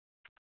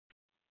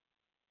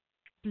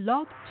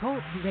Blog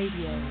Talk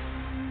Radio.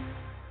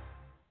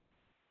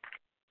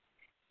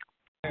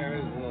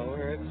 There's no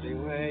earthly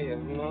way of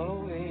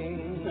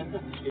knowing.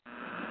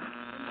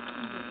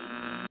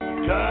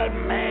 Good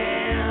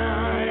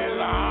man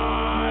is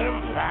out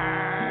of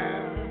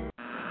time.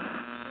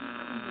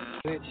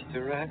 Which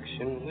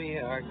direction we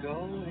are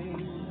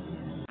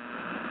going?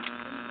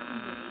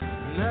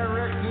 That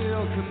recto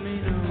El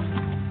Camino.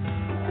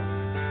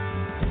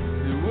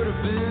 It would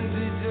have been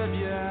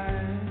GWH.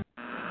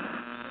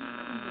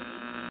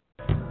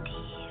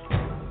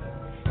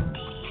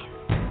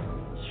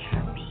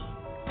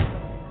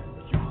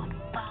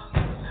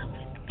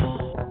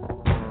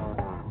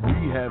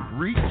 We have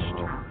reached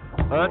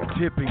a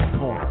tipping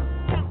point.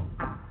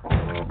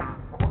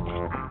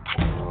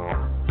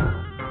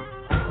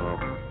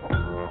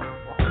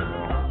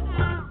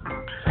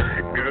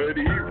 Good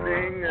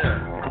evening.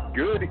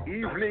 Good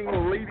evening,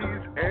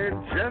 ladies and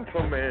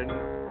gentlemen.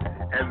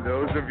 And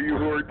those of you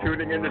who are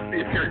tuning in to see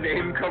if your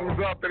name comes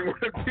up in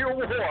one of the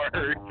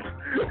awards.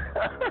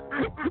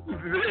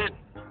 This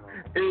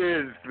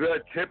is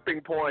the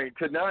tipping point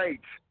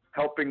tonight.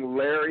 Helping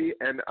Larry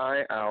and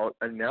I out,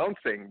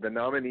 announcing the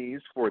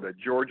nominees for the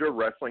Georgia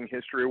Wrestling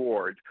History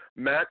Awards.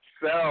 Matt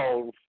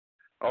Sells,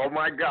 oh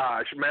my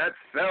gosh, Matt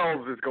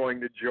Sells is going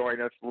to join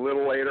us a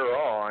little later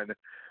on.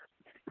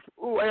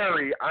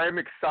 Larry, I'm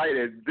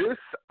excited. This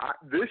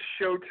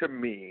show to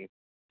me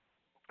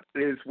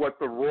is what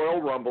the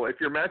Royal Rumble, if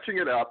you're matching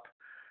it up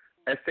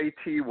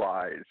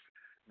SAT-wise,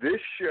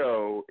 this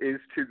show is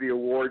to the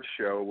award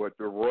show what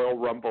the Royal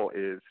Rumble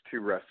is to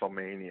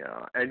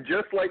WrestleMania. And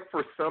just like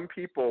for some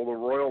people, the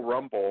Royal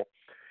Rumble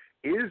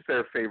is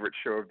their favorite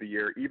show of the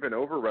year, even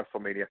over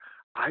WrestleMania.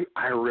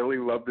 I really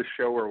love the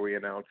show where we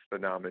announce the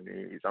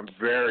nominees. I'm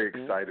very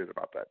excited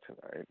about that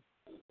tonight.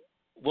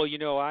 Well, you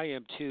know, I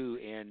am too,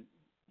 and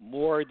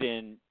more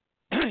than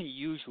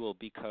usual,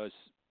 because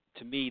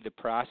to me the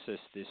process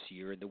this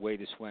year and the way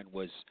this went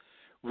was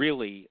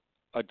really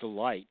a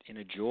delight and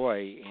a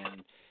joy,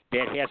 and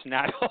that has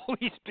not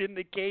always been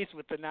the case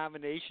with the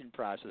nomination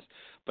process.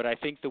 But I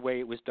think the way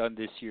it was done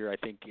this year, I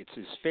think it's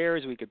as fair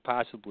as we could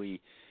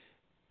possibly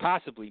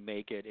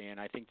make it, and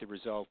I think the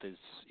result is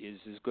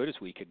as good as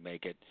we could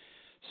make it.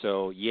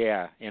 So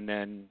yeah, and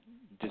then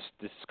this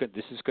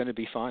is going to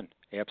be fun.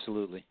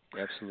 Absolutely.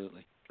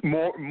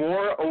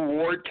 More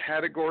award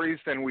categories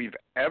than we've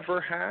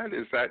ever had.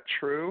 Is that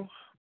true?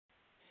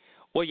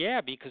 Well,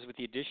 yeah, because with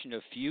the addition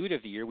of Feud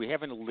of the Year, we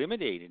haven't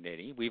eliminated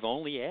any. We've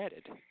only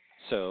added.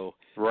 So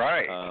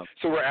right.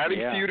 So we're adding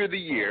Feud of the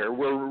Year. Yeah.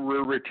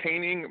 We're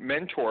retaining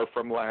Mentor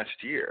from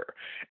last year.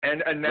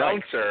 And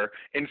Announcer,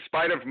 in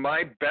spite of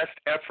my best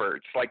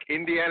efforts, like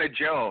Indiana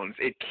Jones,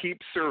 it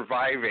keeps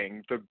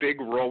surviving the big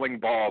rolling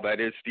ball that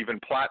is Stephen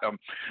Platinum.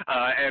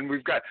 And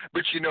we've got,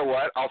 but you know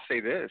what? I'll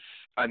say this.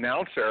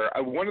 Announcer,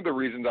 one of the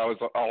reasons I was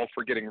all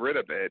for getting rid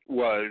of it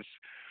was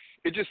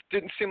it just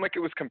didn't seem like it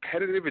was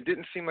competitive. It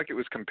didn't seem like it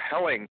was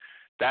compelling.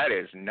 That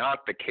is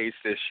not the case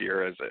this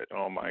year, is it?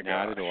 Oh, my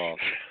God. Not at all.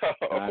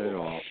 Not at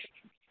all.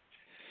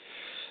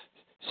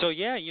 So,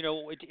 yeah, you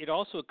know, it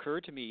also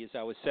occurred to me as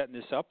I was setting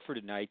this up for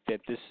tonight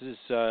that this is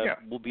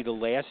will be the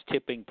last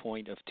tipping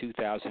point of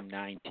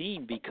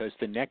 2019 because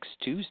the next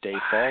Tuesday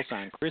falls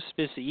on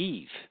Christmas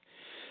Eve.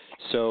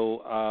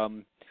 So,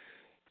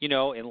 you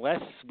know,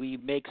 unless we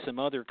make some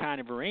other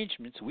kind of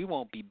arrangements, we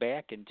won't be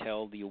back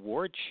until the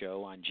awards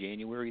show on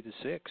January the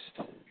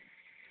 6th.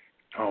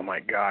 Oh, my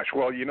gosh.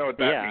 Well, you know what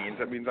that means?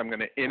 That means I'm going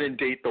to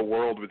inundate the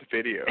world with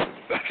videos.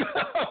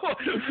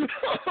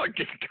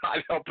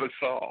 God help us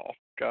all.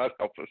 God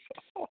help us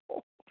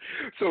all.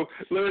 So,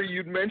 Larry,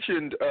 you'd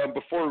mentioned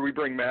before we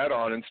bring Matt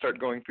on and start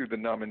going through the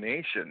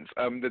nominations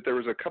that there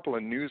was a couple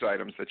of news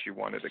items that you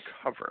wanted to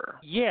cover.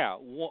 Yeah.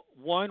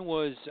 One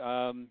was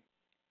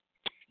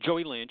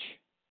Joey Lynch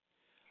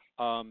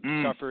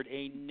suffered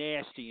a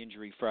nasty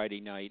injury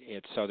Friday night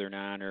at Southern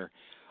Honor.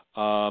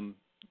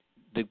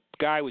 The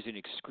guy was in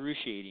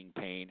excruciating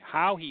pain.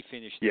 How he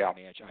finished the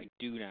match, I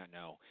do not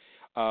know.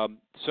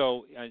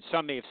 So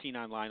some may have seen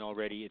online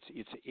already.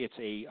 It's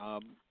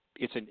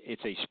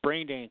a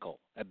sprained ankle,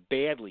 a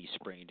badly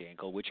sprained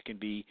ankle, which can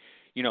be,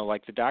 you know,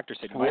 like the doctor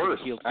said, worse,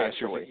 healed faster.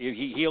 actually.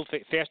 He healed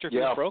faster if it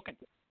was broken.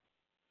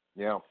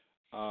 Yeah.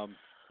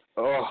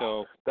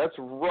 So that's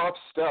rough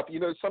stuff.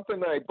 You know, something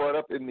that I brought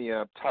up in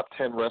the top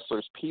 10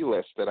 wrestlers P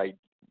list that I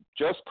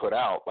just put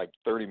out like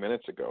 30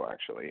 minutes ago,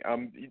 actually,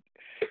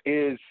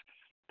 is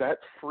that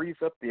frees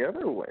up the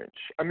other Lynch.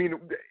 I mean,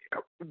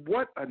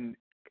 what an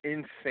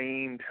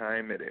insane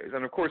time it is.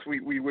 And, of course,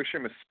 we wish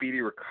him a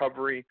speedy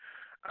recovery.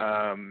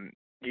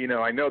 You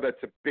know, I know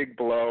that's a big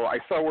blow. I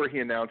saw where he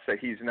announced that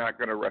he's not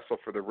going to wrestle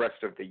for the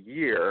rest of the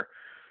year,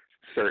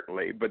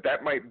 certainly, but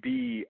that might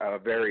be a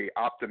very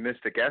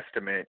optimistic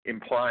estimate,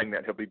 implying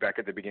that he'll be back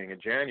at the beginning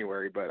of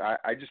January, but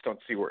I just don't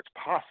see where it's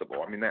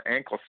possible. I mean, that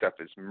ankle stuff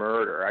is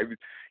murder.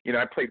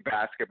 I played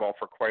basketball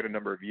for quite a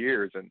number of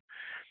years, and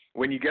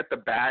when you get the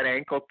bad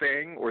ankle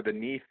thing or the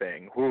knee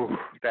thing, whew,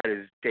 that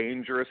is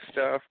dangerous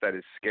stuff. That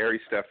is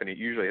scary stuff, and it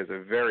usually has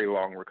a very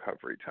long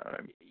recovery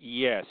time.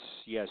 Yes.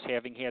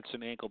 Having had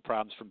some ankle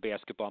problems from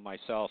basketball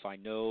myself, I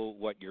know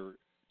what you're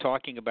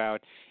talking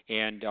about.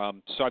 And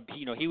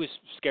he was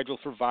scheduled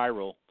for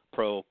Viral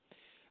Pro,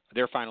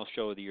 their final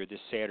show of the year, this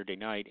Saturday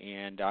night,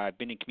 and I've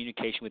been in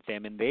communication with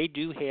them, and they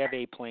do have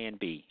a plan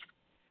B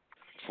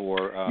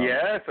for.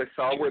 Yes, I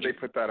saw where they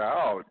put that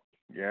out.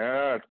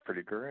 Yeah, it's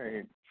pretty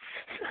great.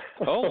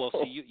 Oh, well,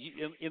 so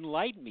you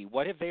enlighten me.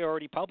 What have they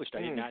already published?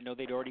 I did not know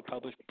they'd already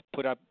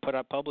put up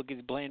public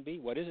as Plan B.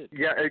 What is it?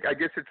 Yeah, I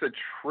guess it's a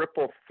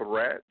triple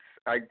threat.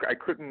 I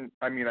couldn't.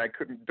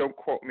 Don't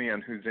quote me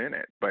on who's in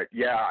it, but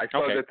yeah, I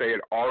saw that they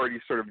had already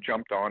sort of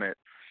jumped on it,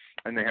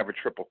 and they have a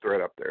triple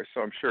threat up there.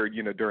 So I'm sure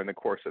during the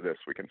course of this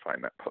we can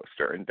find that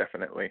poster and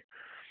definitely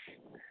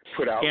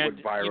put out what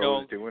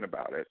Viral is doing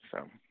about it. So.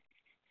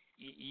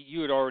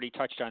 You had already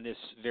touched on this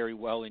very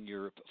well in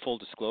your full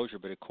disclosure,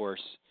 but of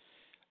course,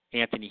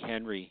 Anthony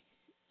Henry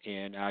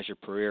and Aja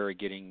Pereira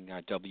getting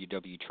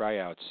WW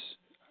tryouts.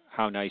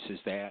 How nice is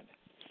that?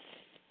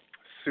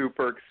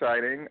 Super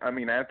exciting. I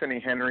mean, Anthony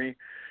Henry,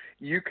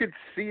 you could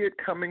see it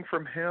coming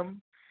from him.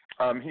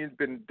 He's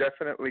been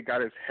definitely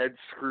got his head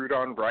screwed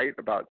on right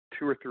about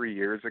 2 or 3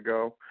 years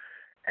ago,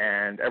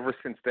 and ever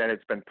since then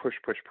it's been push,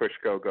 push, push,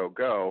 go, go,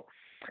 go.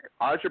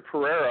 Aja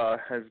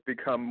Pereira has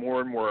become more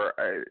and more.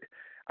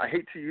 I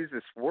hate to use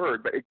this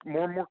word, but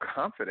more and more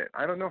confident.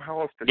 I don't know how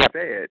else to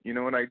say it.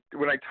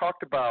 When I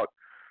talked about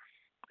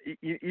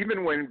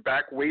even way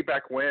back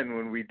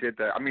when we did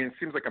it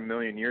seems like a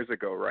million years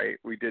ago, right?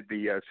 We did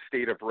the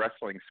State of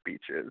Wrestling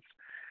speeches,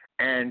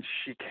 and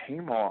she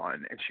came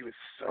on, and she was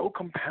so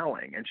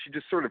compelling, and she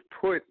just sort of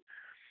put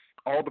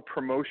all the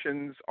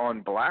promotions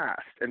on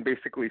blast and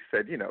basically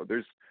said,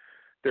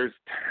 there's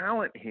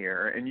talent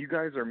here, and you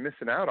guys are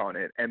missing out on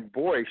it. And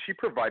boy, she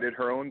provided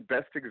her own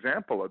best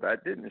example of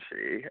that, didn't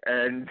she?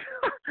 And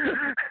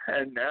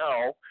and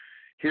now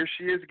here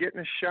she is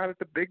getting a shot at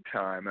the big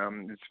time.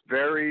 It's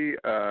very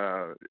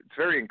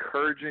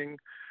encouraging,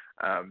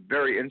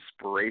 very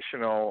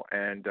inspirational,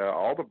 and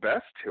all the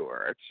best to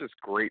her. It's just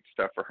great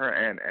stuff for her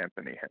and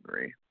Anthony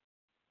Henry.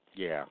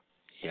 Yeah.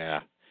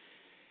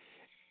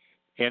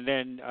 And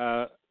then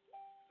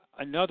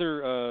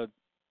another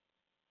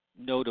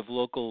note of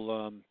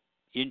local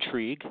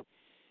intrigue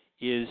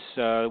is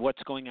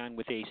what's going on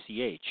with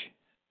ACH.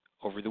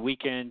 Over the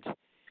weekend,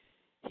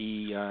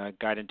 he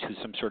got into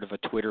some sort of a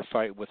Twitter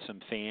fight with some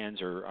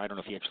fans, or I don't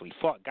know if he actually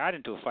got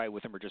into a fight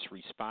with them or just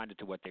responded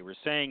to what they were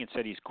saying and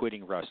said he's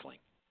quitting wrestling.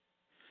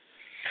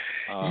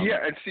 Yeah,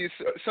 and see,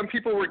 some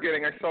people were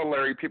getting, I saw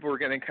Larry, people were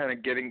getting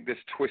this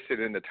twisted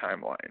in the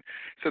timeline.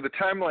 So the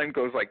timeline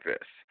goes like this.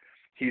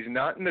 He's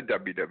not in the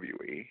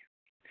WWE.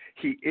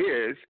 He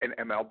is an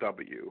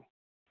MLW.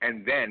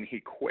 And then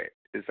he quit.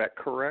 Is that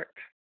correct?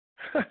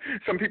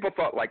 Some people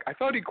thought, I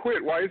thought he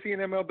quit. Why is he in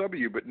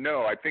MLW? But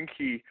no, I think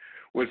he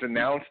was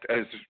announced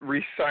as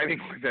re-signing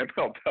with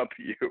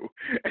MLW,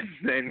 and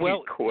then he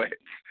quit.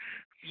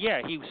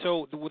 Yeah,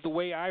 so the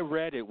way I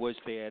read it was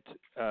that,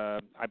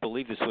 I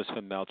believe this was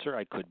from Meltzer,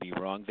 I could be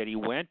wrong, that he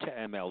went to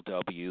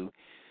MLW,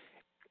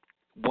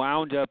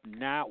 wound up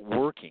not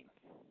working.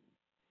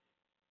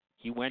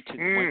 He went to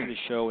the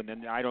show, and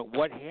then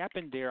what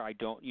happened there,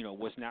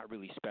 was not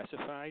really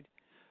specified.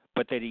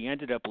 But that he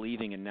ended up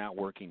leaving and not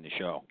working the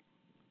show.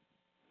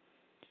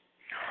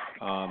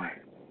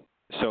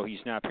 So he's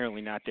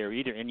apparently not there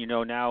either. And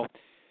now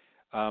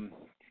a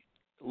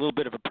little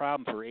bit of a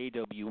problem for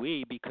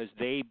AWE because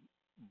they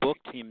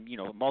booked him,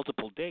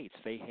 multiple dates.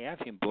 They have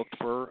him booked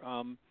for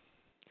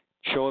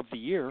Show of the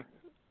Year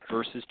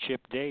versus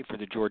Chip Day for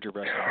the Georgia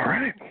Wrestling. All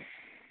right.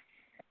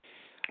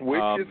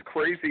 Which is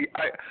crazy.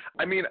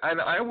 I mean, and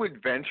I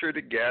would venture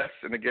to guess,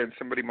 and again,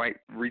 somebody might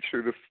reach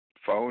through the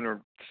phone or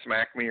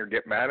smack me or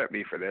get mad at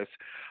me for this.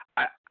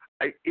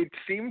 It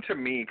seemed to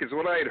me, because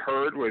what I had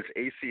heard was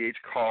ACH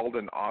called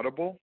an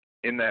audible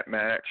in that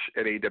match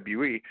at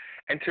AWE,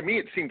 and to me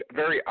it seemed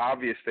very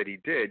obvious that he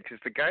did, because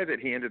the guy that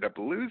he ended up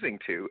losing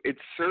to, it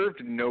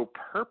served no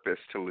purpose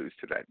to lose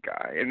to that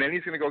guy, and then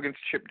he's going to go against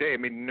Chip Day. It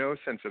made no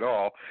sense at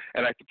all,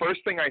 and the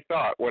first thing I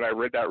thought when I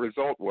read that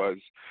result was,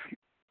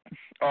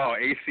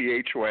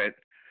 ACH went,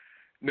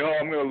 no,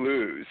 I'm going to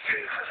lose.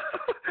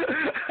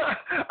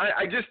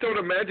 I just don't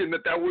imagine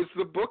that was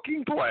the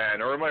booking plan,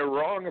 or am I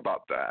wrong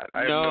about that?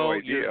 I have no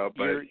idea.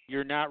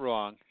 You're not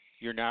wrong.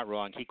 You're not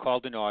wrong. He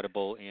called an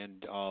audible,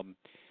 and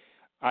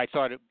I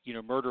thought,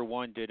 Murder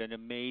One did an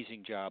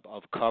amazing job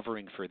of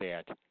covering for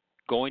that,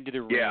 going to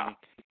the ring,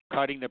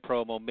 cutting the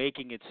promo,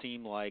 making it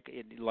seem like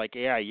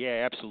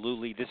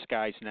absolutely, this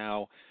guy's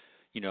now,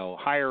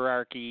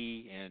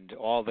 hierarchy and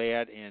all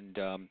that,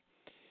 and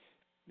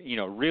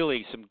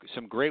really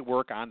some great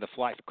work on the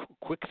fly,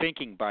 quick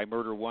thinking by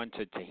Murder One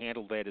to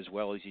handle that as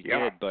well as he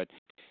did. But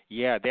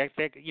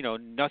that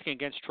nothing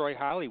against Troy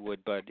Hollywood,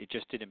 but it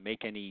just didn't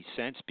make any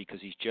sense because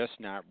he's just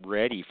not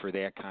ready for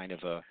that kind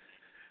of a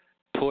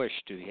push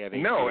to have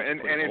ACH. No, and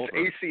it's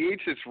over.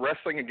 ACH is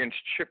wrestling against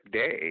Chip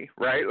Day,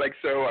 right? Like,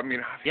 so, I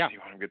mean, obviously you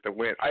want to get the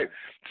win.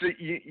 So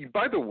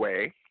by the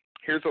way,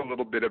 here's a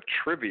little bit of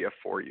trivia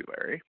for you,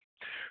 Larry.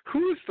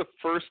 Who is the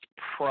first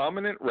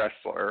prominent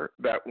wrestler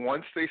that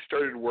once they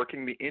started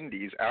working the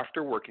indies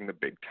after working the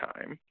big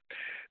time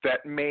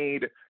that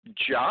made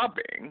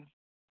jobbing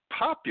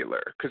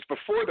popular? Because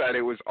before that,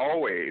 it was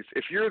always,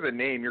 if you're the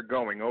name, you're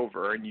going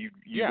over, and you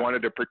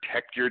wanted to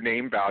protect your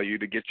name value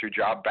to get your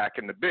job back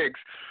in the bigs.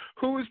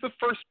 Who was the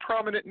first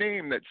prominent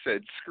name that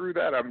said, screw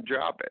that, I'm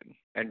jobbing,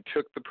 and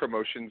took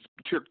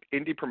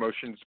indie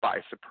promotions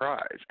by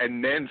surprise,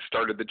 and then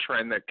started the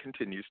trend that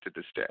continues to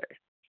this day?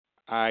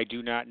 I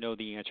do not know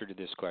the answer to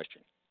this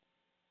question.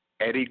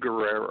 Eddie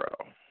Guerrero.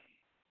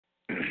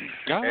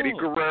 Oh. Eddie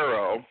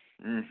Guerrero.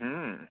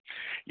 Mm-hmm.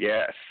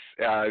 Yes.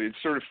 It's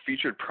sort of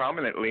featured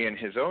prominently in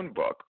his own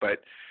book,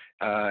 but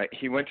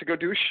he went to go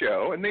do a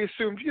show, and they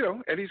assumed,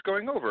 Eddie's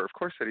going over. Of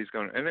course Eddie's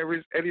going. And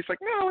Eddie's like,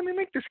 no, let me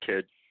make this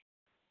kid.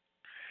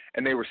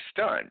 And they were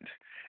stunned,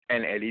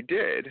 and Eddie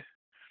did.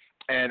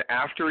 And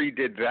after he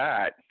did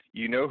that,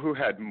 you know who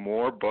had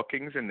more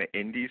bookings in the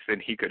indies than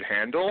he could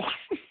handle?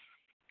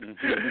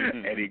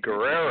 Eddie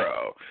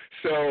Guerrero.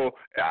 So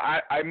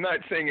I'm not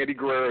saying Eddie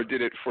Guerrero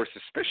did it for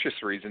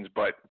suspicious reasons,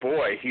 but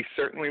boy, he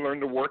certainly learned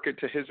to work it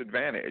to his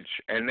advantage.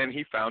 And then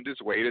he found his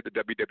way to the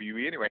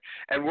WWE anyway.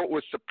 And what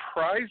was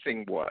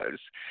surprising was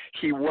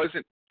he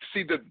wasn't.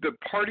 See, the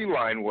party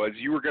line was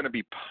you were going to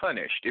be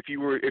punished if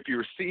you were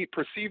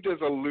perceived as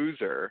a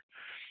loser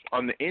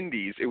on the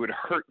indies, it would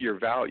hurt your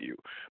value.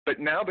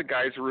 But now the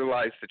guys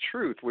realize the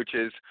truth, which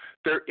is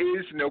there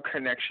is no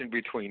connection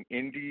between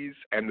indies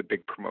and the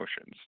big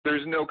promotions.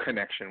 There's no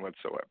connection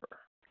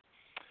whatsoever.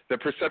 The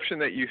perception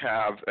that you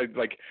have,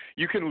 like,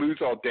 you can lose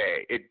all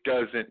day, it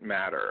doesn't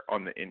matter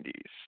on the indies.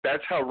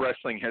 That's how much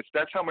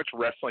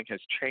wrestling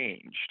has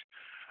changed.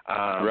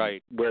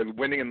 Right. Where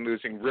winning and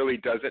losing really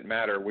doesn't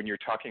matter when you're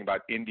talking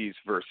about indies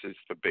versus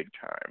the big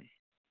time.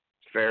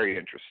 It's very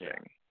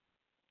interesting.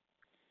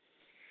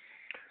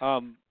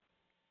 What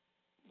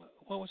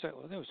was that?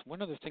 Well, there was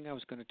one other thing I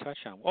was going to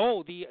touch on.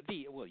 Oh, the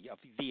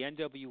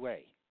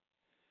NWA.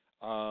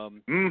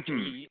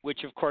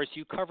 Which of course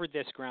you covered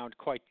this ground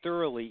quite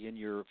thoroughly in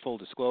your full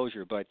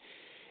disclosure, but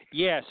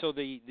yeah. So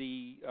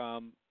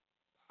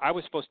I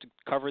was supposed to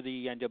cover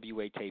the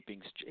NWA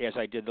tapings as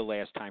I did the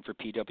last time for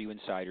PW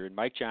Insider, and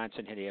Mike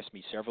Johnson had asked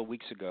me several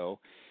weeks ago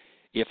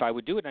if I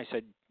would do it, and I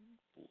said,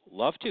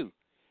 love to.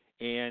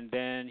 And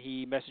then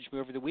he messaged me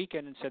over the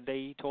weekend and said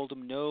they told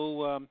him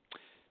no.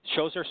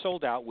 Shows are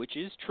sold out, which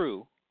is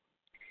true,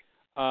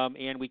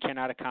 and we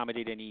cannot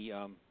accommodate any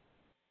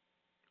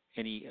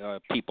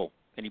people,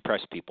 any press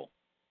people.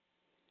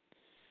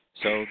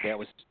 So that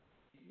was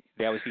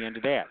the end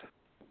of that.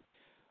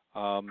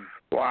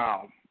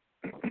 Wow.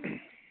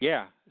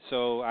 Yeah.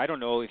 So I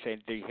don't know if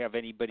they have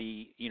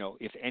anybody,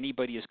 if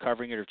anybody is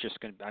covering it, or just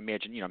going to. I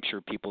imagine, I'm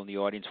sure people in the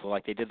audience will,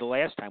 like they did the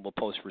last time, will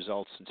post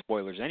results and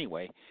spoilers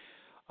anyway.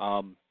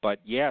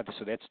 But yeah,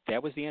 so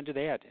that was the end of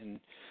that. And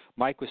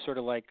Mike was sort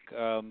of like,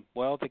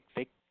 well,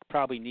 they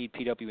probably need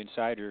PW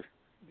Insider.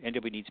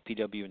 NW needs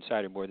PW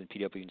Insider more than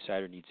PW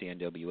Insider needs the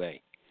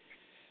NWA.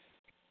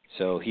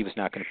 So he was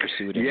not going to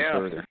pursue it any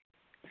further.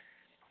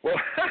 Well,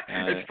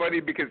 it's funny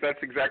because that's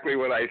exactly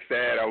what I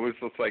said. I was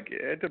just like,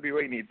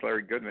 NWA needs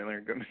Larry Goodman.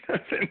 Larry Goodman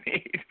doesn't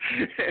need.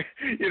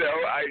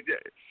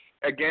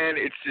 Again,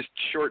 it's just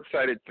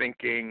short-sighted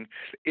thinking.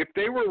 If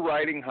they were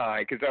riding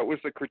high, because that was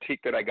the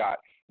critique that I got,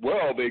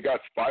 well, they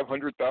got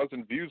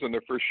 500,000 views on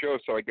their first show,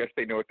 so I guess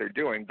they know what they're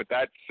doing. But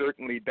that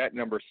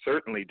number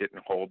certainly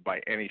didn't hold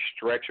by any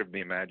stretch of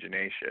the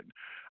imagination.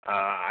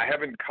 I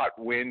haven't caught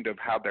wind of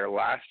how their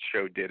last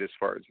show did as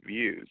far as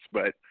views,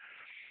 but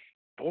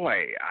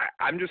boy,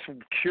 I'm just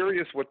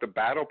curious what the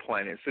battle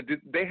plan is. So did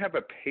they have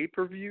a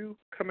pay-per-view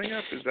coming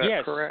up? Is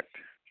that correct?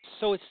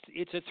 So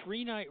it's a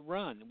 3-night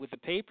run with a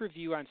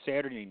pay-per-view on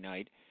Saturday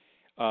night,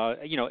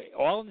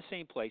 all in the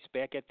same place,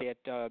 back at that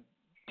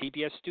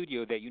PBS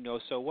studio that you know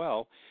so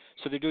well.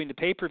 So they're doing the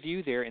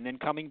pay-per-view there, and then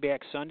coming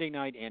back Sunday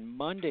night and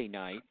Monday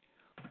night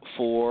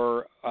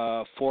for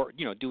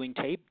doing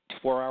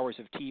 4 hours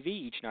of TV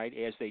each night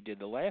as they did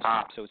the last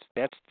time. So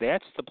that's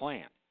the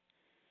plan.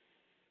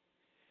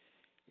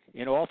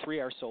 And all 3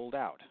 are sold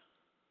out.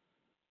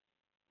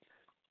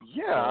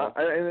 Yeah,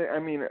 I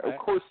mean, of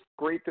course,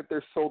 great that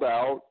they're sold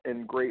out,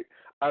 and great.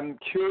 I'm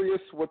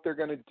curious what they're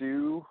going to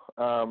do.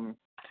 I'm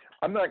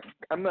not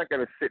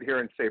going to sit here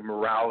and say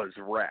morale is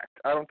wrecked.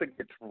 I don't think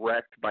it's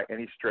wrecked by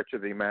any stretch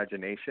of the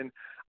imagination.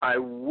 I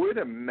would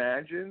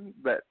imagine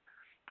that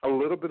a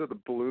little bit of the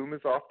bloom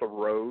is off the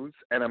rose,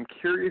 and I'm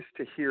curious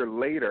to hear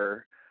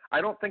later.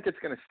 I don't think it's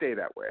going to stay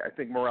that way. I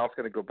think morale's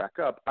going to go back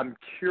up. I'm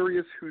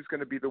curious who's going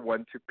to be the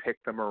one to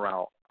pick the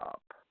morale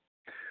up.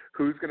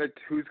 Who's going to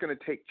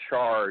take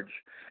charge?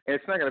 And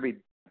it's not going to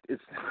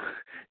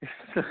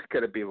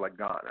be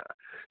Lagana.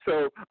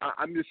 So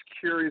I'm just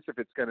curious if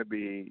it's going to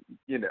be,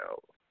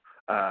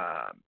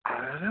 I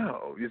don't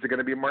know. Is it going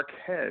to be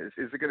Marquez?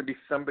 Is it going to be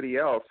somebody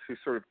else who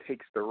sort of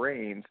takes the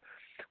reins?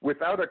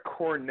 without a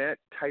cornet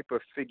type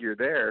of figure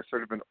there,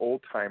 sort of an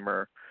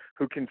old-timer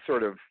who can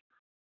sort of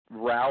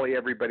rally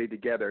everybody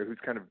together, who's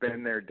kind of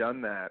been there,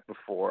 done that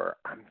before,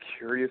 I'm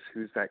curious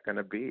who's that going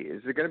to be.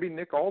 Is it going to be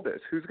Nick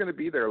Aldis? Who's going to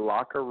be their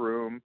locker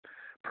room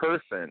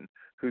person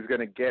who's going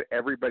to get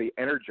everybody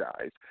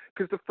energized?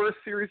 Because the first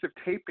series of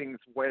tapings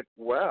went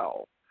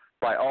well,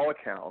 by all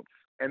accounts,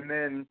 and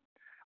then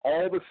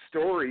all the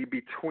story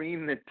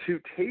between the two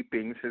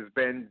tapings has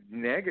been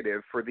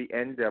negative for the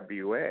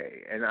NWA.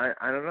 And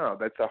I don't know.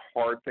 That's a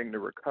hard thing to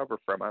recover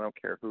from. I don't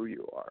care who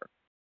you are.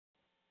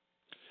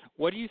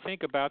 What do you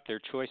think about their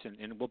choice,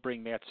 and we'll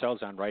bring Matt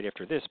Sells on right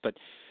after this, but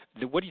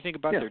what do you think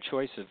about their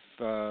choice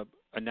of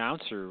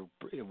announcer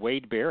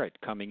Wade Barrett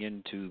coming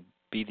in to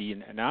be the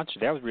announcer?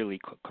 That was really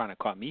kind of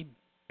caught me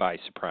by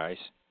surprise.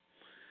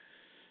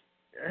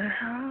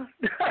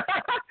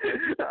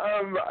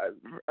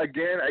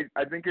 Again,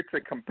 I think it's a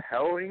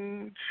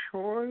compelling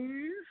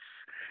choice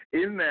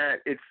in that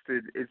it's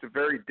a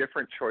very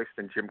different choice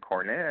than Jim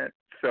Cornette.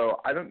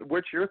 So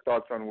what's your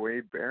thoughts on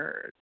Wade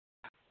Barrett?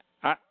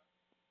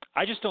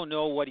 I just don't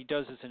know what he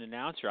does as an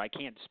announcer. I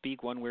can't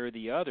speak one way or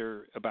the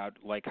other about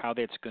like how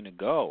that's going to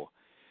go.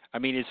 I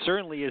mean, it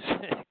certainly is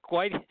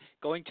quite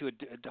going to an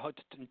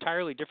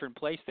entirely different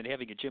place than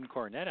having a Jim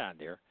Cornette on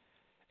there.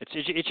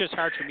 It's just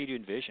hard for me to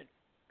envision.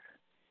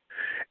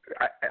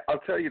 I'll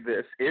tell you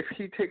this: if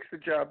he takes the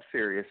job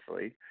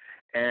seriously,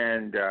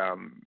 and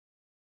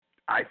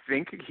I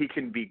think he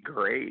can be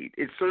great.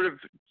 It's sort of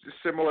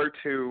similar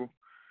to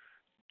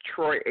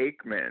Troy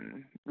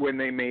Aikman when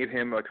they made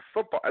him like a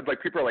football.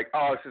 Like people are like,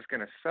 "Oh, this is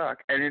going to suck,"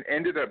 and it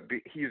ended up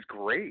he's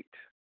great,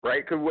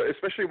 right?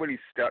 Especially when he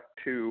stuck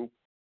to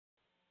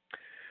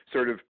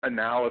sort of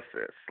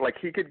analysis. Like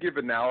he could give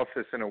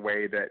analysis in a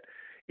way that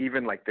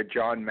even like the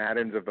John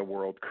Maddens of the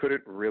world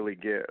couldn't really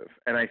give.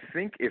 And I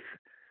think if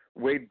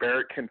Wade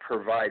Barrett can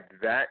provide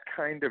that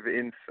kind of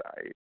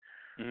insight,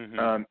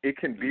 it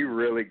can be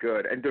really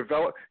good and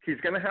develop. He's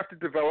going to have to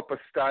develop a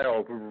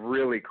style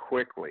really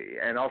quickly.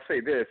 And I'll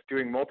say this: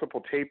 doing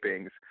multiple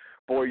tapings,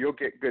 boy, you'll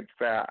get good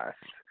fast.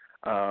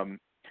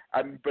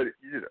 But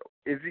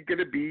is he going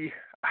to be?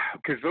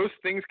 Because those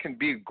things can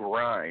be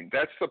grind.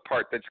 That's the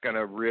part that's going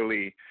to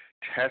really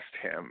test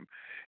him.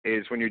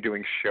 Is when you're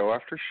doing show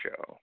after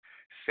show,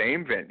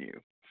 same venue,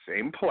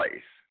 same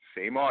place,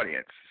 same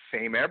audience,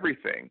 same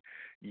everything.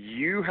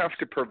 You have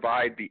to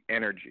provide the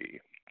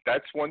energy.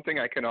 That's one thing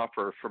I can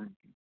offer from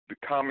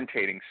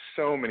commentating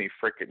so many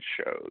frickin'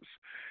 shows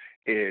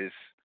is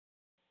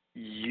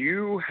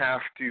you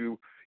have to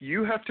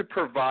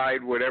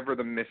provide whatever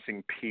the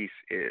missing piece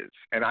is.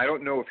 And I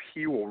don't know if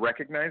he will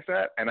recognize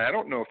that, and I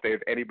don't know if they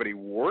have anybody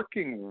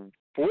working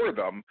for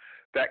them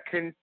that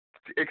can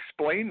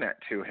explain that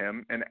to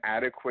him and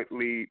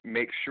adequately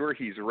make sure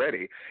he's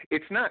ready.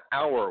 It's not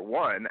hour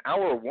one.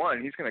 Hour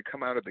one, he's going to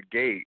come out of the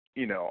gate,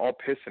 all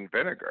piss and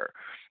vinegar.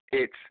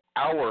 It's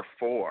hour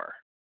 4.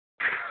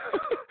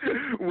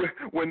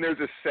 When there's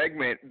a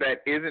segment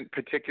that isn't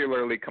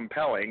particularly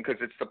compelling because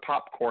it's the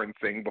popcorn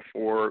thing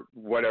before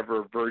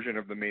whatever version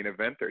of the main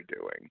event they're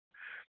doing.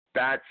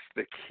 That's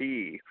the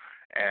key.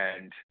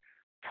 And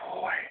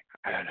boy,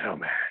 I don't know,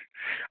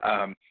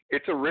 man.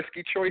 It's a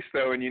risky choice,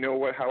 though, and you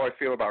know how I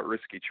feel about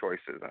risky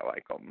choices. I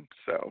like them,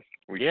 so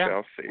we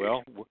shall see.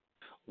 Well,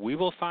 we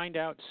will find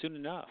out soon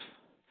enough.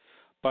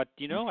 But,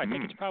 I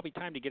think it's probably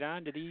time to get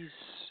on to these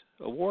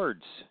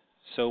awards.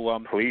 So,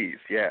 please,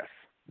 yes.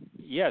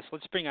 Yes,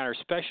 let's bring on our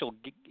special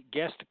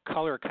guest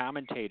color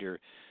commentator,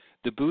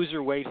 the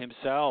Boozerweight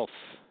himself,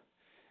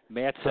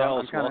 Matt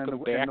Sells.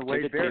 Welcome back to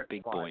the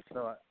tipping point.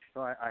 So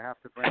I have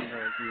to bring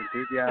the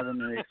enthusiasm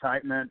and the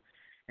excitement,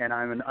 and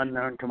I'm an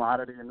unknown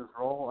commodity in this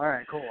role. All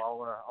right, cool.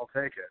 I'll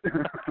take it.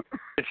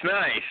 It's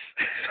nice.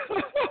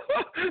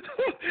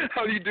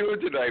 How are you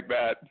doing tonight,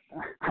 Matt?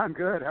 I'm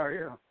good. How are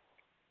you?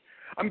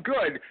 I'm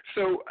good.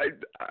 So,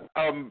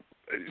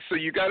 so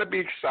you got to be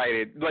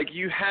excited. Like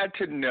you have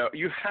to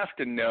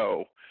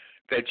know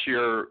that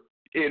you're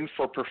in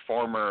for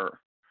Performer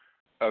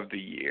of the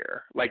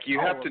Year. Like you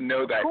have to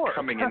know that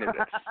coming into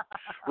this.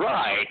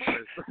 Right.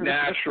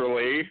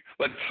 Naturally,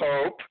 let's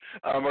hope,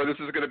 or this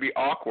is going to be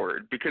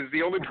awkward because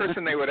the only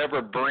person they would ever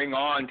bring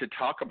on to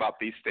talk about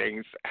these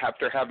things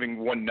after having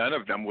won none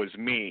of them was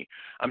me.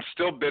 I'm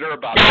still bitter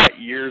about that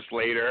years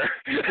later.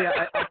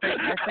 Yeah, I think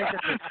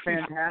it's a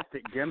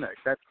fantastic gimmick.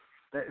 That's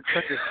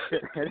such a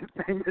shit-headed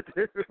thing to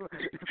do.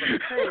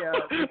 Hey,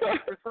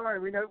 we're sorry.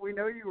 We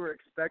know you were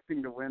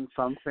expecting to win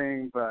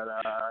something, but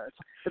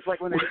it's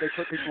like when they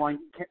put people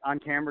on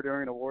camera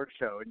during an award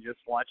show and you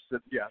just watch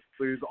them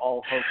lose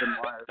all hope in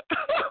life.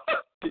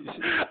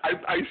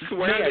 I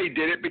swear they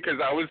did it because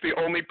I was the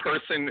only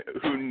person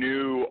who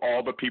knew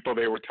all the people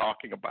they were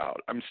talking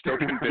about. I'm still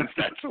convinced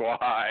that's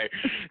why.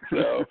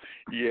 So,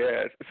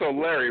 yes. So,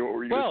 Larry, what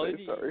were you going to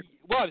say? Sorry.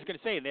 Well, I was going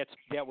to say,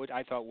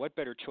 I thought, what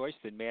better choice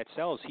than Matt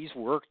Sells? He's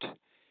worked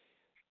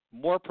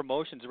more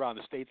promotions around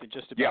the state than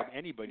just about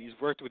anybody. He's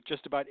worked with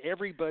just about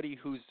everybody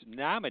who's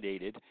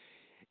nominated.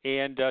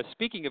 And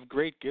speaking of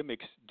great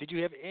gimmicks, did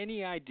you have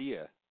any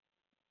idea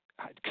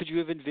could you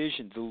have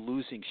envisioned the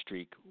losing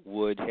streak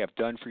would have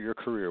done for your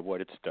career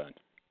what it's done?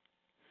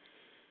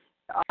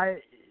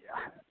 I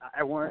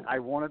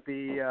want to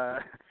be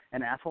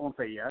an asshole and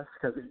say yes,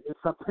 because it's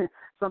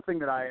something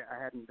that I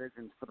had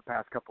envisioned for the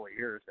past couple of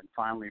years and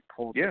finally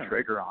pulled the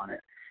trigger on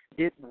it.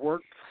 It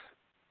worked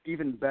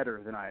even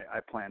better than I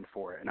planned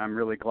for it, and I'm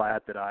really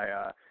glad that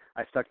I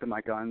stuck to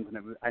my guns. And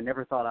I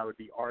never thought I would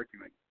be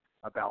arguing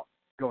about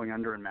going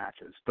under in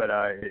matches, but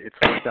it's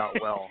worked out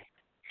well.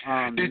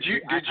 Did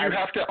you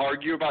have to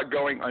argue about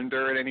going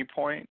under at any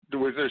point?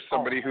 Was there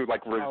somebody who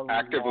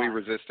actively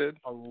resisted?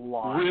 A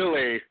lot.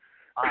 Really?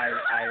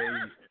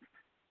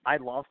 I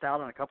lost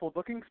out on a couple of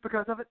bookings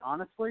because of it,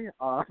 honestly.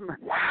 Wow.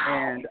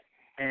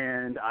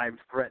 And I've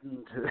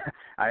threatened to.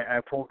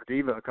 I pulled the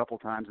diva a couple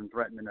of times and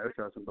threatened to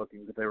no-show some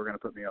bookings if they were going to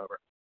put me over.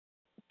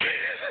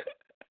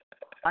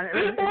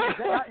 It's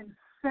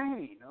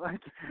insane.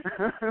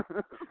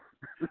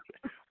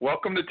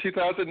 Welcome to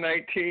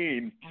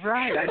 2019.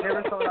 Right. I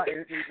never thought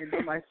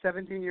in my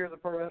 17 years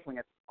of pro wrestling,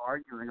 I'd be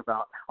arguing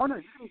about, oh, no,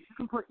 you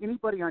can put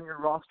anybody on your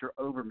roster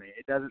over me.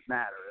 It doesn't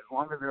matter as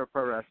long as they're a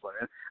pro wrestler.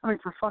 And, I mean,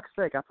 for fuck's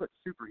sake, I put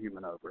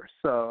Superhuman over.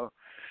 So.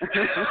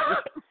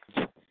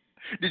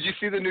 Did you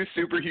see the new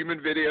Superhuman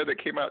video that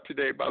came out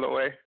today, by the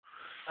way?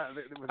 Was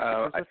the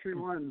Christmas tree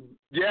one?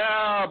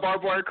 Yeah,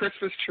 barbed wire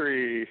Christmas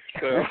tree.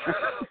 So.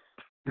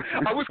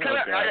 I was kind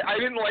of I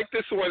didn't like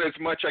this one as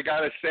much, I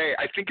gotta say.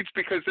 I think it's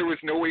because there was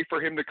no way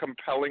for him to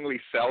compellingly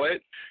sell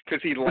it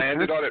because he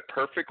landed on it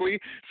perfectly.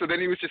 So then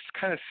he was just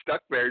kind of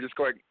stuck there, just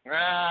going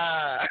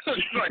It's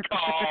like,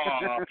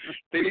 oh.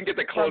 They didn't get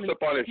the close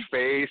up on his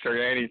face or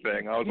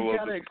anything. I was a little disappointed. You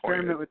got to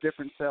experiment with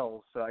different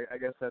cells, so I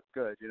guess that's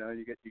good. You know,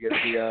 you get the.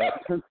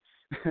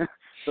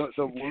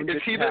 the wounded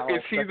is he the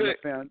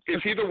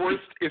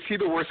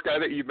worst guy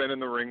that you've been in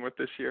the ring with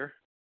this year?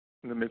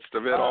 In the midst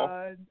of it all?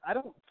 I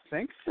don't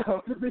think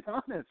so, to be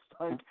honest.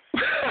 I'm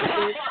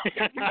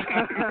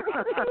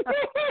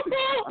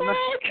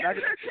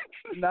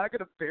not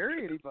gonna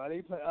bury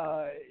anybody, but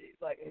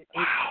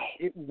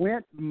it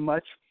went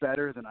much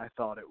better than I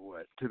thought it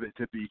would. To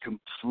be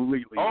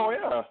completely. Oh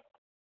yeah.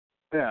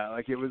 Yeah,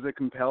 like it was a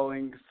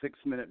compelling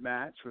 6-minute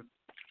match with,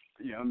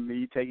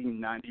 me taking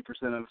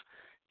 90% of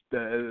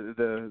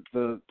the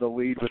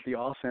lead with the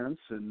offense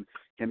and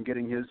him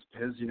getting his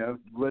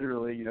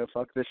literally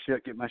fuck this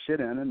shit, get my shit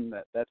in, and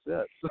that's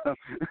it. So.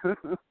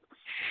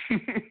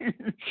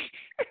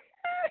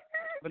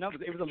 But no,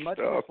 it was a much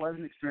more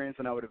pleasant experience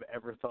than I would have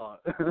ever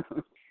thought.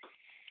 It's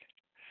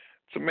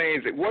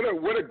amazing. What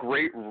a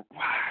great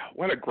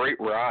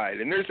ride.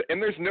 And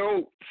there's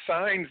no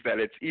signs that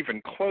it's even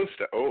close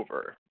to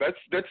over. That's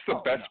the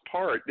best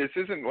part. This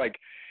isn't like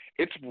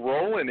it's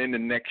rolling into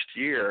next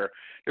year.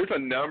 There's a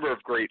number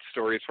of great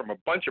stories from a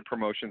bunch of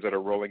promotions that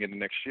are rolling into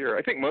next year.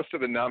 I think most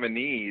of the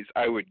nominees,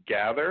 I would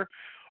gather,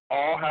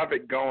 all have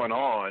it going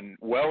on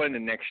well into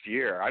next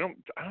year. I don't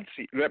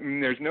see. I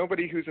mean, there's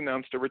nobody who's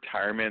announced a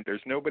retirement.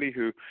 There's nobody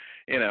who,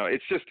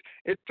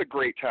 it's a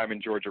great time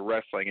in Georgia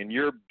wrestling, and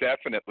you're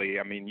definitely.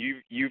 I mean,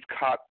 you've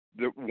caught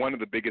one of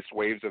the biggest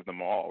waves of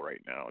them all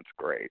right now. It's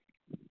great.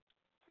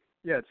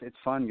 Yeah, it's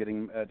fun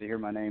getting to hear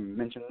my name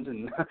mentioned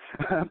and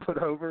put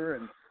over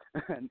and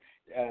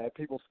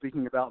people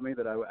speaking about me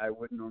that I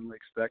wouldn't normally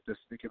expect to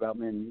speak about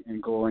me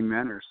in glowing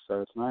manners.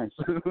 So it's nice.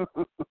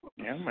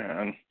 Yeah,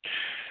 man.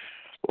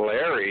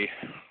 Larry,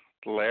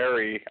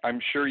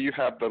 I'm sure you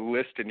have the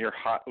list in your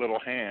hot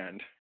little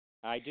hand.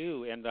 I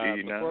do, and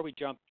do before we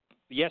jump,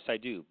 yes, I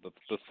do. But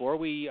before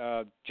we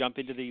jump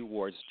into the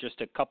awards,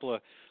 just a couple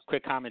of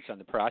quick comments on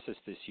the process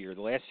this year.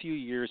 The last few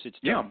years,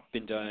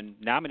 been done.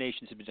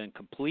 Nominations have been done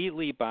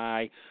completely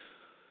by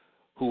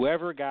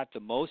whoever got the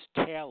most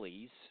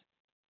tallies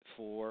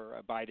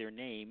by their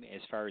name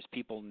as far as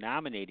people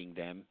nominating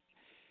them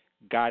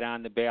got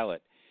on the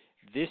ballot.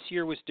 This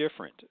year was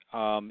different.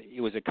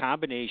 It was a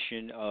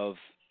combination of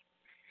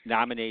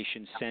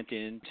nominations sent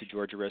in to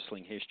Georgia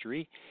Wrestling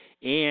History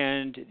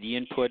and the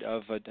input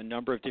of a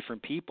number of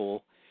different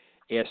people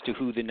as to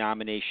who the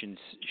nominations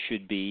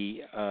should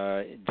be,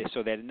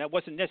 so that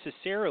wasn't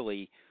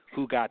necessarily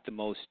who got the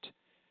most,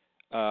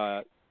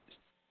 who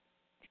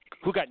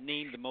got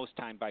named the most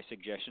time by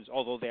suggestions,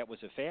 although that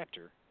was a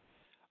factor.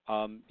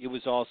 It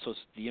was also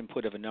the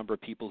input of a number of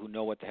people who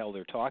know what the hell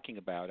they're talking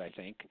about, I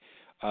think.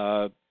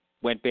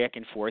 Went back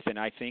and forth, and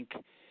I think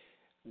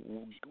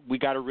we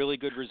got a really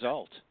good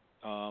result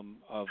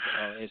of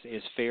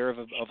as fair of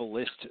a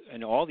list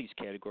in all these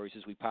categories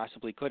as we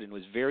possibly could. And it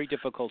was very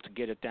difficult to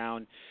get it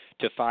down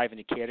to 5 in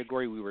a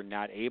category. We were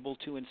not able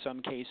to in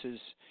some cases.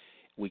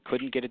 We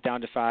couldn't get it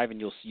down to 5, and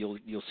you'll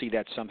see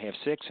that some have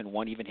 6 and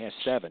one even has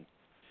 7.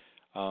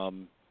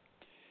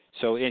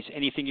 So, is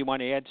anything you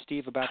want to add,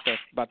 Steve, about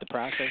the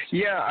process?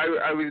 Yeah,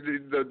 I was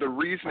the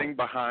reasoning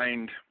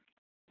behind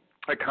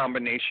a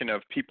combination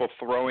of people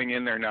throwing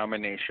in their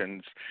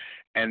nominations,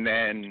 and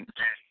then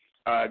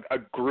a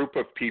group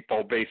of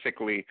people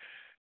basically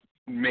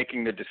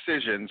making the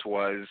decisions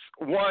was,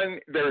 one,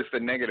 there's the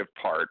negative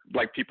part,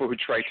 like people who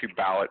try to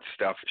ballot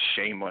stuff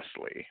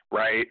shamelessly,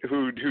 right?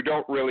 Who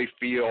don't really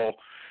feel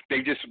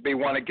they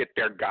want to get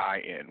their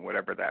guy in,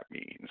 whatever that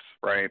means,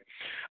 right?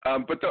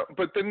 But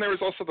then there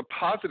was also the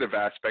positive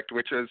aspect,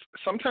 which is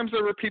sometimes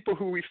there were people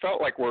who we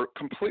felt like were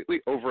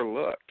completely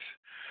overlooked.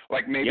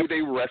 Like maybe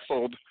they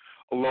wrestled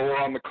lower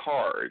on the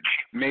card.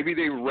 Maybe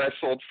they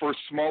wrestled for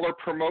smaller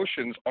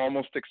promotions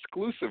almost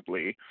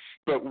exclusively,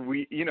 but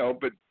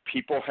but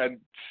people had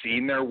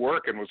seen their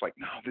work and was like,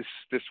 no,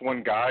 this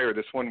one guy or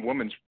this one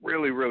woman's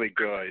really, really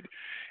good.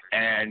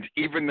 And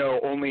even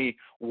though only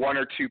one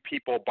or two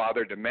people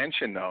bothered to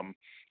mention them,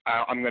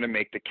 I'm going to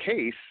make the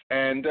case.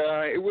 And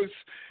it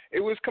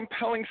was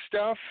compelling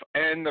stuff.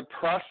 And the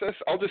process,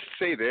 I'll just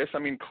say this. I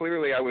mean,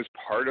 clearly I was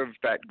part of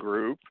that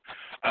group.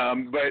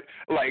 But,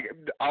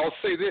 I'll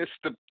say this.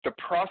 The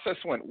process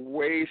went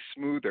way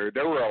smoother.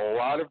 There were a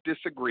lot of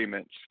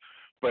disagreements.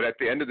 But at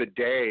the end of the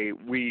day,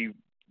 we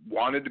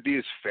wanted to be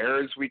as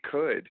fair as we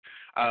could.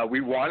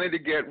 We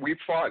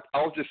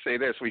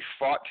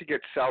fought to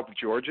get South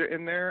Georgia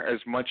in there as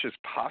much as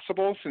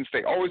possible, since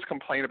they always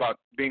complain about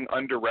being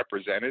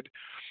underrepresented.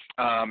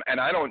 And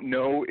I don't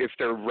know if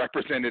they're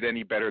represented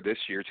any better this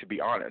year, to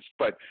be honest.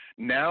 But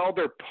now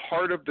they're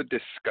part of the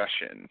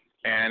discussion.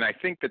 And I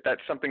think that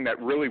that's something that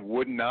really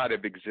would not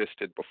have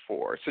existed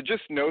before. So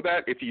just know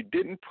that if you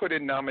didn't put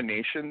in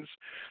nominations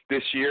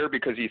this year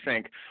because you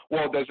think,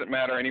 well, it doesn't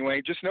matter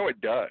anyway, just know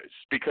it does.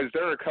 Because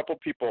there are a couple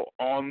people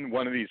on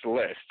one of these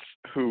lists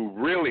who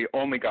really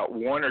only got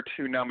one or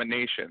two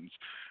nominations,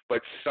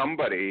 but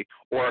somebody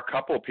or a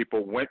couple of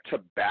people went to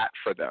bat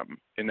for them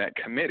in that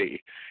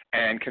committee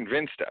and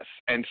convinced us.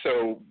 And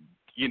so,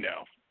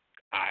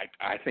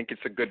 I think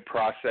it's a good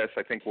process.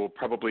 I think we'll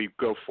probably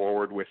go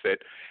forward with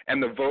it.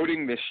 And the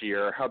voting this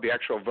year, how the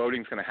actual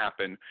voting is going to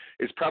happen,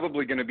 is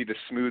probably going to be the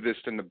smoothest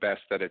and the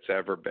best that it's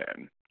ever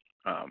been.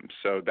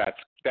 So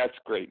that's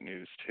great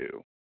news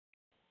too.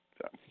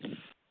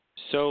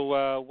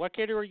 So what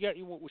category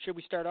should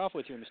we start off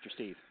with here, Mr.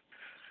 Steve?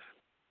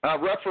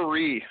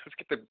 Referee.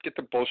 Let's get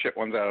the bullshit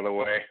ones out of the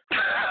way.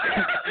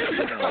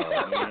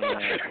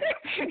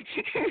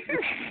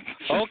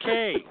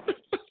 Okay.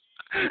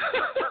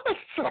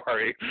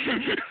 Sorry.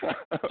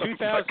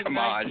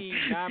 2019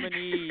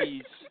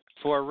 nominees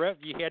for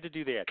you had to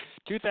do that.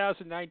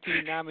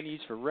 2019 nominees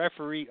for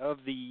Referee of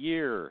the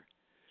Year.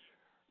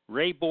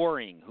 Ray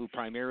Boring, who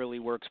primarily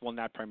works, well,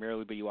 not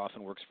primarily, but he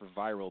often works for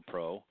Viral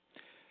Pro.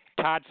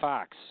 Todd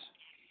Fox,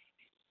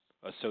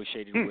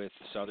 associated with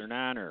Southern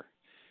Honor.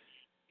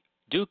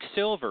 Duke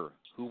Silver,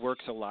 who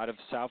works a lot of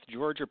South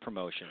Georgia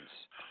promotions.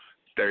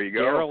 There you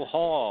go. Daryl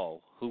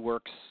Hall, who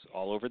works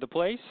all over the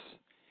place.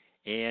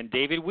 And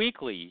David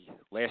Weekley,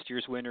 last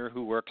year's winner,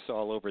 who works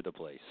all over the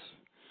place.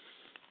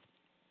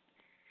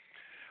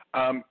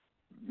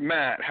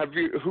 Matt,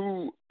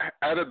 who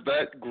out of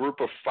that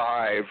group of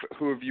five,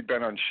 who have you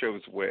been on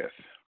shows with?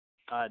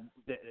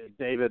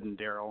 David and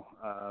Daryl,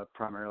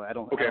 primarily. I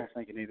don't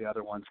think any of the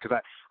other ones,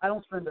 because I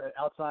don't spend,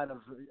 outside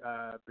of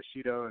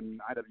Bushido and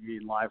IWE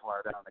and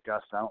Livewire down in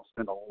Augusta, I don't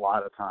spend a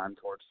lot of time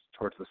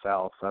towards the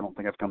South, so I don't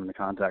think I've come into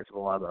contact with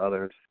a lot of the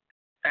others.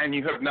 And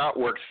you have not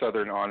worked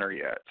Southern Honor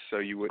yet, so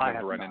you wouldn't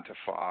have run into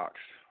Fox.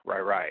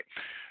 Right.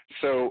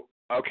 So,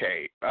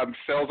 okay,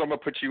 Sells, I'm gonna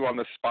put you on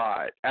the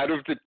spot. Out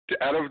of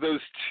those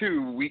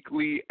two,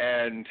 Weekly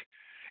and,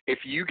 if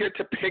you get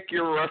to pick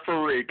your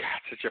referee,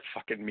 God, such a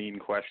fucking mean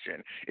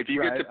question. If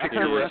you get to pick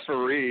your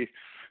referee,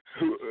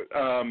 who,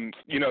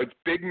 it's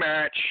big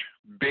match,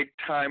 big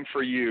time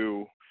for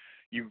you.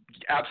 You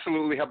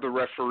absolutely have the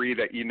referee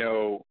that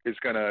is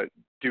gonna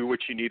do what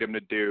you need him to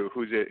do.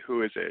 Who is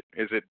it?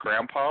 Is it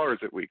Grandpa or is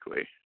it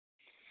Weekly?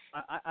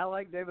 I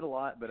like David a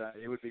lot, but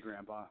it would be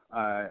Grandpa.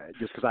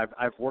 Just because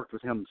I've worked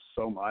with him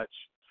so much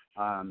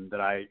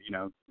that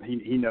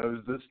he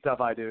knows the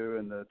stuff I do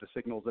and the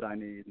signals that I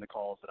need and the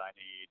calls that I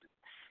need.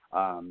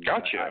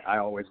 Gotcha. I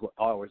always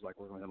like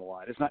working with him a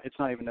lot. It's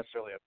not even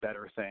necessarily a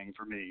better thing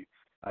for me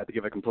to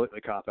give a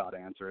completely cop-out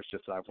answer. It's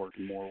just that I've worked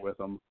more with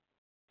him.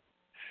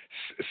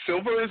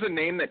 Silver is a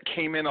name that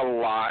came in a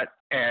lot,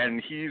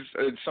 and he's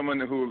someone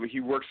who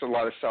works a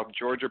lot of South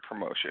Georgia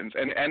promotions,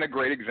 and a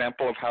great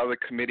example of how the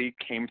committee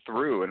came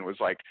through and was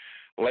like,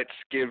 let's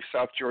give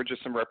South Georgia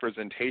some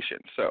representation.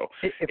 So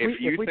if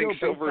you we think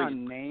go Silver based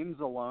on names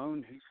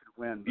alone, he should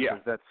win, yeah,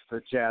 because that's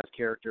the jazz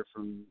character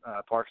from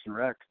Parks and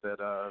Rec that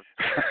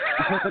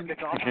Nick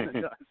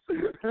Offerman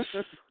does.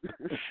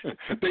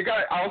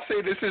 I'll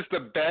say this is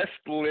the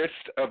best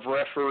list of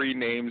referee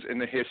names in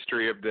the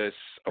history of this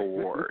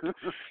award.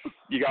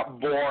 You got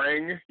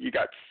Boring, you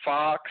got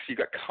Fox, you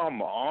got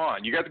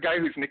you got the guy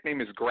whose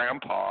nickname is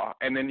Grandpa,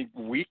 and then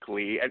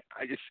Weekly. And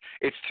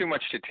it's too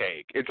much to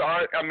take. It's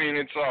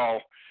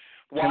all.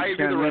 Why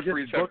do the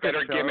referees have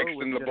better gimmicks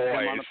than the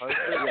boys?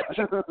 It's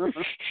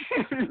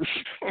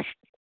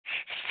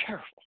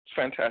terrible. It's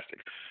fantastic.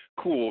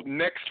 Cool.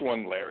 Next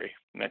one, Larry.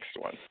 Next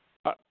one.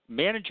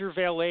 Manager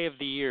Valet of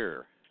the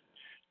Year.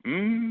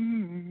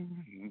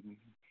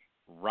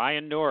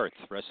 Ryan North,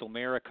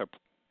 WrestleMerica.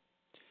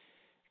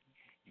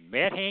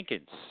 Matt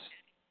Hankins,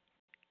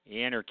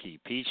 Anarchy,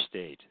 Peach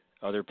State,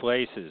 other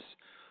places.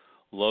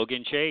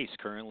 Logan Chase,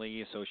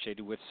 currently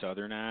associated with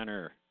Southern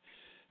Honor.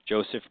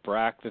 Joseph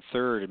Brock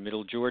III, a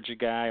Middle Georgia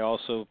guy,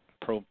 also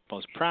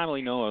most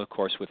prominently known, of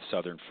course, with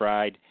Southern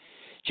Fried.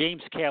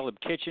 James Caleb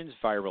Kitchens,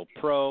 Viral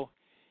Pro,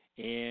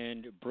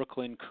 and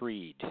Brooklyn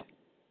Creed.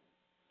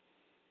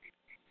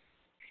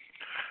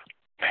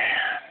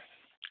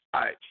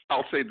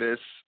 I'll say this.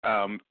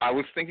 I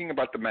was thinking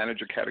about the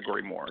manager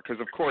category more because,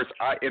 of course,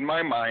 in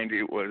my mind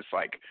it was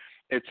like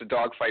it's a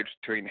dogfight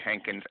between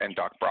Hankins and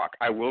Doc Brock.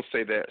 I will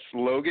say this.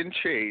 Logan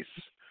Chase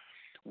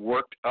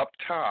worked up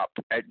top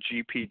at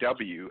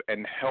GPW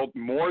and held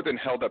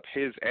up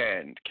his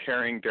end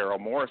carrying Daryl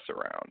Morris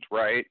around,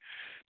 right?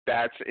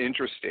 That's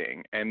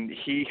interesting. And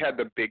he had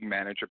the big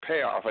manager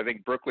payoff. I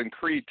think Brooklyn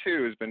Creed,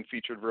 too, has been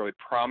featured really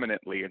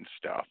prominently in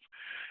stuff.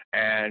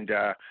 And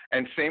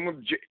same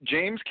with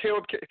James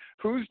Caleb,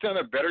 who's done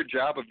a better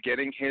job of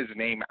getting his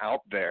name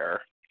out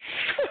there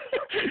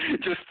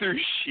just through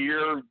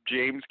sheer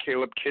James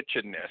Caleb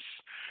Kitchenness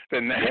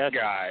than that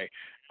guy.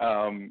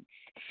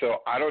 So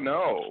I don't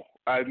know.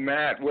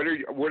 Matt, what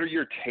are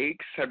your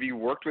takes? Have you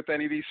worked with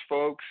any of these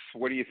folks?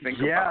 What do you think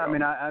about them? Yeah, I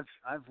mean,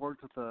 I've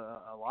worked with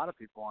a lot of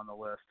people on the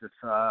list.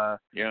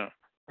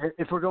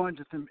 If we're going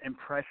just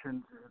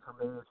impressions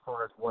for me as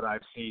far as what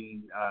I've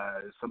seen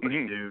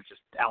somebody do,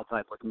 just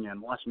outside looking in,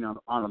 watching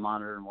on the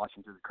monitor and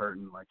watching through the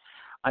curtain, like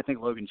I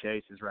think Logan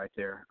Chase is right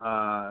there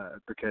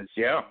because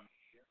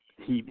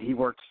he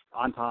worked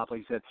on top,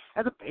 like you said,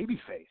 as a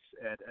baby face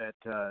at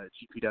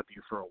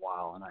GPW for a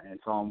while, and I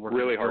saw him work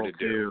really hard to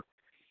do.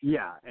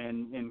 Yeah,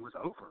 and was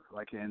over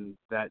like in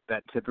that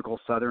typical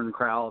Southern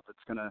crowd that's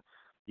gonna,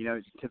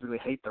 typically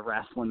hate the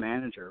wrestling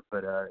manager,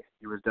 but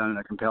he was done in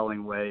a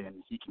compelling way, and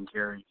he can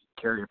carry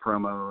a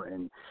promo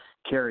and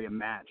carry a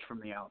match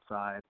from the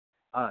outside.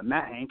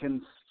 Matt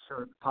Hankins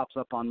sort of pops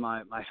up on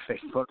my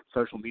Facebook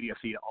social media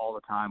feed all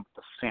the time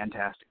with the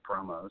fantastic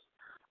promos.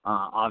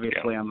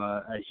 Obviously, I'm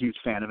a huge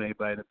fan of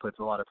anybody that puts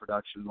a lot of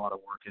production, a lot of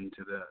work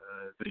into the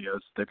videos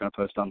they're going to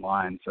post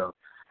online. So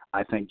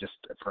I think just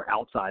for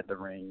outside the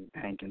ring,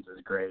 Hankins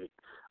is great.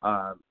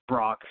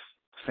 Brock's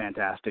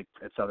fantastic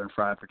at Southern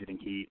Fried for getting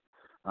heat.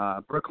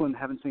 Brooklyn,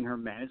 haven't seen her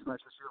manage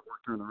much this year.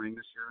 Worked her in the ring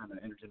this year in an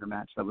intergender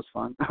match. That was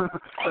fun. Oh,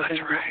 that's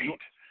right.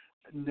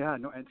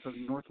 And so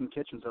North and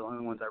Kitchens are the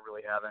only ones I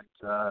really haven't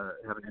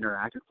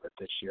interacted with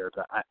this year.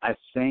 But I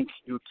think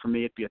for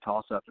me it'd be a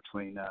toss-up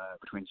between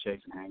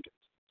Chase and Hankins.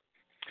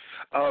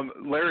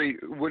 Larry,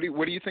 what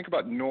do you think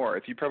about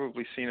North? You've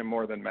probably seen him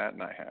more than Matt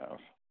and I have.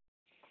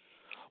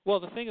 Well,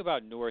 the thing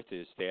about North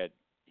is that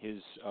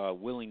his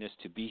willingness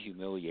to be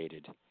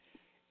humiliated.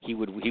 He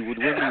would win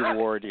the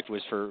award if it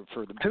was for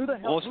the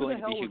most willing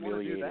to be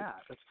humiliated.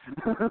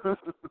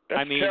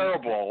 That's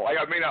terrible.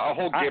 I mean, a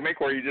whole gimmick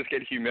where you just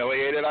get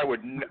humiliated.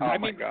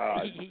 My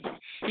God.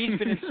 He's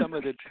been in some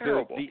of the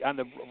on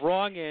the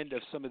wrong end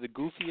of some of the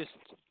goofiest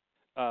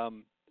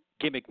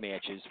gimmick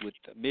matches with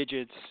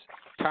midgets,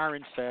 tar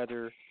and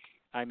feather.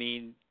 I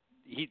mean,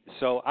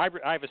 I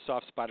have a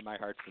soft spot in my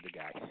heart for the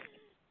guy.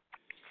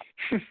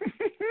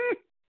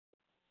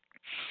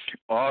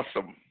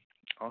 Awesome.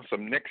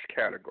 Next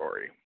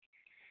category.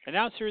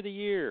 Announcer of the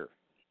Year.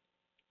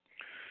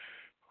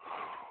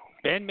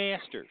 Ben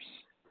Masters.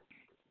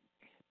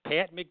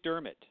 Pat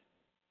McDermott.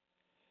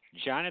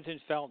 Jonathan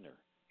Feltner.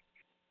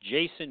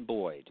 Jason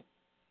Boyd.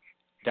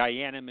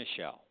 Diana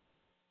Michelle.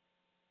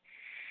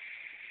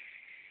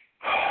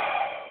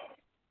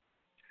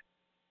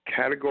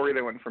 Category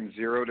that went from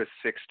 0 to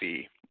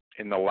 60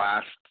 in the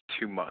last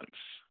 2 months,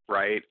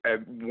 right?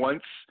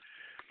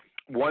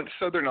 Once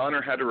Southern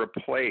Honor had to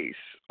replace,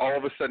 all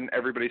of a sudden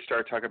everybody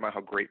started talking about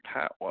how great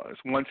Pat was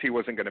once he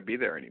wasn't going to be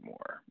there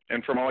anymore.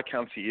 And from all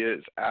accounts, he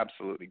is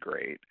absolutely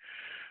great.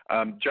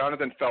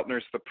 Jonathan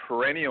Feltner's the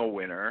perennial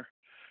winner,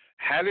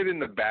 had it in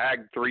the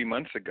bag 3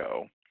 months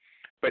ago,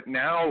 but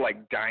now,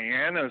 like,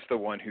 Diana's the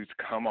one who's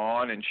come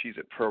on, and she's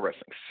at Pro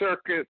Wrestling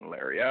Circuit and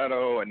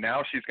Lariato, and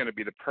now she's going to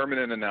be the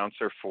permanent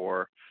announcer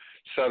for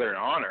Southern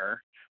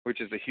Honor, which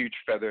is a huge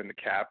feather in the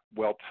cap,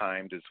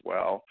 well-timed as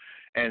well.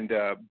 And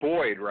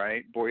Boyd,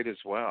 right? Boyd as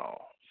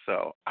well.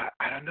 So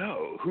I don't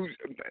know.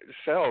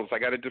 Sells, I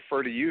got to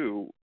defer to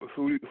you.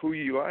 Who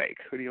you like?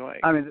 Who do you like?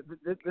 I mean,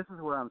 this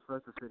is where I'm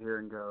supposed to sit here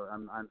and go,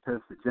 I'm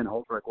pissed that Jen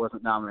Holbrook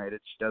wasn't nominated.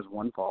 She does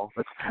one fall.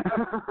 But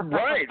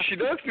right, she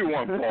does do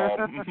one fall.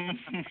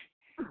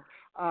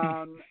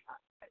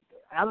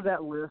 Out of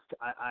that list,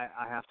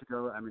 I have to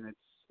go. I mean,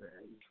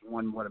 he's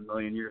won, a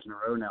million years in a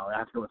row now. I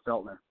have to go with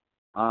Feltner.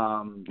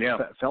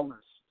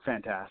 Feltner's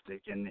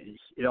fantastic, and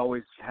it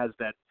always has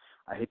that.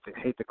 I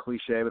hate the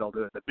cliche, but I'll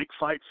do it. The big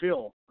fight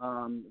feel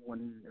when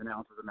he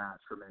announces a match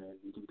for me, and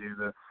he can do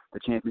the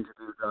championship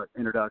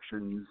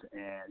introductions,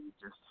 and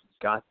he's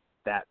got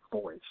that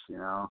voice,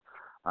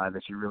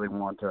 that you really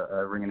want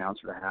a ring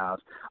announcer to have.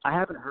 I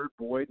haven't heard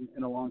Boyd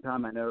in a long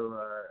time. I know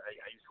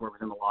I used to work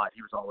with him a lot.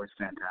 He was always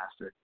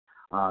fantastic.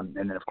 And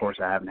then, of course,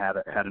 I haven't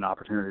had an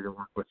opportunity to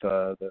work with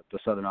the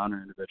Southern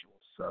Honor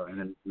individuals. So, and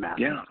then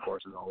Matt, of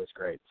course, is always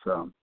great.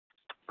 So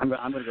I'm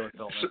going to go with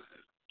Feltner.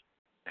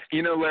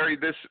 You know, Larry,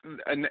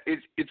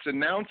 it's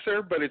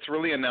announcer, but it's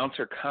really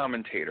announcer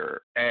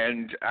commentator,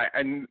 and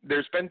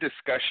there's been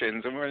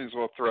discussions, and we might as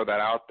well throw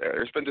that out there.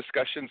 There's been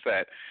discussions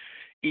that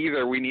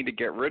either we need to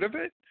get rid of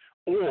it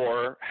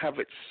or have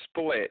it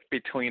split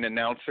between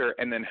announcer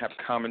and then have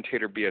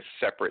commentator be a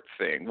separate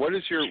thing. What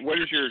is your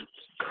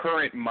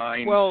current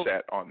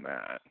mindset on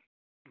that?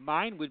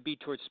 Mine would be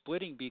towards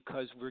splitting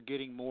because we're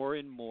getting more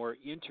and more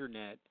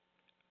internet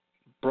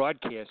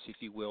broadcasts, if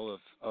you will,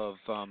 of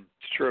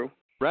It's true.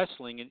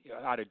 wrestling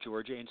out of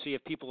Georgia, and so you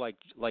have people like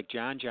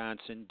John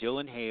Johnson,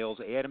 Dylan Hales,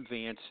 Adam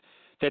Vance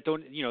that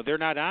don't, they're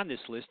not on this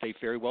list. They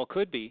very well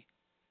could be.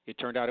 It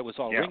turned out it was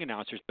all ring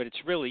announcers, but it's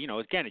really,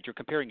 again, you're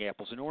comparing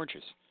apples and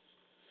oranges.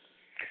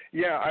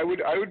 Yeah, I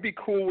would be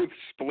cool with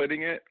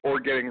splitting it or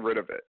getting rid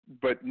of it,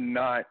 but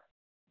not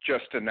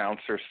just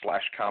announcer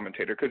 /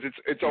 commentator, because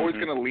it's always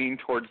going to lean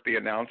towards the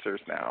announcers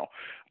now.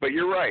 But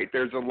you're right.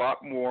 There's a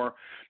lot more,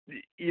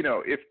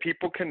 if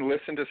people can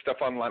listen to stuff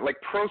online, like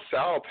Pro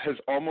South has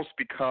almost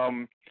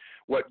become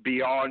what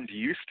Beyond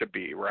used to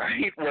be,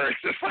 right? Where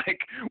it's just like,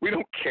 we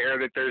don't care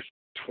that there's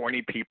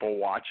 20 people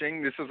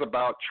watching. This is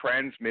about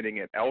transmitting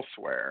it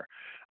elsewhere.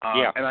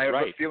 And I have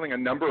a feeling a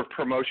number of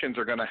promotions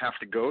are going to have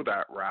to go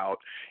that route,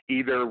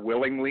 either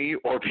willingly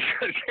or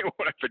because they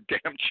won't have a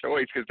damn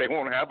choice because they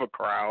won't have a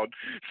crowd.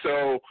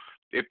 So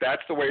if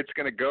that's the way it's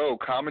going to go,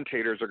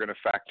 commentators are going to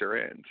factor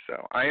in.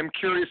 So I am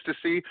curious to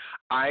see.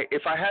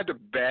 If I had to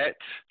bet,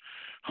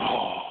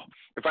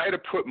 if I had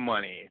to put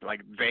money,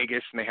 like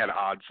Vegas and they had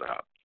odds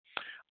up,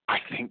 I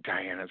think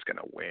Diana's going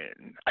to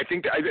win. I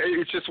think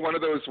it's just one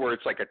of those where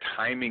it's like a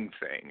timing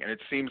thing, and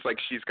it seems like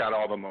she's got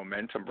all the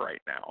momentum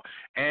right now.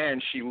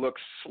 And she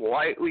looks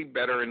slightly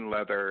better in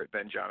leather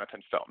than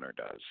Jonathan Feltner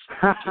does.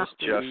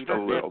 just a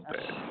little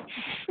bit.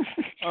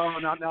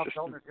 Now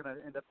Feltner's going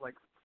to end up like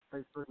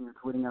Facebooking or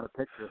tweeting out a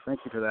picture. Thank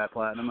you for that,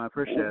 Platinum. I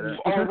appreciate it.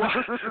 Well,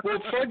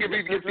 fuck,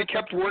 if he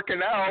kept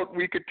working out,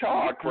 we could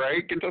talk,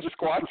 right? Get those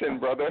squats in,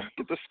 brother.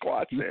 Get the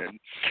squats in.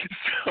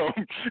 So,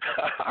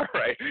 all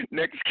right.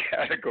 Next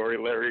category,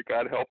 Larry,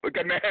 God help.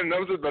 Man,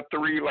 those are the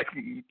three, like,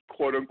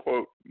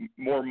 quote-unquote,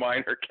 more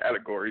minor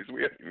categories.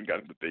 We haven't even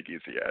gotten the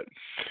biggies yet.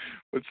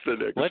 What's the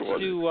next one?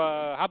 Let's do,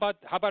 how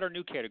about our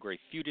new category,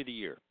 Feud of the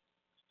Year?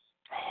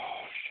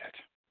 Oh, shit.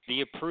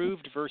 The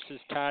Approved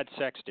versus Todd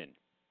Sexton.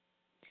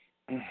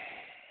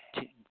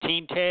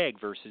 Team Tag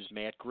versus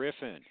Matt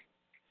Griffin.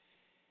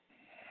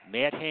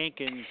 Matt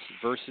Hankins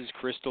versus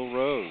Crystal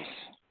Rose.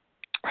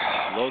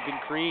 Logan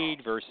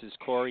Creed versus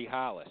Corey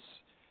Hollis.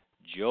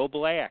 Joe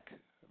Black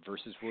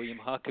versus William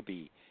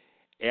Huckabee.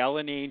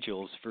 Alan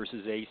Angels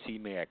versus AC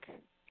Mack.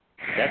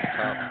 That's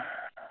tough.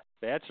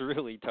 That's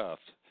really tough.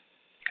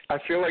 I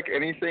feel like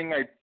anything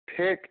I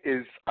pick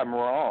I'm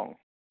wrong.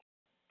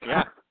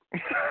 Yeah.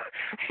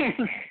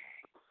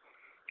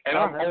 And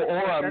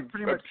that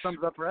pretty much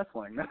sums up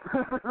wrestling.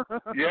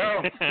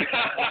 Yeah.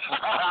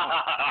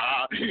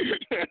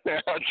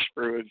 How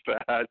true is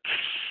that?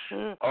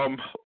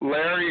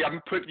 Larry, I'm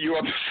putting you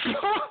on the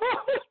spot.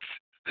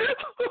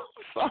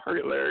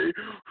 Sorry, Larry.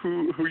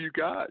 Who you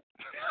got?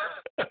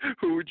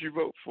 Who would you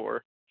vote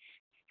for?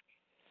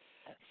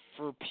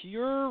 For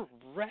pure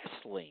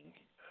wrestling,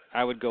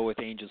 I would go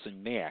with Angels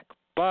and Mack.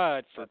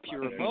 But for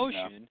pure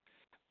emotion,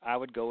 I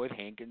would go with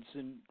Hankins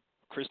and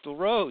Crystal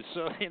Rose.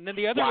 So, and then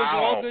the other ones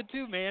are all good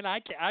too, man.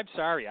 I'm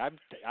sorry. I'm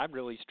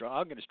really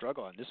I'm going to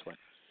struggle on this one.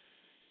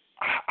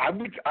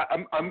 I'm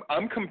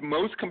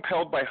most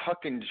compelled by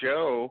Huck and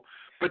Joe,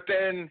 but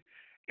then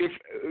if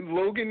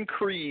Logan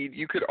Creed,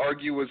 you could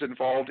argue, was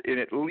involved in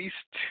at least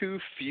 2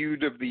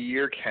 Feud of the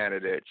Year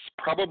candidates,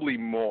 probably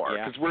more,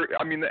 because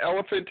the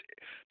elephant,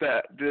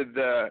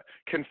 the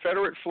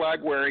Confederate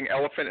flag wearing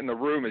elephant in the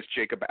room is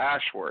Jacob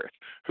Ashworth,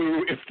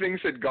 who, if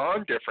things had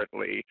gone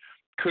differently,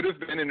 could have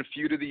been in a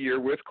Feud of the Year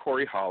with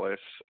Corey Hollis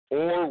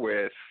or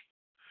with,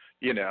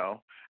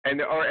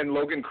 and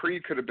Logan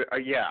Creed could have been,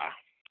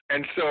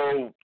 And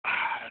so,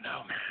 I don't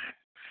know, man.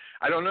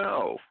 I don't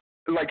know.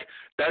 Like,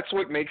 that's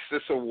what makes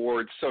this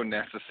award so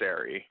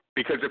necessary.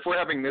 Because if we're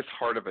having this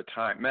hard of a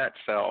time, Matt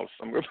Sells,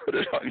 I'm going to put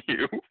it on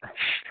you.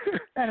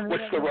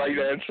 What's the right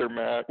answer,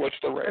 Matt? What's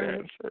the right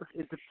answer?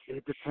 It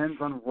depends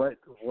on what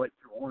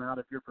you want out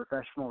of your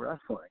professional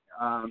wrestling.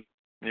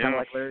 Kind of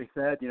like Larry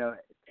said,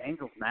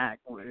 Angels Mac,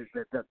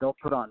 they'll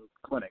put on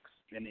clinics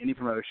in any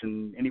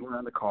promotion, anywhere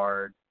on the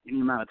card,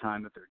 any amount of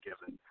time that they're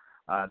given.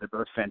 They're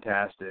both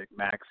fantastic.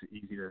 Mac's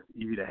easy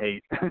to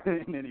hate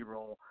in any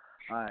role,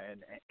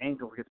 and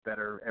Angels gets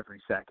better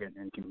every second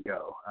and can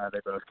go.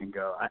 They both can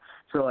go.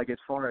 So, like, as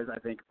far as I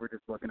think if we're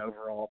just looking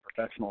overall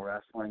professional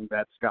wrestling,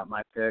 that's got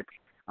my pick.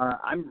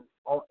 I've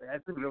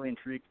been really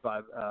intrigued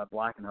by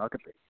Black and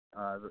Huckabee.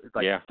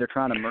 They're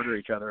trying to murder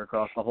each other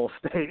across the whole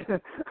state.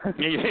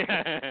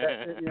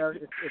 Yeah.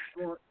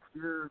 It's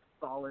pure,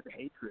 solid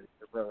hatred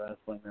for pro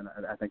wrestling, then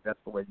I think that's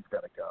the way you've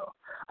got to go.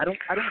 I don't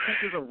think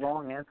there's a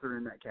wrong answer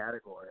in that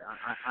category.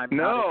 I'm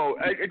no,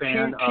 not a huge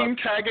fan Team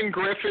Tag and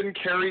Griffin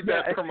carried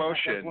that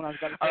promotion. That's what I was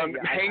about to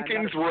say.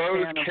 Hankins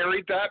Rose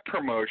carried that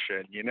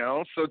promotion, you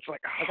know? So it's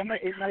like, I'm not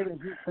even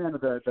a huge fan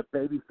of the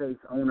babyface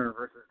owner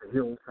versus the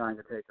heel trying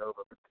to take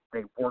over, but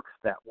they worked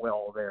that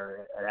well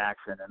there at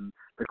Action, and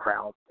the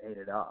crowd ate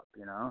it up,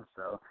 you know?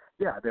 So,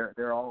 yeah,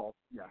 they're all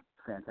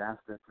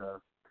fantastic.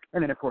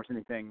 And then, of course,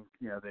 anything,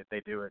 you know, that they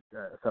do at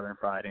Southern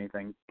Fried,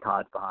 anything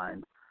Todd's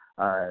behind,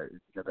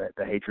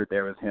 the hatred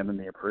there with him and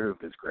the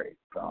approved is great.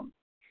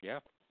 Yeah.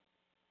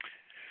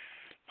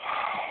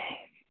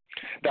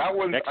 That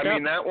was. Next I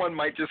mean, up. that one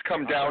might just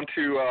come down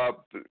to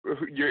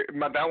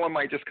that one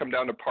might just come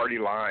down to party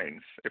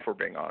lines, if we're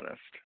being honest,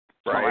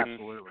 right? Oh,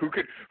 absolutely.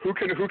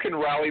 Who can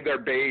rally their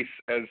base,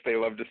 as they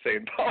love to say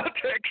in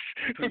politics?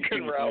 Who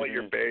can rally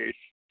your base?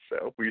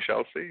 So we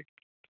shall see.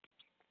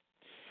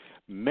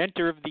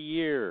 Mentor of the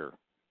Year,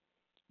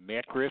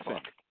 Matt Griffin,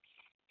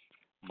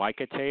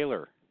 Micah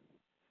Taylor,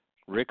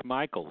 Rick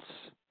Michaels,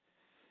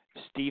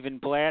 Stephen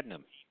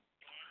Platinum,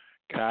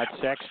 Todd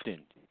Sexton,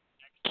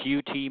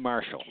 QT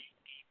Marshall.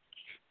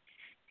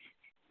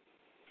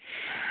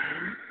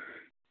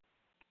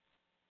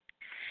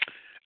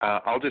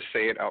 I'll just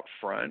say it out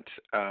front.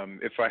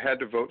 If I had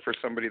to vote for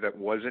somebody that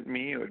wasn't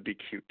me, it would be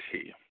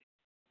QT.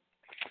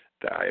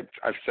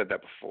 I've said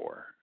that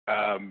before.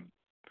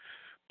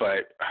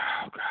 But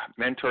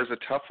mentor's a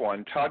tough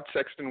one. Todd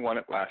Sexton won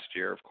it last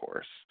year, of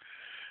course.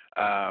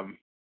 I'm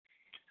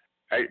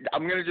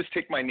going to just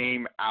take my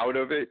name out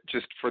of it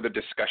just for the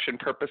discussion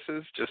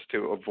purposes, just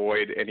to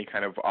avoid any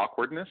kind of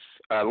awkwardness.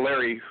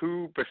 Larry,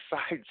 who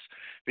besides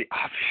the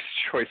obvious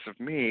choice of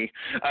me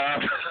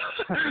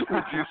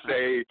would you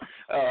say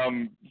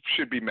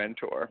should be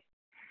mentor?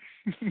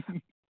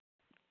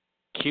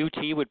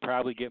 QT would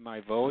probably get my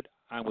vote.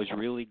 I was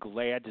really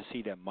glad to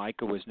see that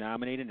Micah was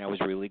nominated, and I was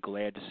really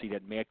glad to see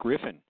that Matt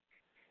Griffin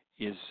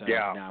is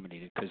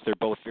nominated, because they're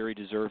both very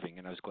deserving,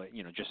 and I was glad,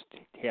 just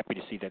happy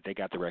to see that they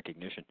got the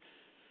recognition.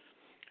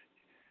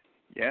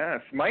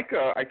 Yes,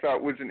 Micah, I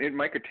thought was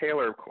Micah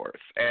Taylor, of course,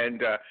 and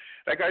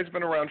that guy's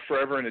been around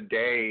forever and a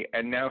day,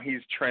 and now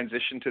he's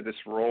transitioned to this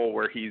role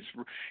where he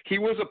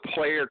was a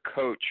player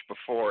coach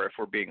before, if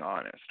we're being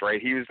honest,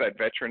 right? He was that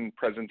veteran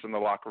presence in the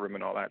locker room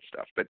and all that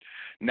stuff, but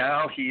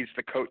now he's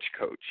the coach,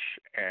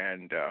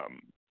 and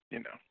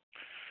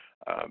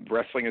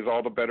wrestling is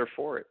all the better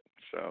for it.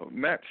 So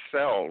Matt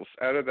Sells,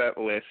 out of that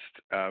list,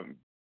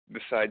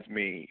 besides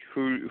me,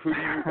 who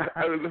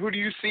do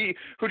you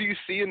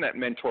see in that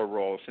mentor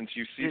role, since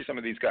you see some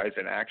of these guys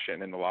in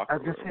action in the locker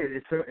room? I was just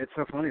saying, it's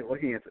so funny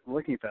looking at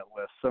that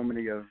list. So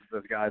many of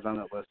those guys on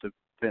that list have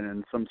been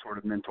in some sort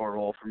of mentor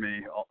role for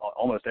me.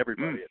 Almost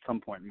everybody at some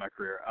point in my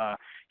career.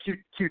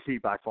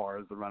 QT by far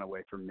is the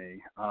runaway for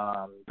me.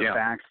 The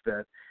fact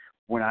that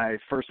when I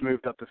first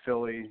moved up to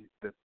Philly,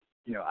 that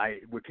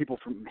when people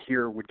from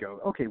here would go,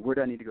 okay, where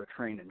do I need to go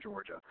train in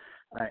Georgia?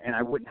 And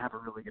I wouldn't have a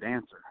really good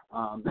answer.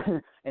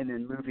 And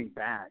then moving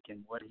back and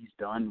what he's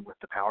done with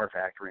the Power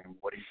Factory and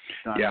what he's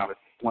done with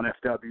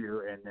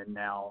 1FW, and then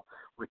now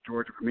with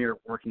Georgia Premier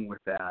working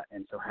with that.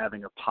 And so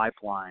having a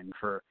pipeline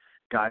for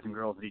guys and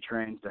girls that he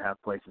trains to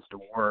have places to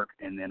work,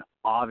 and then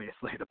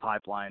obviously the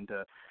pipeline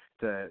to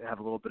have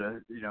a little bit of,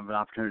 an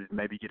opportunity to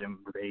maybe get him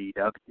with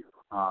AEW.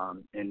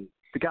 And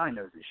the guy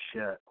knows his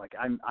shit. Like,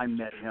 I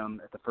met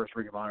him at the first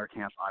Ring of Honor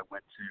camp I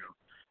went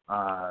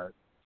to,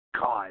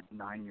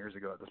 9 years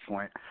ago at this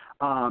point.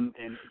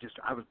 And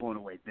I was blown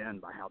away then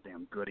by how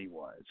damn good he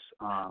was.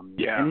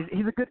 And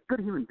he's a good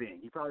human being.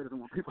 He probably doesn't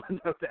want people to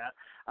know that,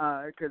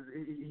 because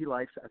he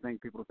likes, I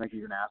think, people to think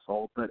he's an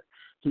asshole. But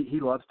he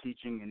loves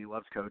teaching and he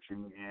loves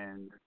coaching,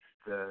 and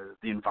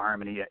the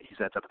environment he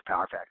sets up at the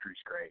Power Factory is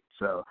great.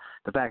 So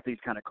the fact that he's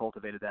kind of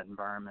cultivated that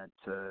environment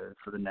for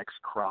the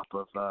next crop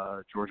of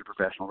Georgia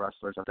professional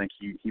wrestlers, I think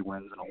he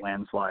wins in a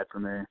landslide for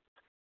me.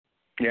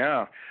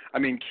 Yeah, I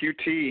mean,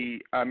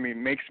 QT,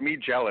 makes me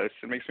jealous.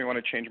 It makes me want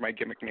to change my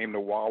gimmick name to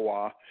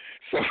Wawa,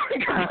 so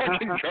I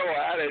can go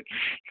at it.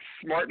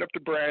 Smart enough to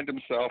brand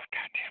himself.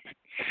 God damn it.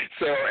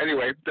 So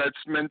anyway, that's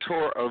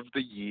Mentor of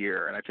the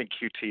Year, and I think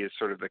QT is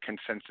sort of the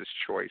consensus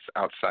choice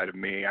outside of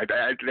me.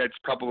 That's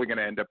probably going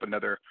to end up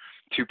another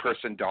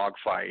two-person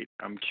dogfight.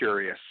 I'm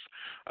curious.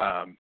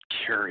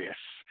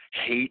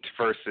 Hate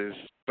versus,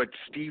 but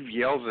Steve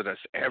yells at us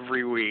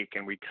every week,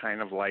 and we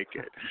kind of like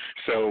it.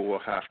 So we'll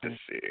have to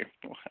see.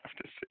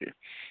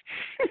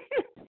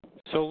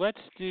 So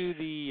let's do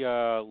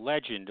the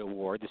Legend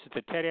Award. This is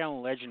the Ted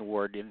Allen Legend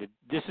Award, and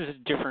this is a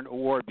different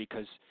award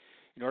because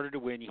in order to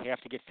win, you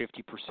have to get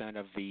 50%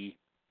 of the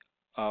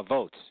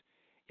votes.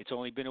 It's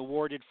only been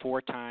awarded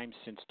 4 times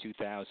since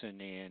 2000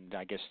 and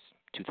I guess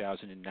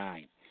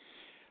 2009.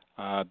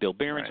 Bill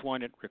Behrens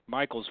won it. Rick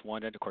Michaels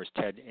won it. Of course,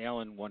 Ted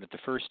Allen won it the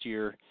first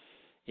year,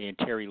 and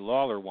Terry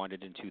Lawler won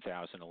it in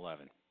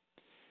 2011.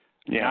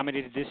 Yeah.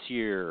 Nominated this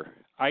year,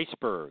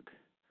 Iceberg,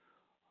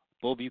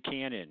 Bull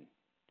Buchanan,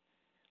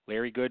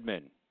 Larry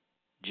Goodman,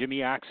 Jimmy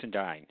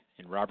Oxendine,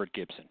 and Robert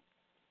Gibson.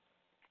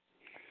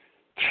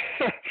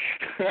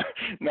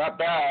 Not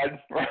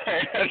bad,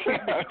 right?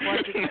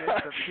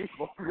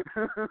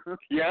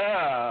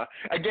 Yeah.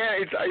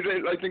 Again,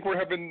 I think we're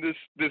having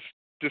this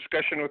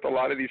discussion with a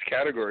lot of these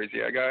categories.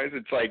 Yeah, guys.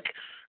 It's like,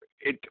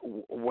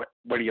 what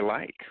do you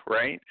like,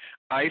 right?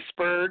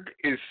 Iceberg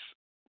is,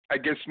 I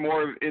guess,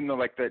 more in the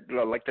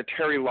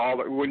Terry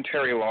Lawler, when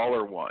Terry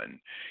Lawler won.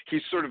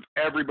 He's sort of,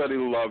 everybody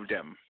loved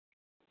him,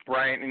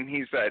 right? And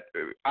he's that,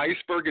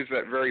 Iceberg is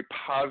that very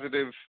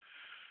positive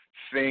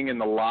thing in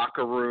the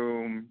locker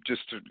room.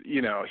 Just,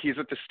 he's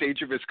at the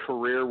stage of his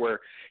career where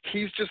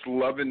he's just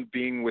loving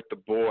being with the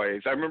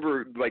boys. I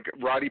remember, like,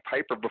 Roddy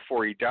Piper,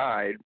 before he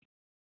died,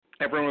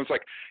 everyone was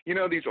like,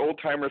 these old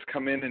timers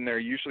come in and they're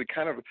usually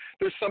kind of,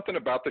 there's something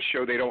about the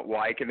show they don't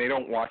like, and they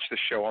don't watch the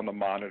show on the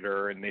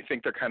monitor, and they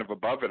think they're kind of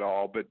above it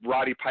all. But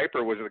Roddy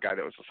Piper was the guy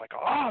that was just like,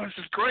 oh, this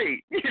is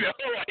great.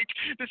 Like,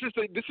 this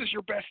is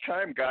your best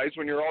time, guys,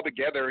 when you're all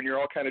together and you're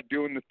all kind of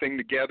doing the thing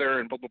together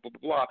and blah, blah, blah,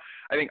 blah, blah.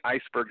 I think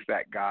Iceberg's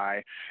that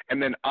guy.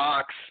 And then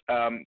Ox,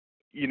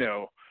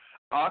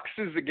 Ox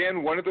is,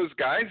 again, one of those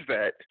guys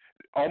that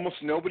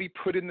almost nobody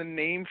put in the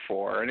name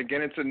for. And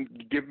again,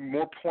 give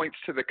more points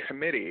to the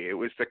committee. It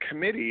was the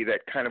committee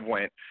that kind of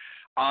went,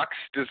 Ox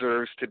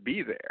deserves to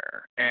be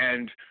there.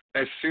 And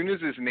as soon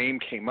as his name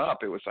came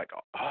up, it was like,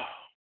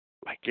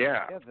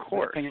 yeah, of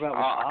course. The thing about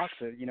Ox,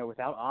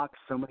 without Ox,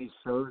 so many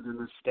shows in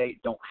the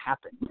state don't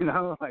happen,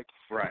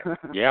 Right.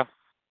 Yeah.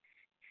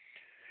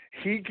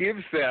 He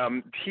gives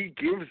them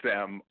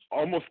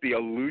almost the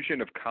illusion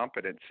of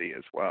competency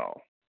as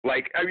well.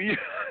 Like, I mean,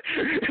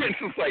 it's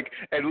just like,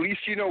 at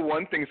least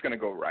one thing's going to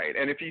go right.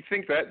 And if you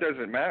think that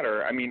doesn't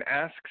matter, I mean,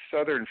 ask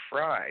Southern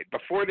Fried.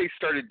 Before they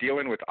started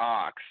dealing with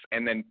Ox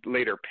and then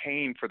later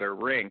paying for their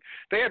ring,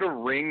 they had a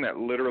ring that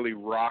literally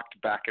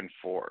rocked back and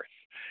forth.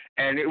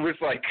 And it was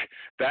like,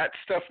 that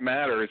stuff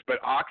matters, but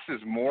Ox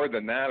is more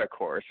than that, of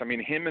course. I mean,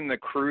 him and the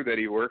crew that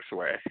he works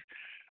with,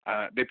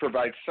 they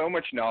provide so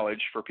much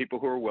knowledge for people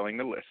who are willing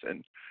to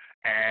listen.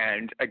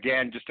 And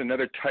again, just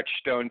another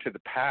touchstone to the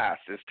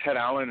past. As Ted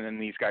Allen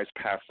and these guys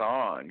pass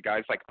on,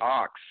 guys like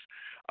Ox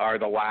are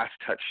the last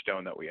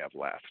touchstone that we have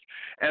left.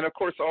 And of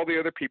course, all the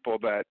other people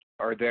that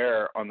are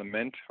there on the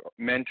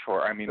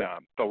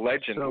the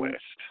legend list.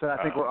 So I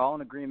think we're all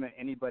in agreement.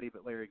 Anybody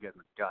but Larry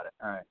Goodman. Got it.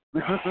 All right.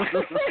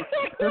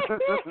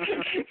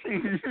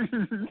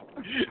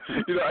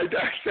 I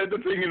said the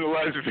thing in the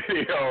last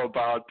video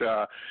about,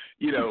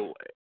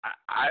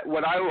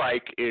 what I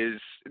like is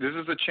this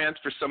is a chance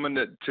for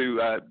someone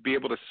to be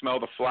able to smell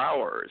the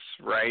flowers,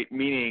 right?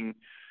 Meaning,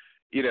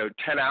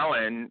 Ted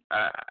Allen,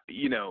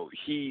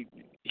 he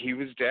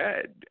was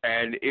dead,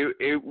 and it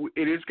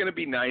is going to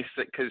be nice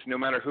because no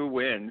matter who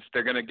wins,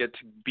 they're going to get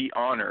to be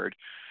honored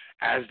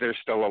as they're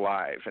still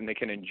alive, and they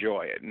can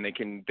enjoy it, and they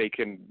can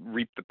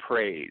reap the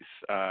praise,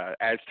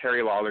 as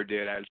Terry Lawler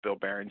did, as Bill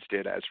Behrens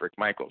did, as Rick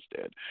Michaels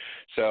did.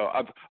 So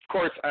of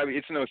course,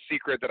 it's no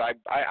secret that I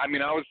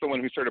was the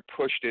one who sort of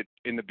pushed it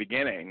in the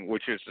beginning,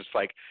 which is just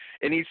like,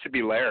 it needs to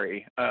be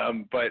Larry.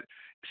 But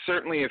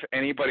certainly, if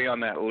anybody on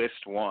that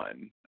list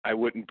won, I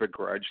wouldn't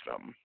begrudge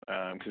them,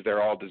 because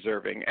they're all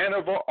deserving, and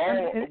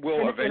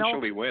will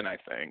eventually win, I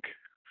think.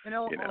 In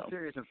all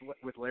seriousness,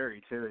 with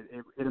Larry, too,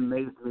 it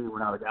amazed me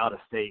when I was out of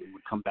state and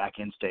would come back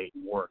in state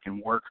and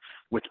work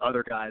with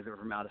other guys that were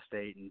from out of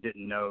state and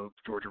didn't know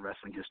Georgia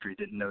wrestling history,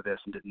 didn't know this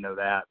and didn't know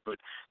that, but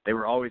they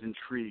were always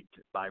intrigued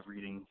by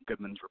reading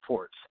Goodman's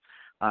reports.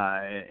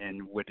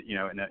 And would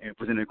and it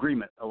was in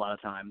agreement a lot of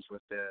times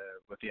with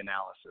the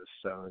analysis.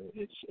 So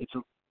it's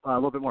a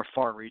little bit more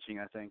far-reaching,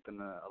 I think,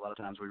 than a lot of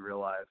times we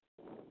realize.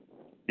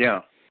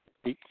 Yeah.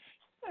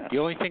 The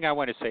only thing I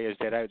want to say is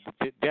that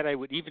I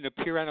would even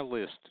appear on a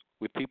list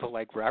with people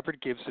like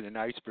Robert Gibson and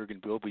Iceberg and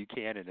Bill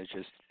Buchanan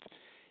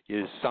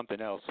is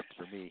something else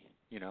for me.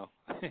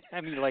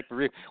 I mean, like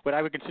what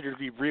I would consider to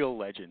be real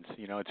legends.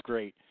 It's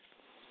great.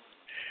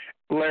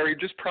 Larry,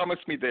 just promise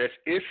me this: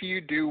 if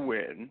you do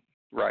win,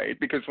 right?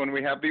 Because when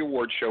we have the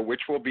award show,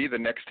 which will be the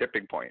next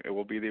tipping point, it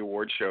will be the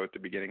award show at the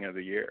beginning of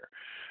the year.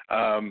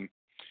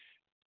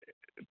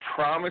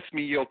 Promise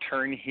me you'll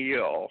turn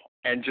heel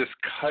and just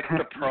cut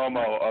the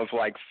promo of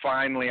like,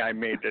 finally I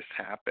made this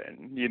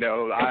happen.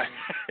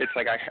 It's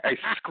like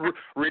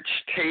Rich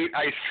Tate,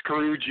 I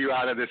screwed you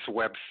out of this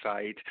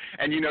website,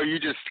 and you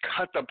just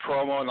cut the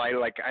promo, and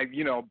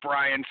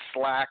Brian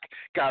Slack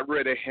got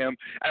rid of him.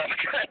 And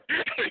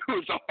it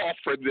was all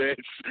for this.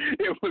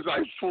 It was,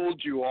 I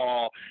fooled you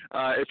all.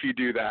 If you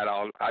do that,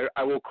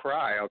 I will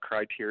cry. I'll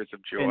cry tears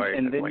of joy.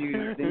 And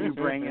then you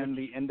bring in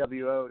the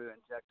NWO to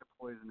inject the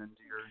poison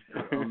into your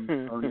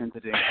own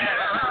entity.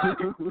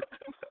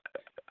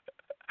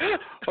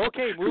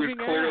 Okay, moving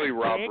on. Clearly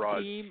Rob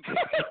Ross.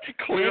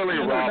 Clearly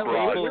Rob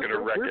Ross is going to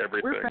wreck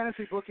everything. We're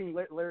fantasy booking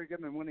Larry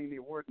Goodman winning the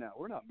award now.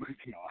 We're not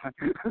moving on.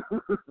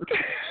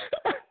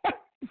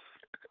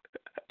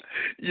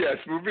 Yes,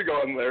 moving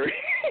on, Larry.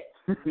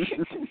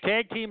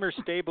 Tag team or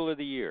stable of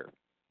the year?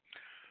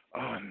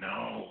 Oh,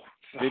 no.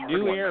 The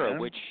New Era,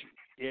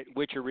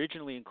 which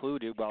originally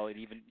included,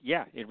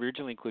 it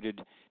originally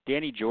included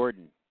Danny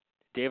Jordan,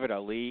 David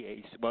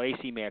Ali,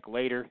 AC Mack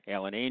later,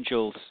 Alan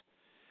Angels,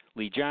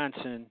 Lee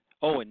Johnson,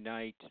 Owen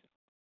Knight,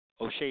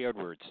 O'Shea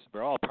Edwards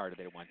were all part of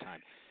it at one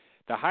time.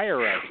 The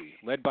hierarchy,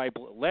 led by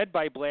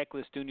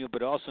Blacklist Jr.,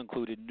 but also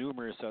included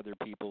numerous other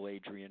people.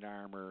 Adrian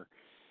Armour,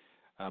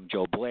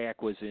 Joe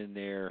Black was in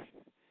there.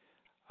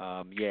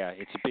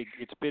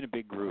 It's been a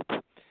big group.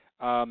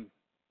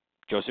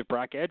 Joseph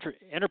Brock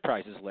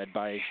Enterprises, led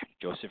by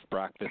Joseph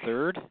Brock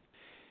III.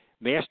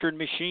 Master and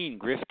Machine,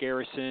 Griff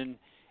Garrison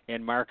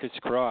and Marcus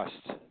Cross,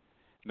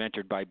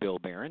 mentored by Bill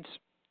Behrens.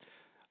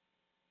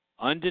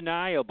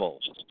 Undeniable,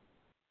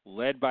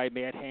 led by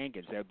Matt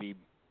Hankins. That would be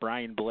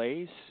Brian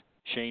Blaze,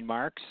 Shane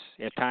Marks,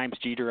 at times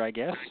Jeter, I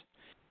guess.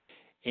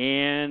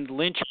 And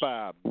Lynch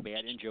Bob,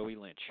 Matt and Joey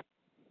Lynch.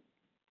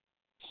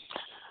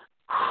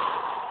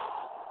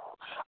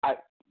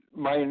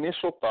 My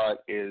initial thought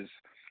is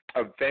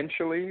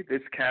eventually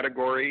this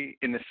category,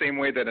 in the same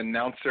way that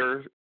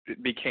announcer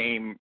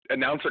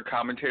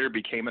commentator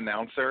became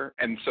announcer,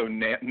 and so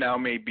now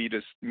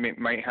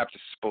might have to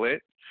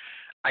split.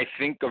 I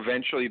think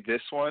eventually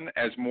this one,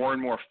 as more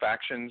and more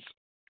factions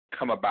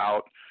come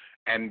about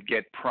and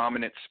get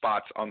prominent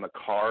spots on the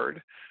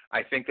card,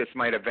 I think this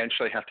might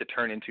eventually have to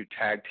turn into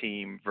tag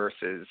team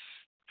versus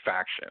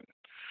faction.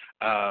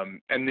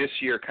 And this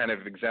year kind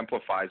of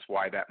exemplifies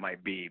why that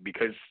might be,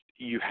 because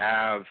you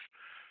have,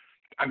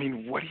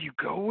 what do you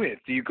go with?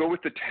 Do you go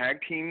with the tag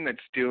team that's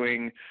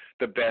doing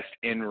the best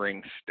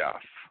in-ring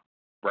stuff,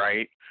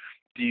 right?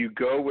 Do you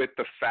go with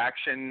the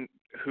faction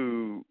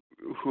who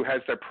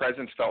has their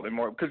presence felt in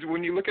more? Because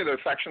when you look at a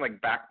faction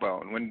like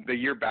Backbone, when the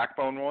year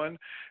Backbone won,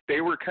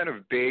 they were kind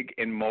of big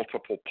in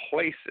multiple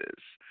places.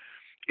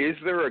 Is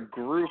there a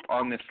group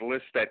on this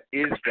list that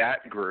is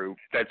that group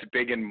that's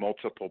big in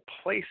multiple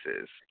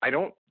places? I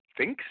don't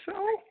think so.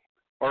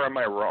 Or am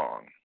I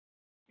wrong?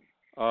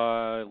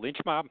 Lynch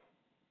Mob.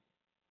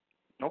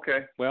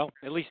 Okay. Well,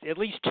 at least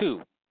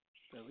two.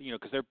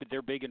 Because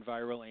they're big in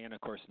Viral and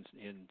of course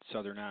in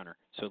Southern Honor,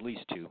 so at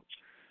least two.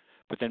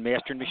 But then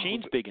Master and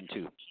Machine's big in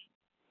two.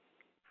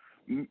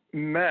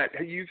 Matt,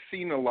 you've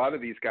seen a lot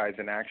of these guys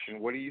in action.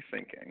 What are you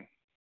thinking?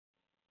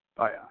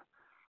 Oh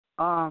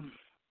yeah.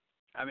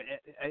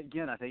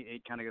 Again, I think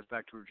it kind of goes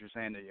back to what you're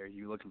saying. Are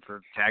you looking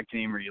for tag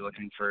team? Or are you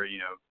looking for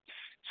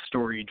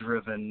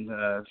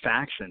story-driven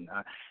faction?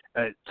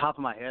 Top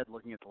of my head,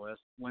 looking at the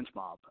list, Lynch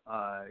Mob,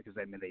 because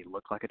they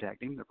look like a tag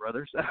team. They're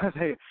brothers.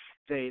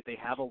 they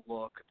have a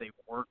look. They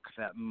work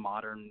that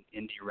modern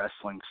indie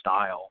wrestling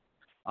style.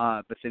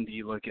 But then do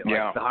you look at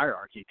the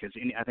hierarchy? Because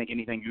I think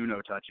anything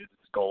Uno touches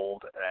is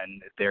gold,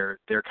 and they're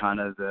kind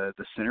of the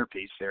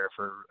centerpiece there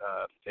for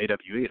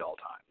AWE at all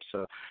times.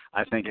 So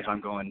I think if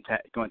I'm going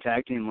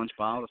tag team, Lynch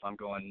Mob. If I'm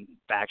going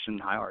faction,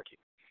 hierarchy.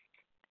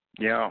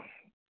 Yeah,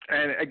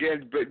 and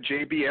again, but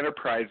JB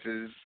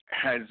Enterprises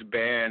has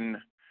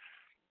been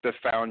the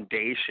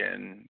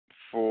foundation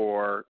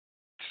for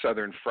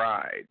Southern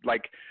Fried.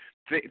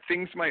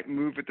 Things might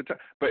move at the time,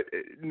 but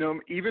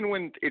even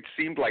when it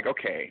seemed like,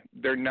 okay,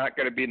 they're not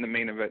going to be in the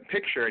main event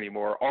picture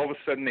anymore, all of a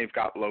sudden they've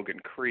got Logan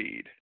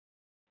Creed.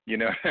 You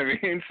know what I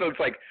mean? So it's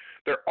like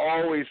they're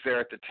always there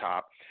at the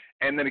top.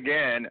 And then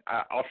again,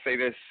 I'll say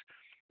this,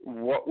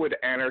 what would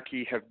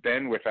Anarchy have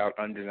been without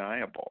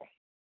Undeniable?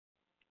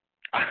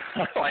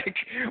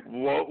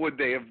 What would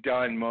they have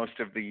done most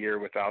of the year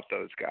without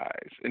those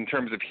guys? In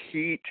terms of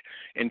heat,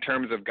 in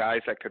terms of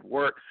guys that could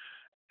work.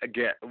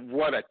 Again,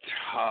 what a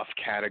tough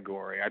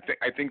category.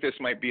 I think this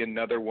might be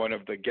another one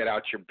of the get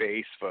out your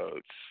base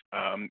votes,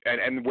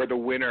 and where the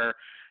winner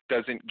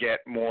doesn't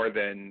get more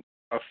than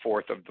a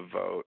fourth of the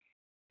vote.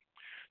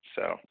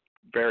 So,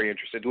 very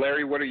interested.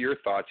 Larry, what are your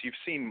thoughts? You've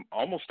seen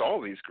almost all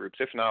of these groups,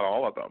 if not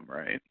all of them,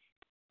 right?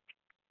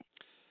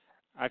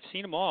 I've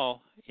seen them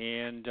all,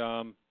 and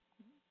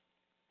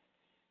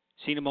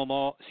seen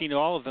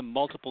all of them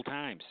multiple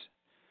times.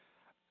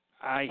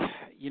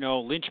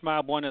 Lynch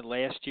Mob won it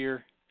last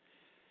year.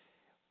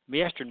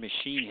 Master and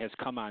Machine has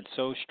come on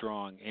so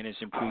strong and has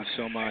improved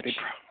so much.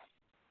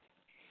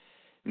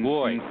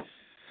 Boy,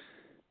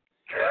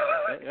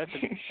 that's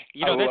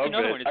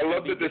another one. I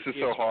love that this is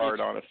so hard.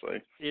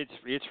 Honestly,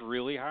 it's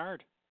really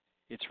hard.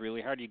 It's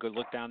really hard. You go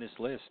look down this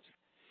list,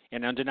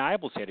 and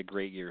Undeniable's had a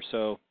great year.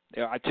 So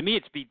to me,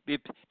 the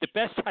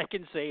best I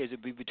can say is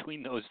it'd be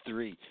between those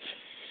three.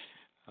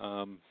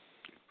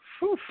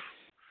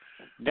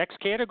 Next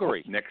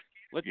category.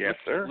 Yes,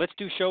 sir. Let's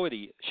do show of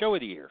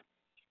the year.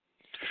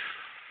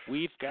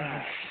 We've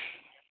got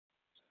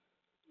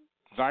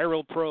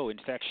Viral Pro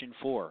Infection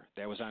 4.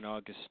 That was on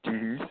August 10th.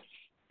 Mm-hmm.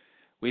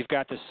 We've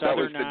got the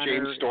Southern Honor. That was the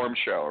James Storm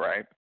show,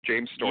 right?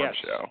 James Storm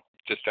show,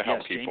 just to help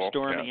people. James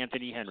Storm,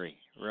 Anthony Henry,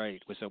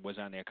 right, was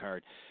on that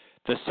card.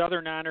 The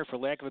Southern Honor, for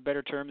lack of a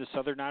better term, the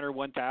Southern Honor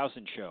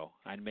 1000 show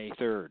on May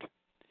 3rd.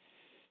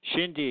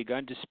 Shindig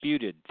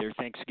Undisputed, their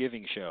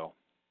Thanksgiving show.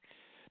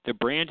 The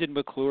Brandon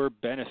McClure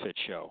Benefit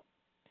Show.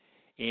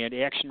 And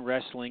Action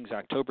Wrestling's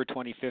October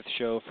 25th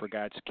show, For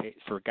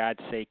God's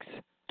Sakes,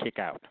 Kick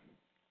Out.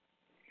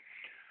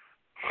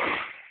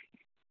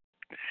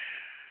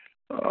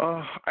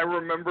 I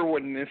remember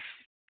when this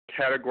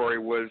category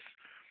was,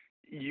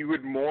 you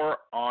would more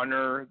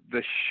honor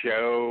the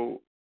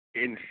show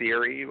in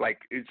theory. Like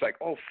it's like,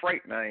 oh,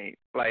 Fright Night,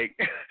 like,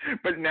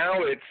 but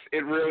now it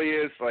really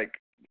is like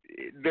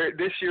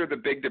this year the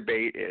big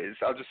debate is,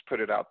 I'll just put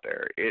it out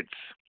there, is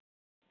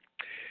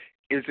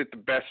it the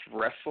best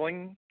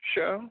wrestling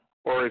show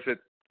or is it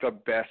the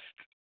best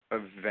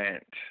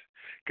event?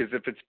 Because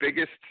if it's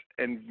biggest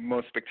and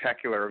most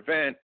spectacular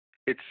event,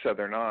 it's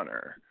Southern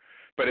Honor.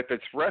 But if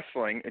it's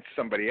wrestling, it's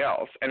somebody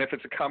else. And if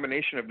it's a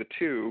combination of the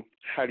two,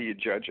 how do you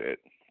judge it?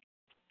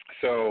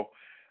 So,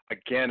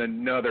 again,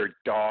 another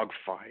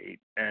dogfight.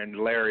 And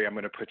Larry, I'm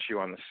going to put you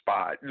on the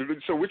spot.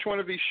 So, which one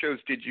of these shows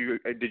did you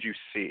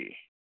see?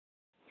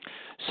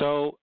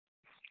 So,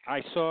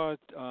 I saw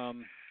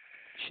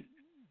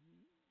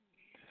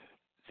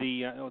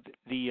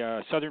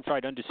the Southern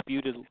Fried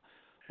Undisputed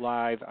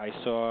live. I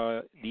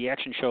saw the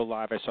Action Show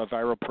live. I saw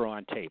Viral Pro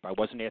on tape. I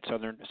wasn't at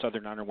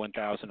Southern Honor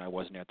 1000. I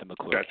wasn't at the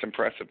McClure. That's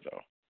impressive, though.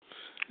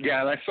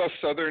 Yeah, and I saw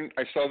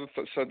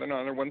the Southern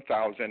Honor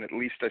 1000. At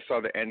least I saw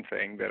the end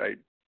thing that I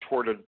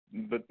tore to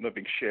the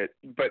living shit.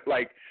 But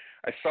like,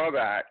 I saw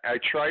that. I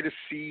tried to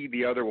see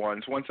the other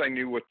ones. Once I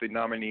knew what the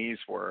nominees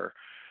were,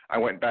 I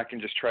went back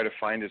and just tried to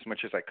find as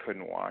much as I could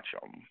and watch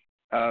them.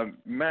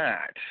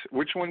 Matt,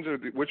 which one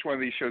of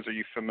these shows are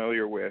you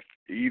familiar with?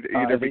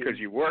 Either because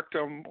you worked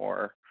them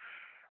or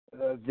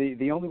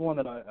the only one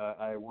that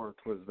I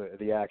worked was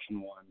the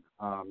Action one,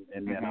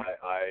 and then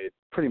I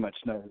pretty much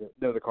know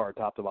the card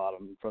top to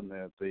bottom from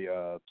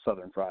the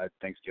Southern Fried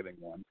Thanksgiving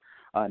one.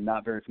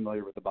 Not very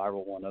familiar with the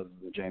Viral one other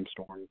than the James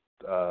Storm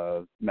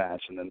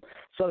match, and then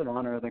Southern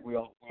Honor. I think we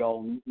all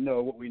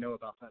know what we know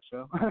about that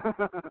show.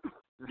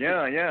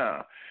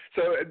 Yeah.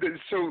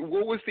 So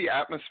what was the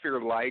atmosphere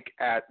like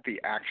at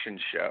the Action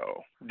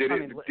Show?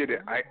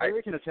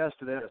 I can attest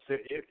to this.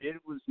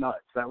 It was nuts.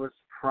 That was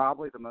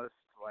probably the most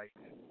like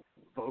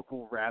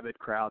vocal, rabid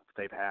crowd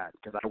that they've had,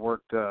 because I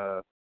worked.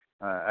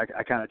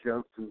 I kind of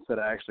joked and said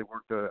I actually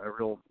worked a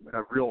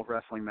real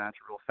wrestling match,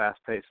 a real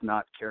fast-paced,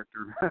 not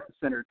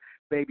character-centered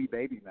baby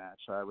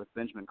match with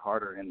Benjamin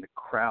Carter, and the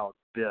crowd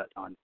bit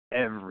on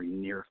every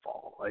near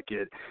fall. Like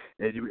it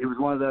was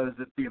one of those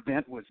that the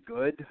event was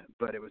good,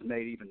 but it was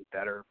made even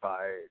better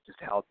by just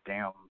how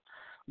damn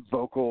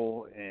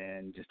vocal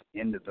and just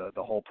into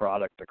the whole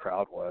product the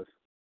crowd was.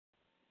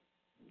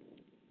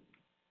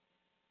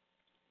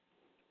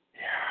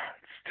 Yeah,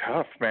 it's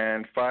tough,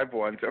 man.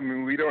 5-1. I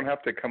mean, we don't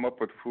have to come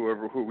up with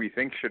who we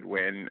think should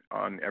win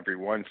on every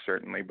one,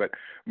 certainly. But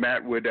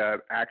Matt, would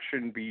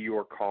Action be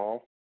your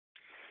call?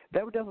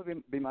 That would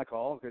definitely be my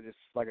call, because it's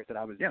like I said,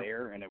 I was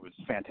there and it was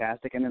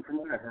fantastic. And then from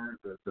what I heard,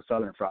 the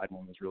Southern Fried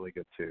one was really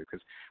good too,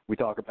 because we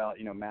talk about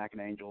Mac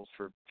and Angels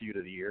for Feud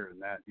of the Year,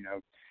 and that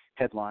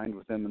headlined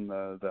with them in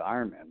the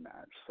Iron Man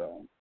match.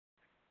 So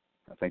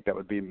I think that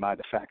would be my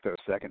de facto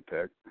second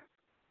pick.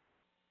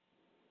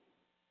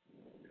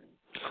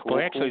 Well,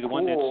 actually, the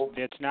one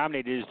that's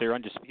nominated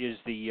is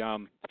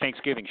the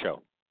Thanksgiving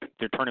show,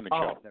 their tournament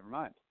show.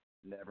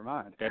 Never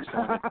mind. That's the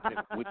one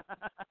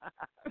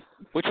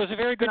which was a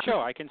very good show,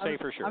 I can say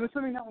for sure. I'm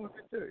assuming that one was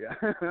good too, yeah.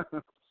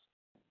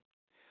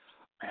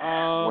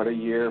 What a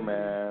year,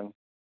 man.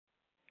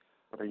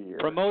 What a year.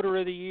 Promoter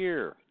of the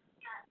Year.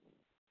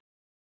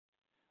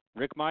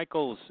 Rick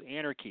Michaels,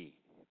 Anarchy.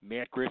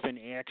 Matt Griffin,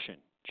 Action.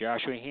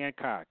 Joshua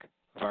Hancock,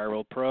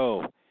 Viral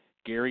Pro.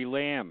 Gary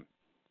Lamb,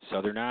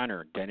 Southern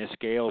Honor. Dennis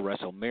Gale,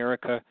 Wrestle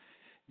America.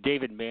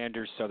 David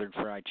Manders, Southern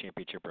Fried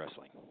Championship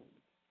Wrestling.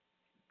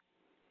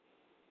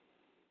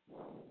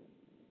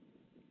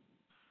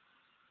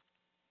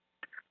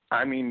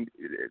 I mean,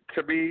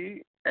 to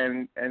be,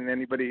 and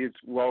anybody is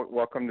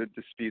welcome to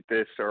dispute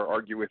this or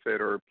argue with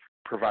it or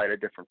provide a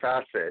different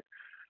facet.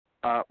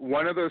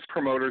 One of those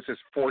promoters is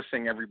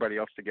forcing everybody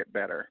else to get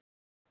better,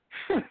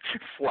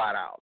 flat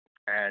out,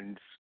 and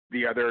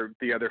the others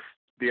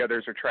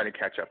are trying to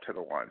catch up to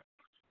the one,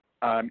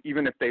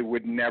 even if they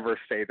would never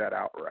say that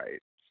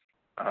outright.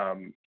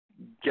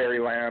 Gary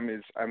Lamb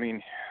is, I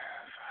mean,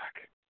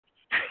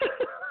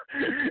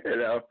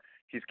 fuck,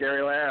 he's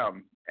Gary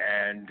Lamb,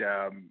 and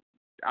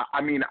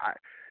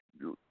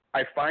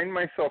I find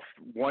myself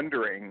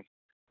wondering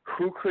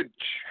who could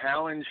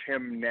challenge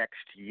him next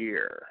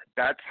year.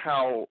 That's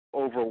how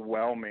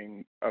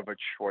overwhelming of a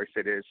choice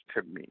it is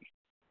to me.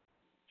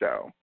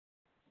 So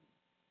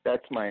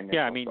that's my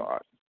initial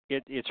thought.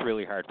 It's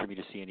really hard for me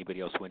to see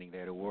anybody else winning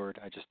that award.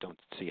 I just don't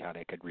see how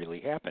that could really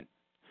happen.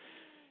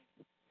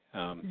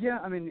 Yeah,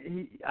 I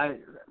mean,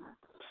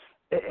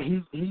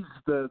 he's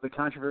the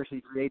controversy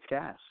creates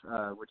gas,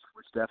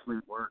 which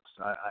definitely works.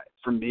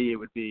 For me, it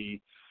would be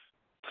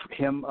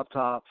him up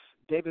top,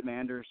 David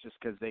Manders, just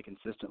because they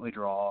consistently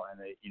draw and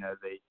they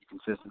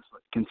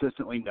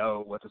consistently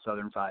know what the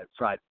Southern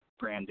Fried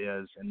brand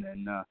is, and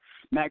then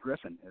Matt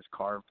Griffin has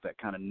carved that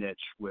kind of niche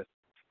with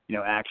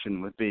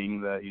Action, with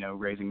being the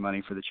raising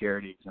money for the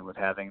charities, and with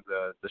having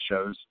the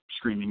shows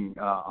streaming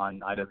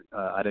on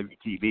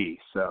IWTV.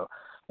 So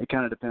it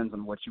kind of depends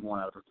on what you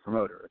want out of a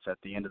promoter. If at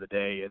the end of the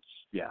day it's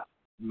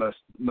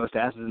most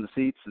asses in the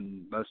seats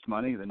and most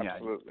money, then you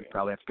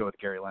probably have to go with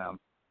Gary Lamb.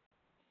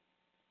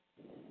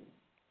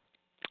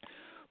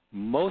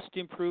 Most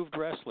Improved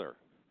Wrestler.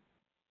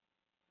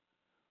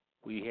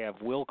 we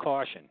have Will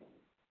Caution,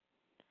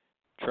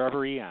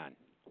 Trevor Eon,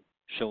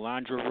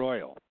 Shalandra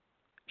Royal,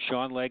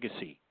 Sean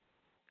Legacy,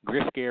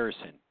 Griff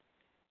Garrison,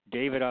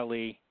 David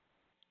Ali,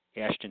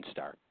 Ashton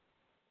Starr.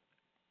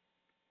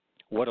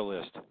 What a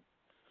list.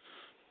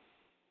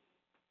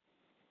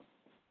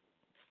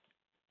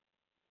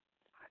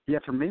 Yeah,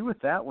 for me with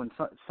that one,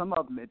 some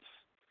of them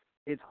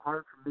it's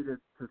hard for me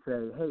to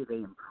say, hey,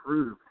 they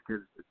improved,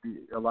 because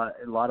a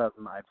lot of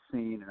them I've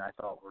seen and I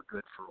thought were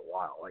good for a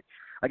while.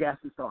 Like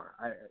Ashton Starr,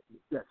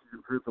 yes, he's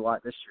improved a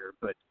lot this year,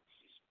 but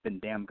he's been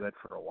damn good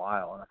for a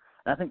while. And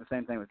I think the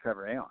same thing with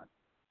Trevor Aon.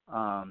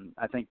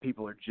 I think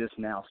people are just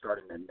now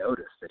starting to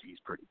notice that he's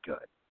pretty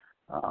good,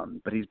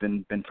 but he's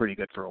been pretty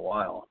good for a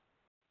while.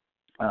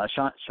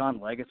 Sean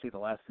Legacy, the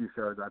last few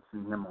shows I've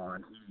seen him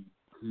on,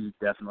 he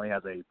definitely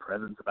has a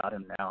presence about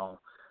him now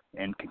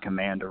and can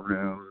command a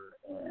room,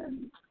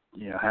 and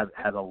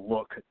has a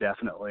look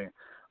definitely,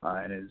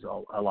 and is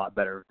a lot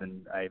better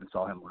than I even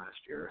saw him last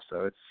year.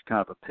 So it's kind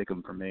of a pick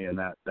 'em for me in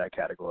that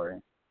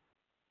category.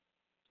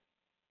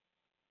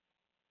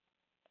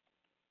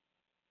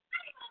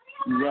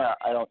 Yeah,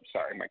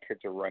 sorry, my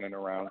kids are running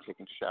around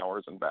taking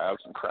showers and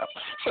baths and crap.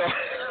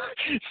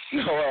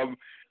 So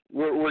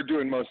we're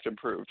doing most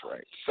improved,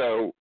 right?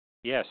 So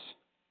Yes.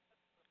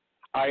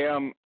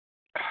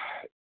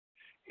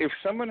 If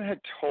someone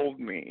had told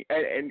me,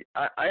 and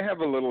I have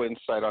a little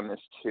insight on this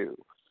too.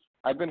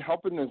 I've been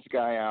helping this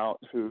guy out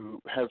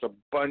who has a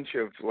bunch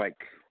of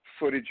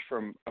footage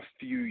from a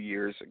few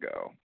years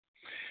ago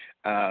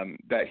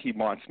that he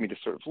wants me to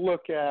sort of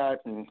look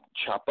at and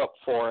chop up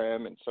for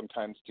him, and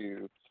sometimes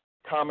do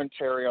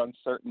commentary on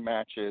certain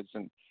matches,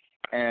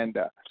 and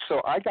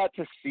so I got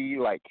to see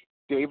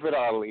David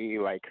Ali,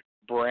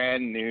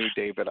 brand new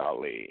David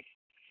Ali,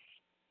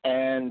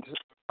 and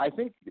I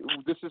think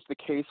this is the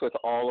case with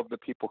all of the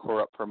people who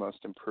are up for most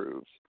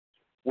improved,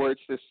 where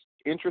it's this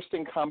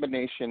interesting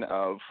combination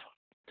of,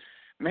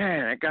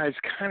 man, that guy's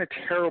kind of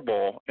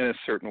terrible in a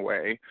certain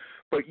way,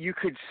 but you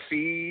could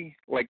see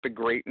the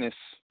greatness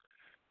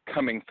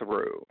coming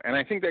through. And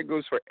I think that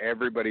goes for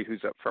everybody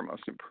who's up for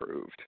most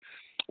improved,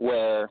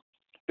 where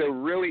there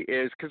really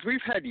is, because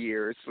we've had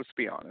years, let's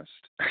be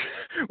honest,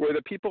 where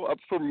the people up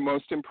for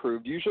most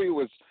improved, usually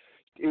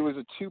it was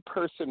a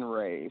two-person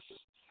race,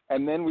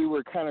 and then we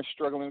were kind of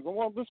struggling to go,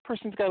 well, this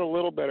person's got a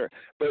little better.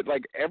 But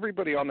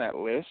everybody on that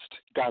list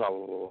got a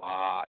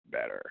lot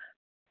better.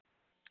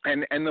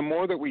 And the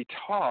more that we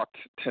talked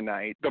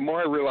tonight, the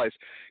more I realized,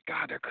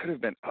 God, there could have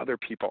been other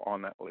people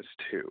on that list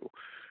too.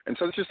 And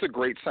so it's just a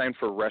great sign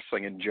for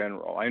wrestling in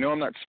general. I know I'm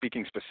not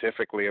speaking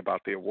specifically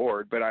about the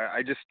award, but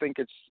I just think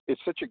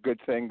it's such a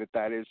good thing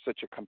that is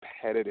such a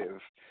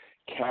competitive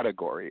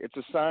category. It's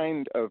a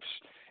sign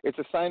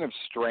of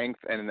strength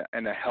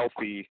and a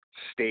healthy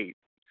state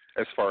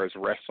as far as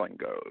wrestling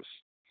goes,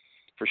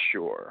 for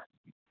sure.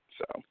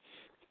 So.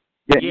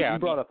 Yeah, you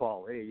brought up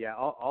Ali. Yeah,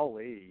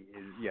 Ali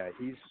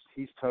is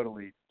he's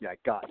totally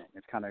gotten it.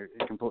 It's kind of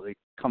completely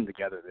come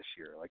together this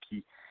year.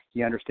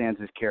 He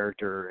understands his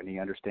character, and he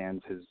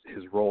understands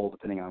his role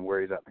depending on where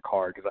he's at in the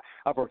card. Because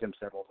I've worked him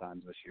several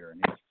times this year,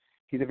 and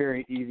he's a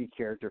very easy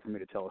character for me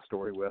to tell a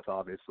story with,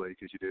 obviously,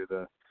 because you do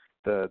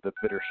the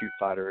bitter shoot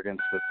fighter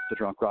against the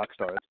drunk rock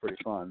star. That's pretty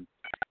fun.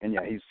 And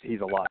yeah,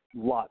 he's a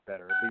lot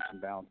better, leaps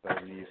and bounds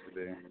better than he used to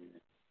be.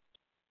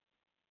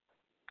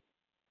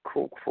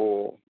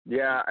 Cool.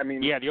 Yeah, I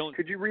mean,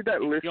 could you read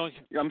that list?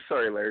 I'm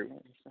sorry, Larry.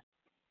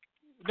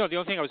 No, the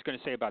only thing I was going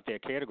to say about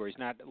that category is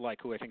not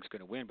who I think is going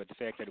to win, but the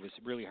fact that it was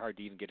really hard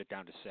to even get it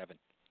down to 7.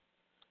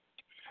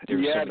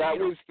 Yeah, that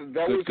was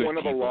one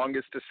of the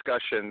longest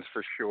discussions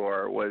for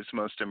sure. Was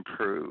most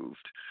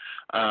improved.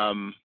 Yeah.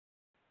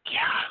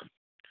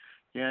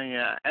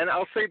 And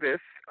I'll say this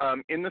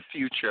in the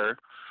future,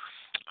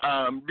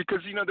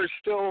 because there's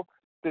still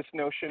this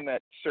notion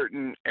that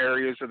certain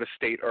areas of the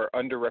state are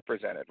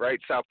underrepresented, right?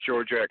 South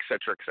Georgia, et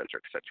cetera, et cetera,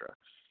 et cetera.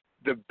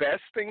 The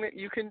best thing that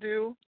you can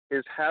do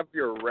is have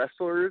your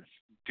wrestlers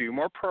do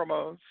more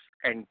promos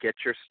and get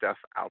your stuff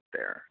out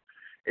there.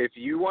 If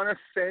you want to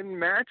send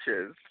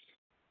matches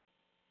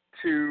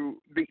to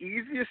the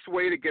easiest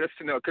way to get us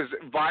to know, because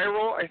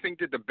Viral, I think,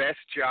 did the best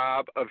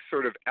job of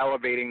sort of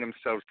elevating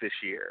themselves this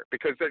year,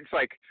 because it's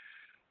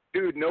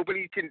dude,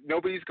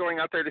 nobody's going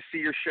out there to see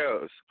your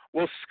shows.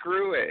 Well,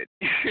 screw it.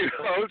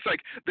 It's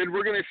then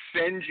we're going to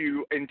send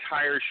you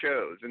entire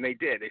shows. And they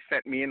did. They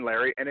sent me and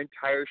Larry an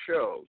entire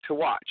show to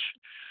watch.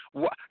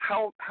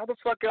 How the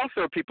fuck else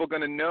are people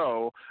going to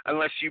know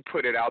unless you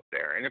put it out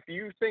there? And if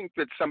you think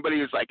that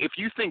somebody is if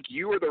you think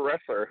you are the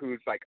wrestler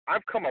who's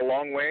I've come a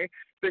long way,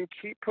 then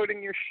keep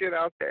putting your shit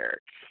out there.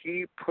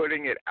 Keep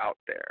putting it out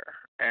there.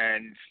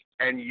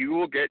 And you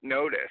will get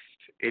noticed.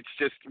 It's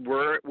just,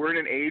 we're in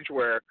an age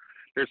where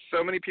there's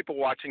so many people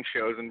watching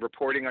shows and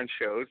reporting on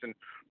shows and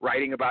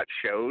writing about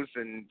shows,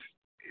 and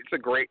it's a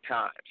great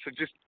time. So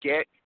just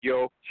get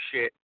your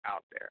shit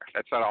out there.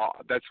 That's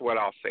what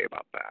I'll say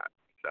about that.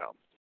 So,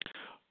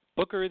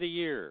 Booker of the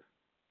Year.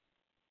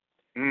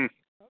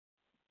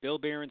 Bill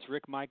Barron's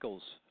Rick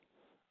Michaels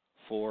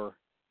for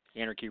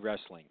Anarchy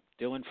Wrestling.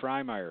 Dylan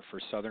Freimeyer for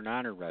Southern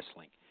Honor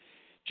Wrestling.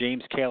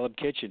 James Caleb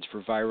Kitchens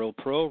for Viral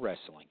Pro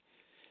Wrestling,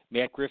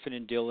 Matt Griffin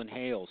and Dylan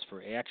Hales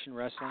for Action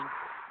Wrestling,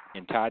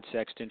 and Todd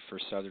Sexton for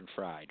Southern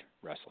Fried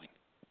Wrestling.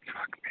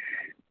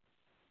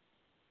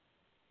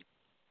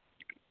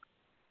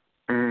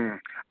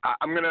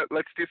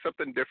 Let's do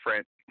something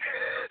different.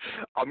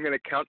 I'm gonna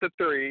count to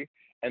 3,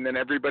 and then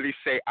everybody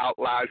say out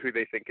loud who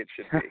they think it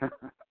should be.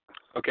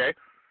 Okay?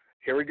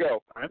 Here we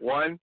go. Right.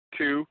 1,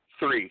 2,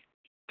 3.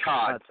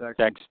 Todd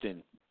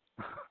Sexton.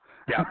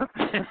 Yeah.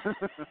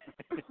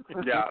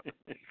 Yeah.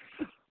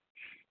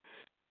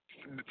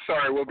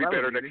 Sorry, we'll be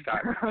better next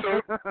time.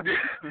 So,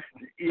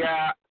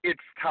 yeah, it's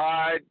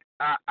Todd.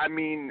 I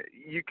mean,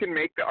 you can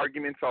make the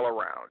arguments all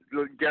around.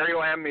 Gary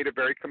Lamb made a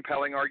very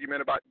compelling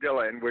argument about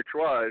Dylan, which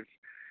was,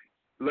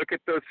 look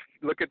at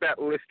that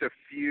list of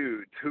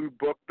feuds. Who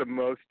booked the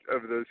most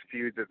of those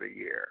feuds of the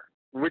year?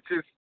 Which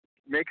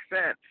makes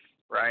sense,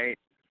 right?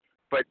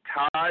 But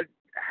Todd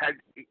had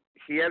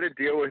to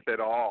deal with it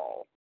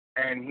all.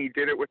 And he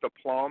did it with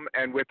aplomb.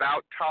 And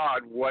without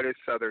Todd, what is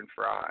Southern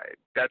Fried?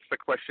 That's the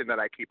question that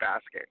I keep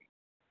asking.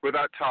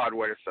 Without Todd,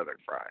 what is Southern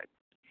Fried?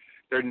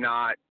 They're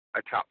not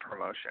a top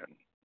promotion.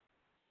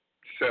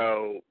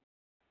 So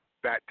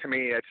that, to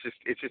me, it's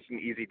just an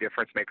easy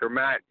difference maker.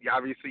 Matt,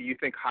 obviously you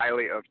think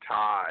highly of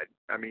Todd.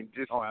 I mean,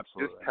 just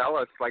tell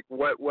us, like,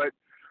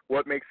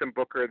 what makes him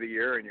Booker of the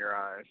Year in your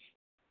eyes?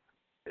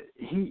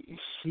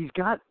 He's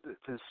got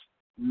this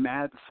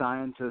mad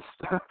scientist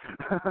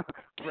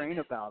brain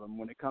about him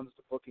when it comes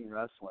to booking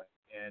wrestling,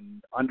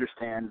 and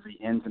understands the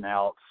ins and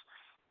outs,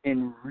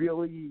 and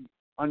really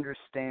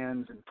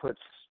understands and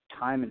puts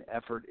time and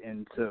effort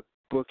into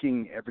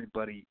booking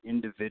everybody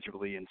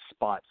individually in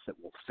spots that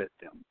will fit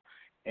them.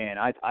 And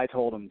I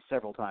told him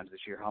several times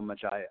this year how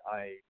much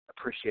I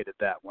appreciated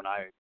that when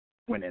I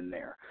went in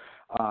there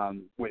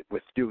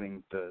with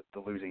doing the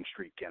losing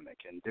streak gimmick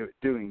and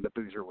doing the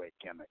boozerweight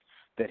gimmick,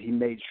 that he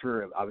made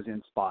sure I was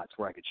in spots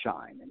where I could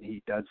shine. And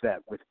he does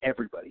that with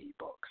everybody he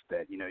books.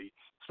 That, you know,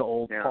 it's the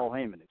old Paul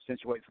Heyman,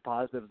 accentuates the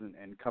positives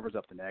and covers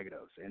up the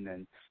negatives. And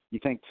then you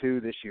think, too,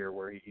 this year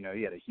where he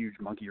had a huge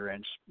monkey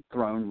wrench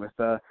thrown with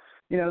the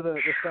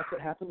stuff that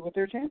happened with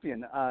their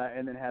champion,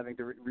 and then having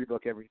to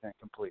rebook everything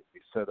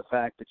completely. So the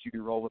fact that you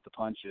can roll with the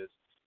punches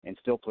and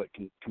still put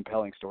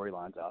compelling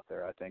storylines out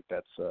there, I think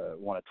that's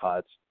one of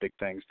Todd's big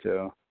things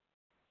too.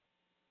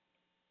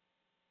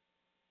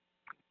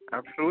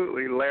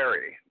 Absolutely,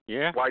 Larry.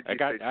 Yeah, Why'd you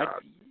say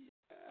Todd?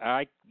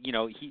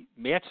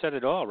 Matt said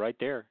it all right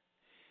there.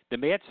 The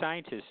mad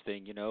scientist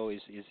thing,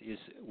 is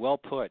well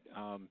put,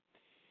 and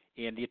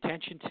the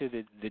attention to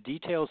the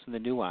details and the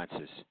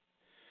nuances.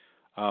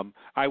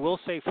 I will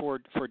say for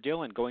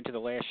Dylan, going to the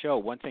last show,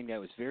 one thing that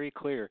was very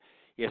clear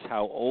is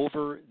how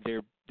over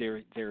their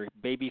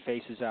baby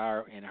faces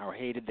are and how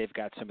hated they've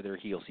got some of their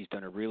heels. He's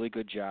done a really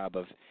good job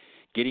of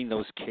getting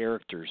those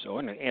characters,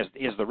 and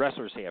as the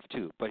wrestlers have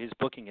too. But his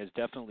booking has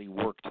definitely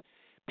worked.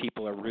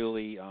 People are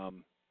really,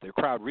 the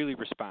crowd really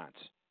responds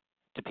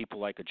to people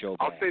like a Joe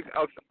Black.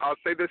 I'll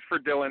say this for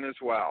Dylan as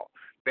well.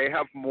 They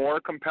have more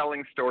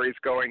compelling stories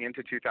going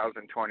into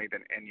 2020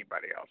 than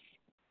anybody else.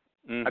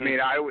 Mm-hmm. I mean,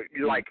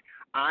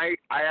 I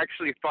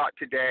actually thought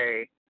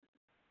today,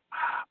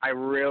 I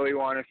really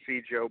want to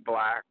see Joe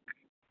Black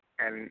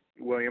and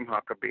William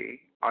Huckabee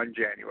on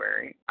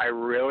January. I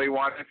really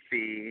want to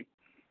see,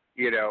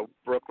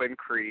 Brooklyn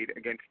Creed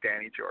against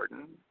Danny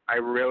Jordan. I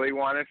really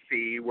want to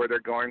see where they're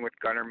going with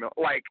Gunnar Mill.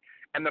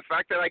 And the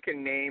fact that I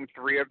can name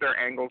 3 of their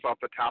angles off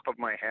the top of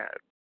my head,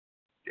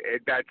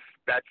 that's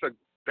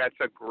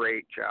a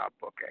great job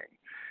booking.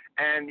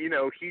 And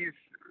here's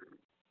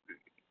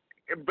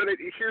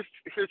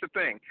the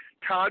thing.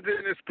 Todd's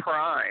in his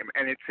prime,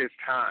 and it's his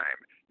time.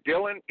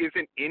 Dylan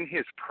isn't in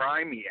his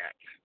prime yet,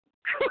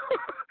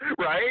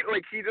 right?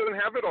 Like, he doesn't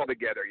have it all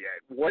together yet.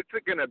 What's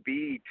it going to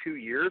be 2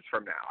 years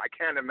from now? I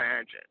can't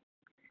imagine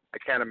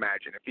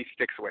if he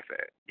sticks with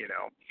it,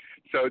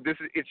 So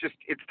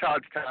it's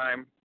Todd's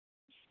time.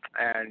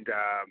 And,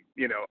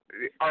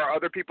 are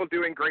other people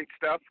doing great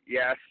stuff?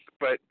 Yes,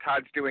 but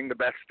Todd's doing the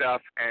best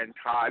stuff, and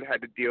Todd had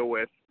to deal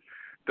with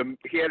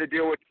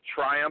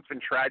triumph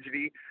and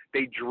tragedy.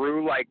 They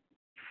drew like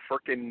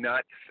freaking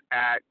nuts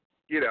at,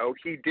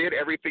 he did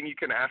everything you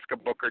can ask a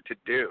booker to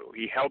do.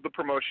 He held the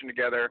promotion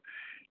together.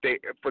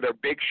 For their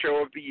big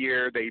show of the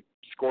year, they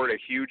scored a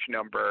huge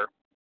number.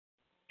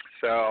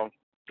 So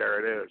there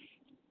it is.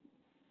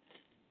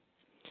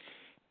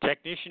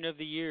 Technician of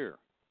the Year,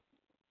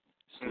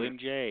 Slim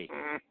J,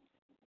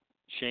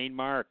 Shane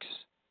Marks,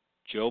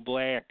 Joe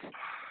Black,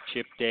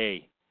 Chip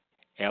Day,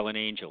 Alan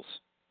Angels.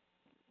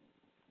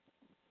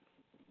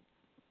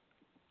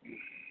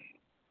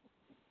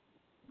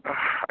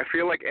 I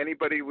feel like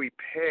anybody we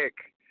pick,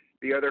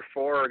 the other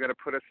 4 are going to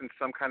put us in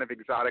some kind of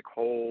exotic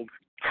hold.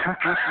 I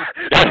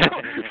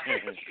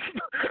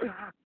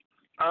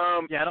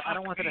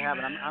don't want that to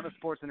happen. I'm a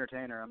sports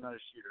entertainer. I'm not a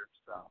shooter,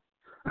 so.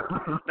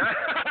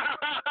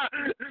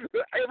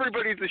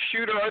 Everybody's a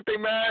shooter, aren't they,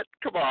 Matt?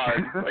 Come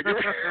on.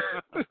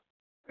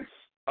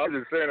 I'm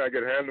just saying I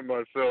could handle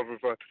myself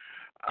if I.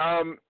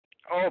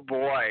 Oh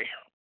boy,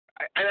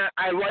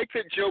 I like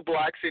that Joe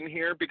Black's in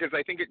here because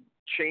I think it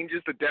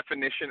changes the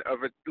definition of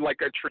a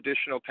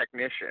traditional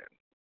technician,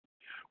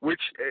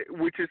 which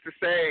is to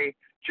say,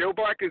 Joe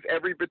Black is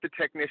every bit the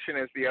technician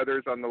as the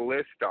others on the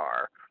list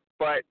are,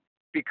 but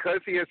because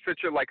he has such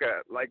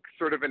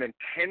sort of an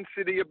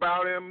intensity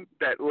about him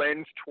that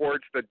lends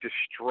towards the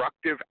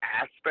destructive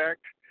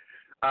aspect,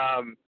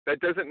 that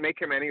doesn't make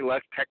him any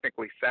less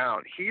technically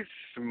sound. He's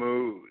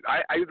smooth.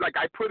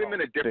 I put him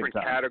in a different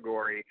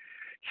category.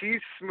 He's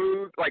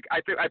smooth. Like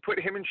I put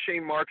him and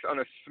Shane Marks on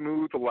a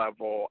smooth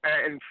level,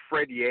 and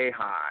Fred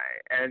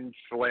Yehai and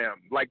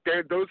Slim. Like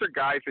those are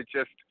guys that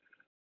just,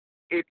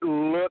 it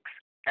looks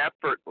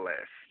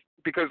effortless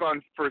because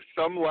on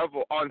some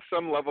level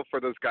for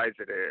those guys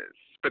it is.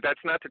 But that's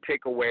not to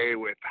take away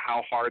with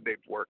how hard they've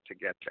worked to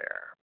get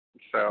there.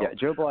 So yeah,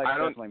 Joe Black's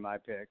definitely my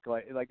pick.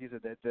 Like you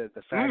said,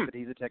 the fact that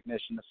he's a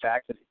technician, the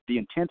fact that the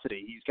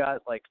intensity, he's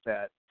got like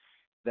that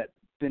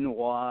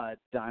Benoit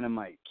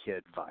Dynamite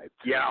Kid vibe.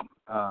 Yeah.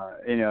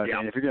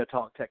 And if you're going to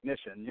talk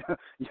technician,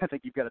 I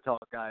think you've got to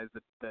talk guys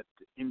that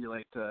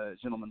emulate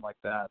gentlemen like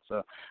that.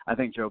 So I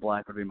think Joe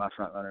Black would be my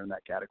front runner in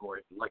that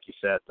category. Like you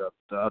said,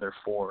 the other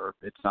four,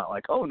 it's not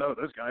like, oh no,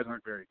 those guys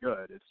aren't very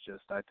good. It's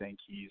just I think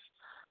he's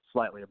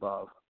slightly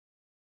above.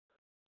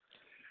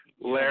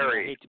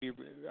 Larry,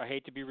 I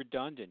hate to be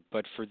redundant,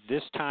 but for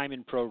this time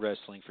in pro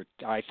wrestling,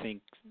 I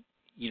think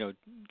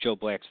Joe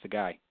Black's the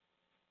guy.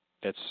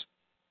 That's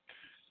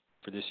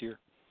for this year.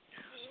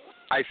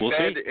 I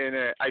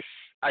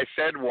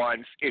said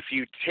once, if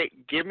you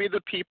give me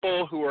the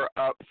people who are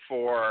up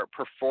for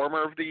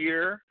Performer of the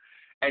Year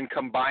and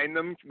combine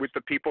them with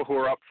the people who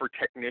are up for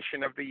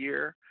Technician of the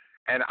Year,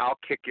 and I'll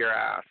kick your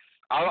ass.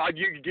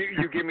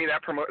 You give me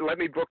that let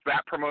me book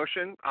that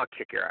promotion. I'll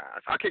kick your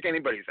ass. I'll kick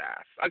anybody's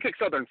ass. I'll kick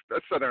Southern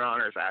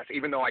Honor's ass,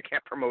 even though I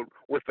can't promote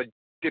with the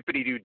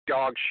dippity-doo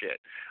dog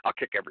shit. I'll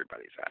kick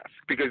everybody's ass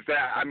because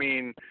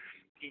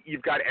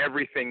you've got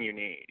everything you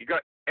need. You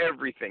got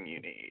everything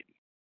you need.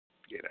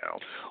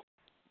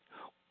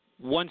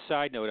 One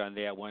side note on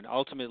that one.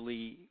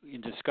 Ultimately,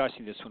 in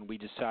discussing this one, we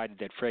decided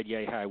that Fred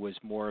Yehai was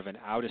more of an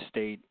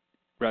out-of-state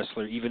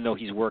wrestler, even though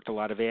he's worked a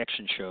lot of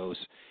action shows.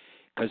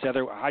 Because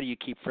how do you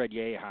keep Fred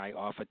Yehai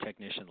off a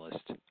technician list?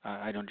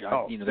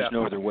 There's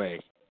no other way.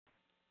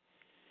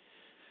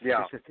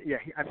 Yeah.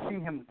 I've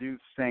seen him do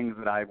things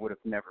that I would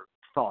have never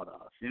thought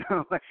of.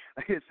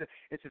 It's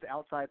just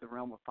outside the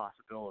realm of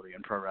possibility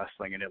in pro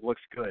wrestling, and it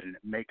looks good and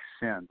it makes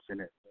sense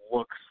and it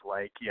looks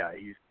like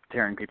he's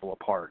tearing people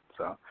apart.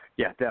 So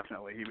yeah,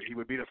 definitely he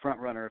would be the front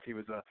runner if he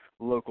was a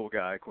local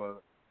guy.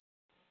 Quote.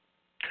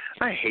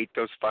 I hate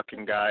those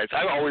fucking guys.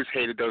 I've always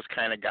hated those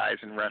kind of guys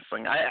in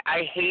wrestling.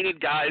 I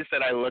hated guys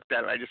that I looked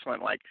at and I just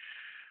went like,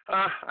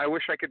 I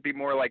wish I could be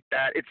more like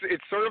that.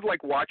 It's sort of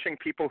like watching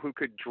people who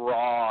could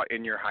draw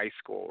in your high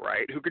school,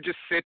 right? Who could just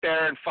sit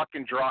there and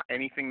fucking draw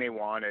anything they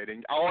wanted.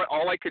 And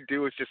all I could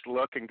do was just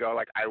look and go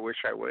like, I wish.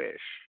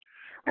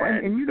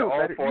 And you know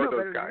all better, four of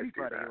those than guys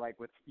do anybody, that. like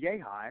with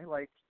Yehai,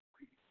 like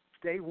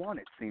day one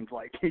it seems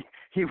like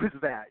he was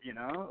that,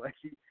 like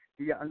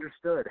he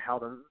understood how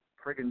to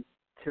friggin'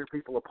 tear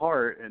people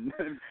apart and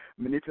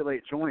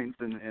manipulate joints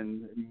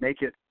and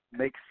make it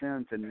make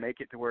sense and make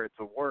it to where it's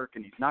a work,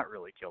 and he's not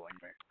really killing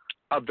me.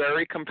 A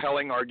very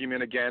compelling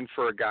argument again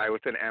for a guy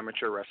with an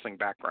amateur wrestling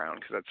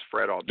background, because that's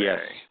Fred all day. Yes.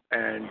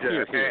 And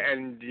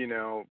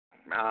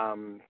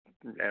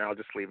I'll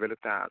just leave it at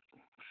that.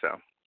 So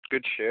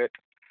good shit.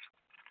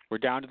 We're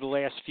down to the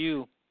last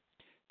few.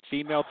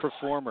 Female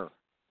performer: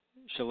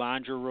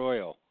 Shalandra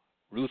Royal,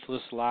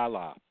 Ruthless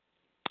Lala,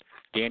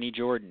 Danny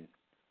Jordan,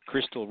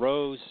 Crystal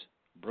Rose,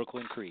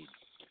 Brooklyn Creed.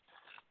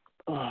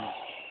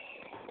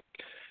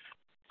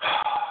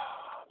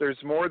 There's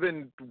more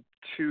than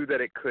two that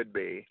it could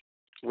be,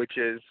 which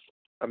is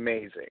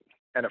amazing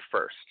and a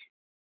first.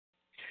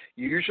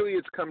 Usually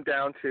it's come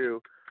down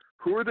to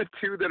who are the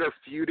two that are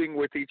feuding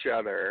with each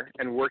other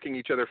and working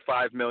each other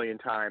 5 million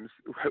times.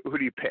 Who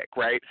do you pick,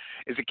 right?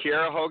 Is it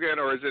Kiera Hogan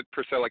or is it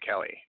Priscilla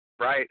Kelly,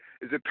 right?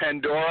 Is it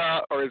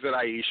Pandora or is it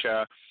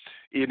Aisha?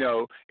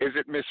 Is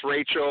it Miss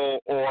Rachel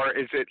or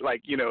is it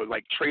like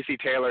Tracy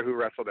Taylor who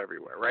wrestled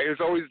everywhere, right? There's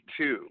always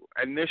two.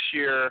 And this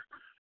year,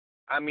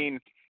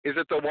 is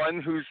it the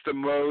one who's the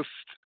most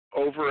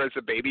over as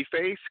a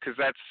babyface? Because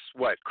that's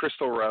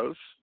Crystal Rose.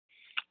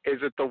 Is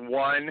it the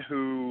one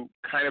who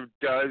kind of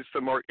does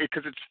the more?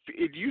 Because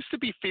it used to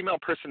be female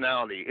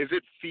personality. Is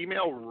it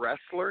female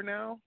wrestler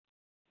now?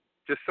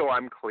 Just so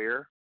I'm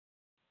clear.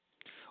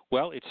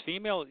 Well, it's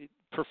female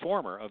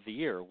performer of the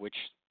year, which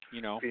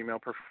female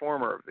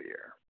performer of the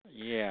year.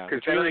 Yeah,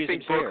 because then really I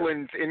think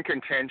Brooklyn's in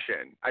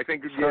contention. I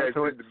think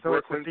so it's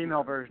a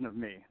female version of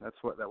me. That's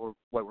what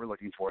we're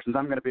looking for. Since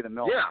I'm going to be the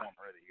male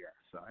performer of the year,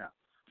 so yeah.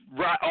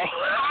 Right.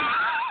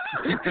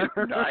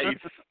 Oh. Nice.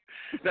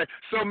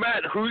 So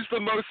Matt, who's the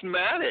most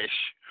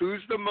Mattish?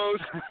 Who's the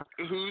most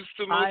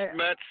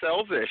Matt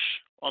Selvish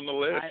on the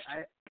list?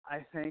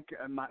 I think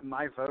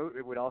my vote,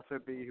 it would also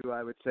be who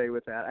I would say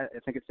with that. I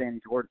think it's Danny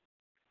Jordan.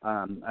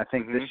 I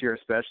think this year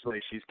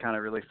especially, she's kind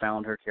of really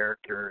found her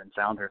character and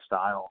found her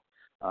style.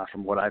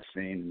 from what I've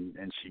seen,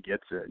 and she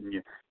gets it. And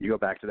you go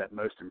back to that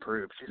most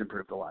improved. She's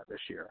improved a lot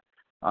this year.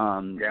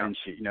 And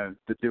she,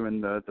 doing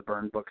the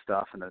burn book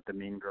stuff and the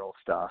Mean Girl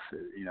stuff,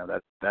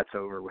 that's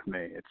over with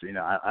me. It's,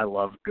 I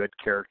love good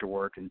character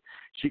work, and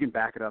she can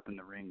back it up in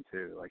the ring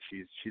too. Like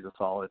she's a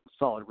solid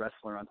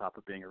wrestler on top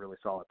of being a really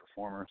solid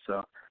performer.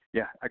 So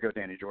yeah, I go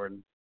Danny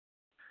Jordan.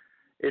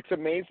 It's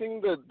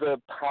amazing the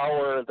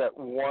power that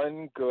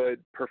one good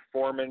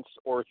performance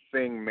or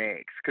thing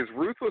makes. Because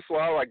Ruthless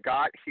Lala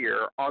got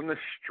here on the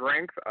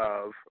strength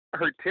of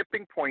her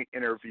tipping point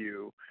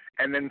interview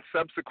and then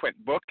subsequent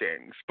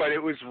bookings. But it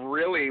was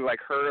really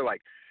like her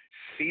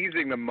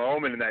seizing the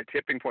moment in that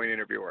tipping point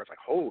interview where I was like,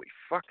 holy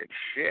fucking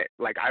shit.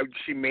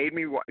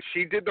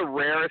 She did the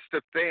rarest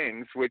of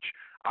things, which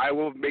I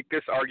will make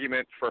this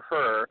argument for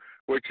her,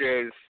 which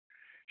is,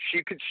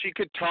 she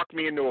could talk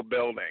me into a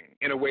building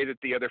in a way that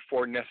the other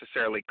four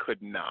necessarily could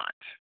not.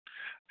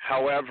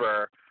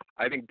 However,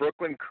 I think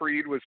Brooklyn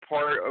Creed was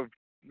part of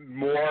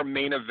more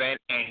main event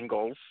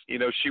angles.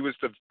 She was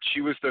the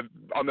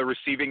on the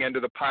receiving end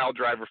of the pile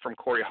driver from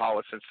Corey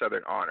Hollis in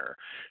Southern Honor.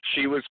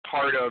 She was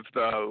part of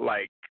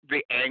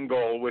the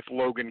angle with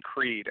Logan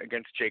Creed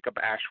against Jacob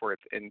Ashworth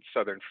in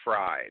Southern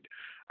Fried.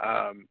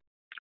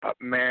 But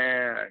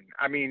man,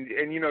 and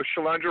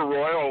Shalandra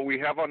Royal we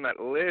have on that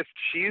list.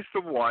 She's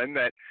the one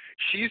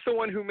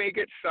who may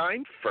get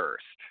signed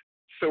first.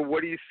 So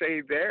what do you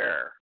say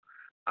there?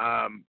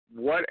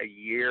 What a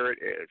year it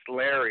is,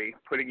 Larry.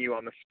 Putting you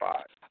on the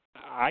spot.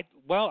 I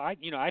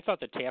thought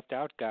the Tapped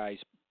Out guys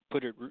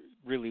put it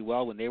really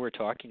well when they were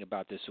talking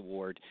about this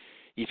award.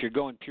 If you're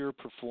going pure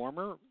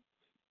performer,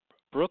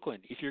 Brooklyn.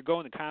 If you're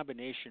going the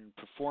combination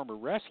performer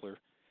wrestler,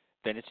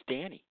 then it's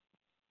Danny.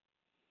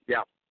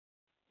 Yeah.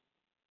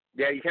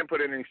 Yeah, you can't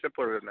put it any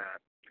simpler than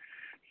that.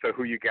 So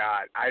who you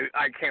got?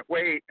 I can't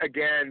wait.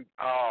 Again,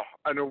 a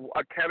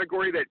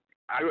category that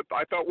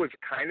I thought was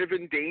kind of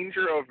in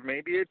danger of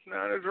maybe it's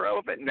not as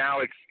relevant.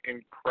 Now it's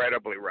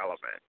incredibly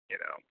relevant,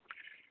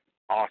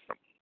 Awesome.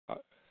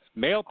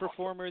 Male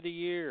Performer of the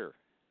Year.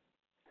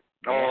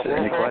 Oh,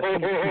 Any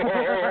questions?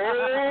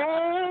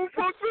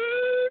 So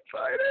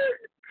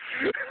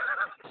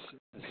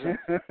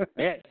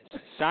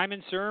exciting.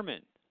 Simon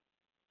Sermon,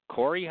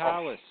 Corey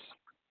Hollis,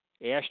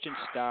 Ashton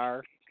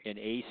Starr, and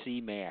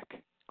AC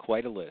Mack.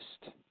 Quite a list.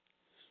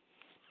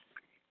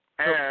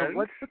 So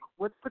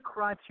what's the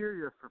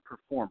criteria for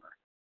performer?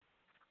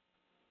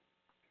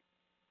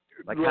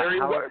 Larry,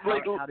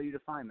 how do you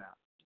define that?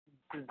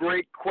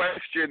 Great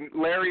question,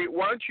 Larry.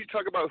 Why don't you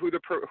talk about who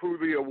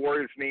the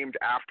award is named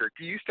after?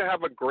 You used to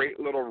have a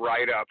great little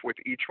write-up with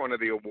each one of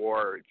the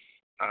awards.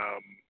 I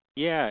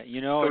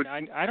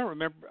don't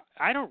remember.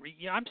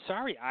 I'm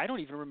sorry. I don't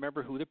even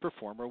remember who the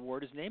Performer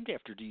Award is named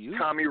after. Do you?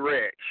 Tommy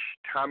Rich.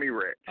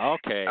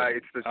 Okay.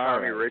 It's the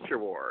Tommy Rich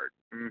Award.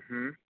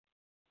 Mm-hmm.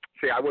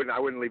 See, I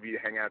wouldn't leave you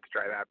to hang out to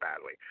try that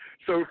badly.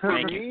 So for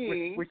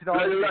me, we should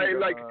always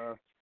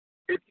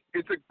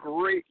it's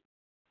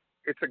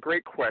a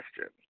great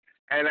question,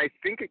 and I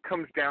think it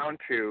comes down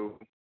to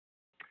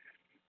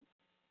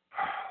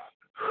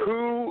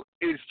who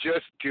is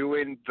just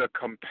doing the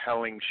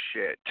compelling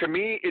shit. To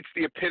me, it's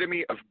the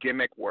epitome of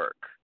gimmick work.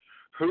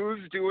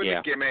 Who's doing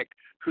the gimmick?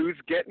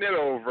 Who's getting it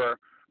over?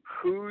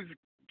 Who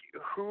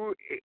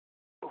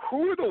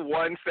are the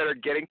ones that are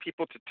getting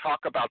people to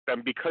talk about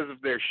them because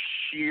of their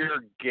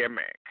sheer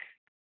gimmick,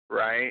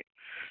 right?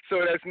 So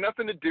it has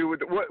nothing to do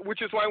with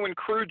which is why when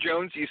Crew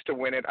Jones used to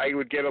win it, I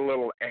would get a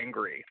little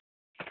angry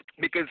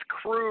because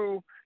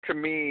Crew to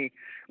me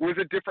was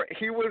a different.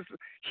 He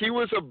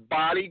was a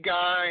body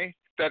guy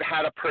that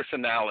had a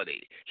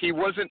personality. He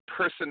wasn't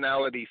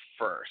personality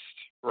first,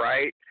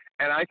 right?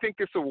 And I think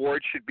this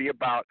award should be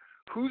about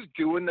who's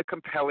doing the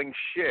compelling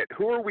shit.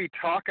 Who are we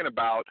talking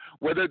about,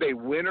 whether they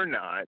win or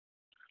not,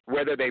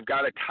 whether they've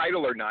got a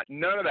title or not?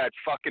 None of that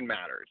fucking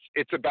matters.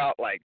 It's about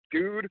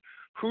dude,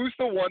 who's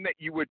the one that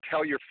you would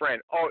tell your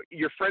friend,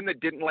 your friend that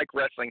didn't like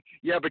wrestling,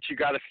 yeah, but you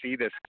got to see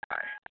this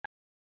guy.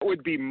 That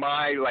would be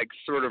my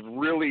sort of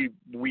really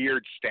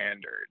weird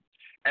standard.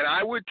 And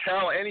I would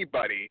tell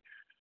anybody,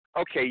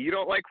 okay, you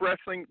don't like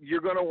wrestling,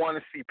 you're going to want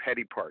to see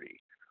Petty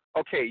Party.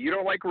 Okay, you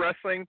don't like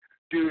wrestling,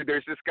 dude,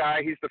 there's this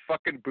guy, he's the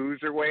fucking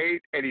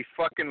boozerweight, and he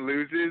fucking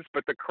loses,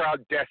 but the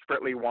crowd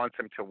desperately wants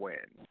him to win,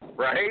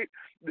 right?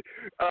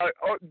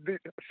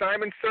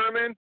 Simon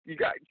Sermon, you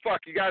got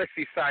to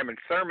see Simon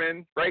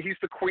Sermon, right? He's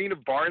the Queen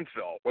of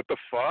Barnesville. What the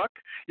fuck?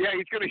 Yeah,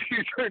 he's gonna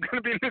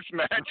be in this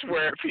match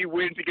where if he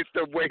wins, he gets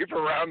to wave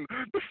around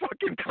the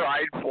fucking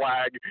pride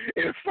flag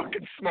in a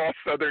fucking small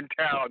southern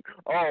town.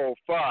 Oh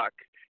fuck,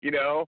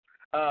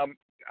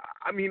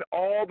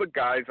 all the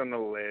guys on the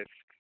list.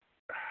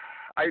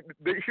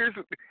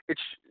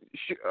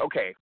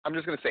 Okay, I'm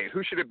just going to say it.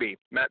 Who should it be?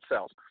 Matt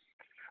Sells.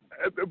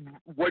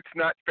 What's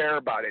not fair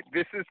about it?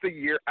 This is the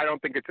year. I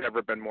don't think it's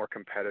ever been more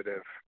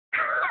competitive.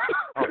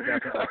 Oh,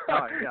 definitely.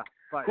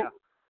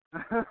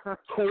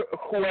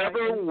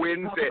 Whoever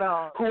wins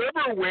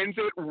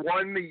it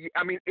won the.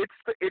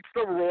 It's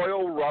the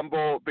Royal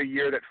Rumble the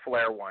year that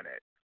Flair won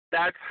it.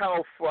 That's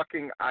how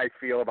fucking I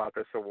feel about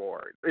this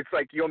award. It's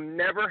like you'll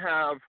never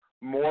have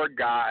more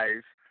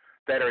guys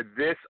that are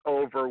this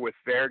over with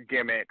their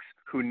gimmicks,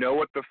 who know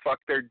what the fuck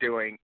they're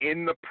doing,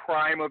 in the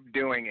prime of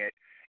doing it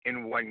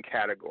in one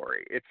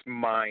category. It's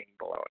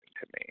mind-blowing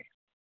to me.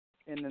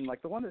 And then,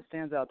 like, the one that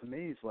stands out to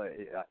me is,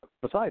 like,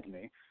 besides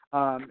me,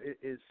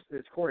 is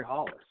Corey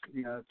Hollis.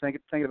 You know,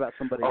 thinking about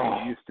somebody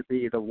who used to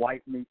be the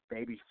white meat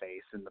baby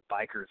face, and the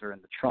bikers are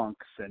in the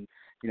trunks, and,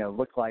 you know,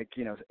 looked like,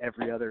 you know,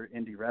 every other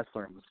indie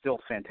wrestler, and was still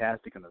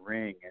fantastic in the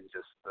ring, and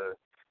just the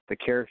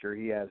character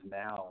he has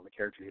now and the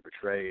character he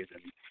portrays,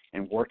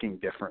 and working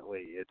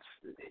differently,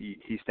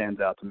 he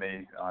stands out to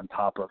me on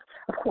top of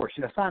course,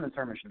 you know, Simon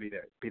Sermon should be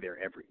there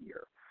every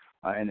year.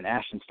 And then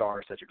Ashton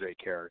Starr is such a great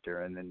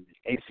character, and then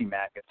AC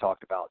Mack gets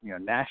talked about, you know,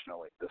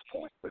 nationally at this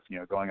point, with, you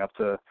know, going up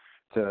to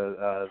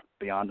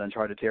beyond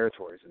uncharted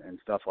territories and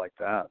stuff like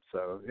that.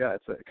 So yeah,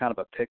 it's a kind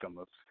of a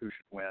pick'em of who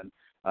should win,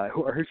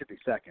 who should be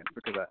second,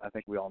 because I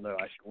think we all know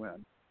I should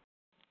win.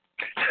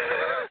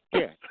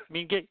 Yeah, I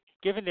mean,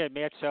 given that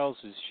Matt Sells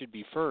should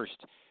be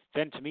first,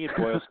 then to me it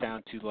boils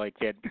down to like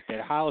that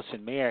Hollis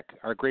and Mack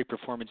are great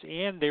performance,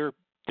 and they're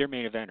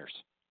main eventers.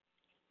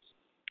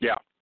 Yeah.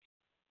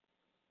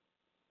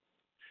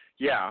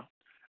 Yeah,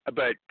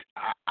 but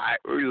I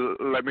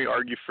let me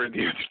argue for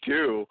the other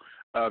two.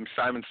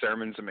 Simon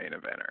Sermon's a main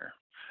eventer.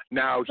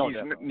 Now,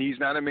 he's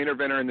not a main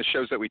eventer in the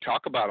shows that we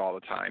talk about all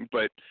the time,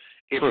 but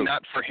if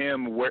not for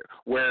him,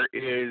 where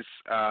is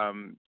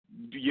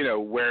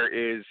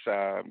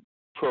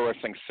Pro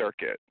Wrestling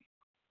Circuit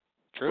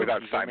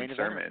without Simon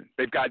Sermon?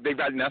 They've got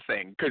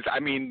nothing, because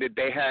I mean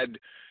they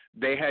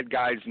had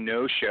guys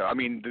no show. I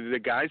mean the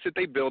guys that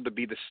they build to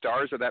be the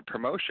stars of that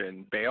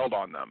promotion bailed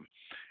on them.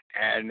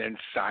 And then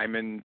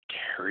Simon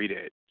carried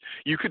it.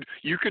 You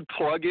could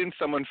plug in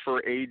someone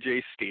for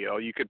AJ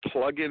Steele. You could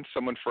plug in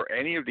someone for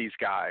any of these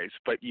guys,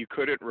 but you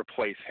couldn't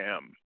replace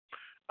him.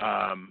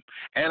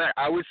 And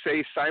I would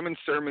say Simon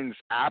Sermon's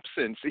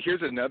absence,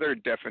 here's another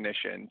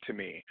definition to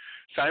me.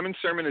 Simon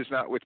Sermon is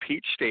not with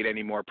Peach State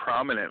anymore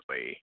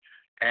prominently,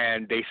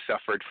 and they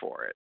suffered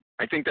for it.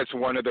 I think that's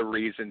one of the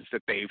reasons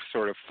that they've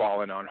sort of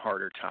fallen on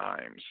harder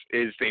times,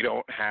 is they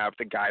don't have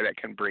the guy that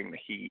can bring the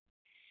heat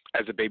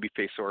as a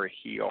babyface or a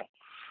heel.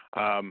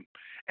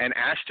 And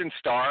Ashton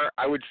Starr,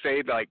 I would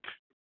say, like,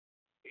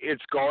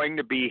 it's going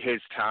to be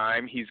his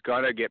time. He's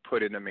going to get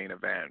put in the main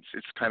events.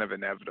 It's kind of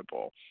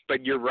inevitable.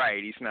 But you're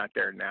right, he's not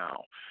there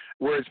now.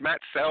 Whereas Matt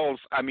Sells,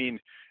 I mean,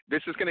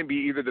 this is going to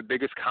be either the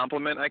biggest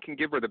compliment I can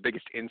give or the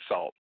biggest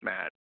insult,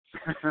 Matt.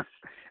 What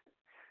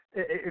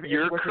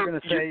you're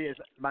going to say is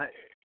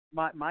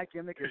my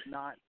gimmick is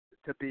not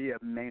to be a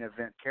main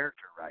event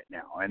character right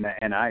now, and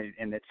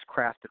it's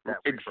crafted that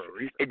way for a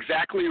reason.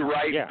 Exactly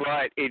right, yeah.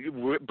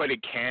 but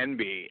it can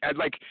be. And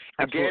like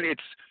Absolutely. Again,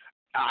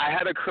 I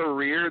had a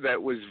career that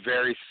was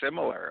very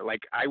similar. Like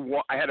I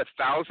had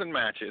 1,000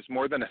 matches,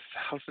 more than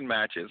 1,000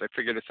 matches. I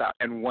figured this out,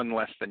 and won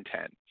less than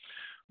 10.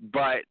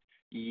 But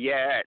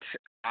yet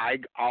I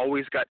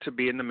always got to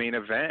be in the main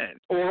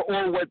event.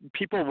 Or what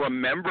people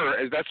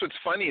remember, that's what's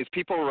funny, is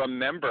people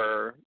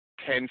remember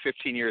 10,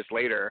 15 years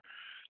later,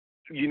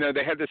 you know,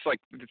 they had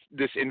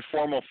this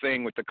informal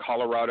thing with the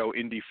Colorado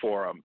Indie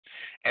Forum,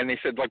 and they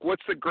said, like,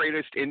 what's the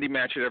greatest indie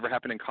match that ever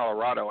happened in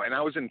Colorado? And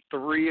I was in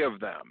 3 of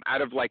them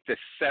out of like the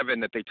 7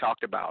 that they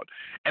talked about.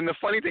 And the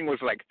funny thing was,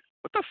 like,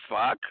 what the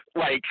fuck?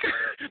 Like,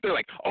 they're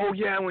like, oh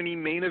yeah, when he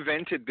main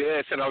evented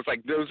this, and I was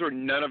like,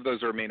 none of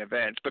those were main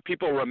events, but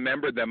people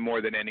remembered them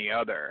more than any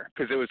other,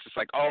 because it was just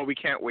like, oh, we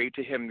can't wait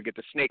to him to get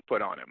the snake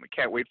put on him. We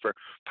can't wait for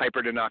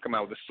Piper to knock him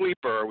out with a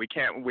sleeper. Or we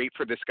can't wait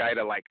for this guy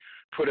to like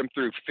put him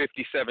through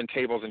 57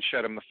 tables and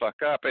shut him the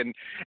fuck up. And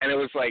it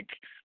was like,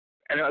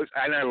 and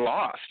I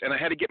lost, and I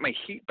had to get my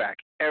heat back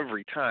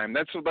every time.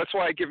 That's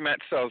why I give Matt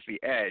Sells the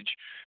edge,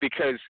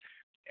 because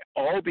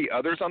all the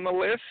others on the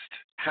list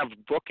have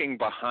booking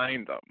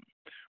behind them,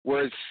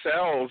 whereas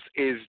Sells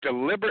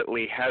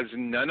deliberately has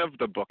none of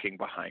the booking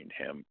behind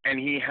him, and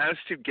he has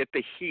to get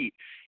the heat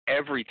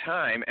every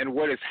time. And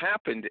what has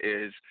happened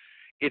is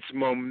it's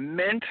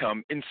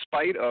momentum in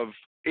spite of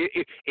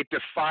it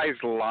defies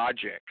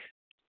logic,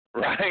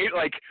 right?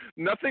 Like,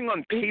 nothing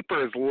on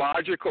paper is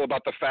logical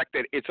about the fact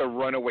that it's a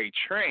runaway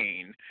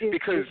train,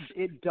 because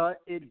it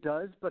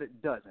does, but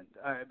it doesn't,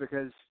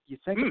 because you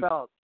think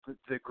about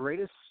the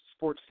greatest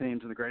sports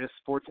teams and the greatest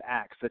sports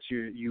acts that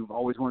you've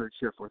always wanted to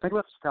cheer for. Think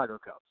about the Chicago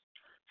Cubs.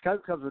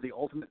 Chicago Cubs were the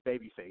ultimate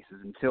baby faces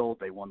until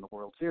they won the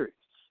World Series.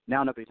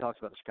 Now nobody talks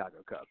about the Chicago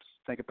Cubs.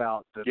 Think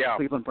about the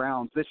Cleveland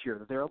Browns this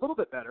year. They're a little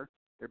bit better,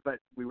 but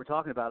we were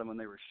talking about them when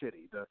they were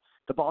shitty.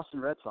 The Boston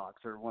Red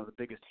Sox are one of the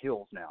biggest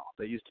heels now.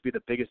 They used to be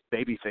the biggest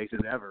baby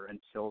faces ever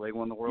until they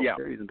won the World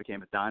Series and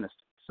became a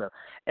dynasty. So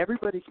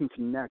everybody can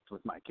connect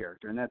with my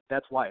character, and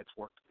that's why it's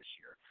worked this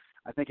year.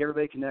 I think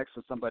everybody connects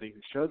with somebody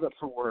who shows up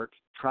for work,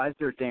 tries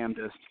their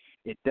damnedest.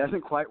 It doesn't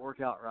quite work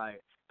out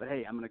right, but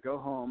hey, I'm going to go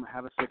home,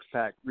 have a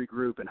six-pack,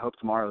 regroup, and hope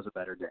tomorrow's a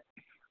better day.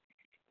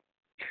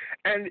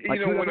 And,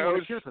 you know, when I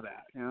was here for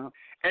that, you know?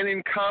 And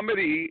in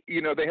comedy,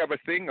 you know, they have a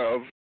thing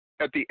of,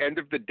 at the end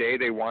of the day,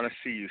 they want to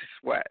see you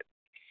sweat.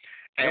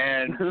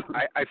 And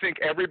I think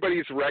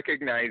everybody's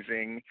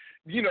recognizing,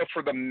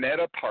 for the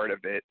meta part of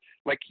it,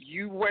 like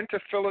you went to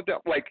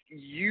Philadelphia, like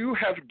you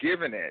have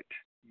given it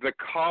the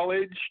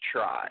college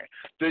try,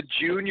 the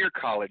junior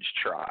college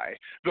try,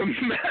 the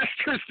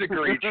master's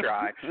degree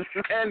try.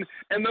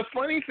 And the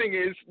funny thing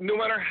is, no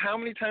matter how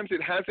many times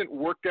it hasn't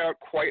worked out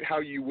quite how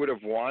you would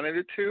have wanted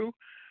it to,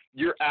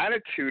 your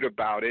attitude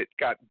about it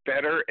got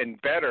better and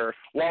better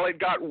while it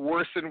got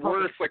worse and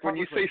worse. Like when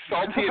you say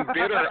salty and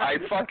bitter, I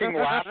fucking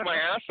laugh my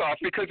ass off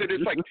because it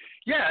is like,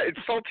 yeah, it's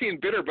salty and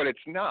bitter, but it's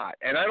not.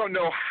 And I don't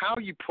know how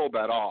you pulled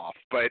that off,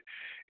 but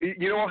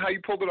you know how you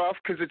pulled it off?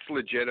 Because it's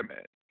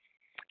legitimate.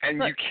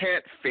 And you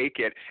can't fake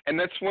it. And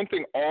that's one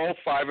thing all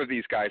 5 of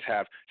these guys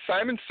have.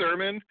 Simon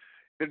Sermon,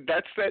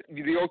 that's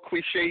the old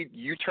cliche,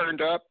 you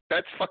turned up,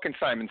 that's fucking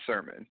Simon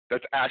Sermon.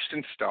 That's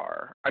Ashton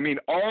Starr. I mean,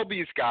 all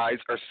these guys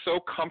are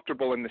so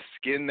comfortable in the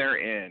skin they're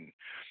in,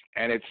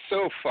 and it's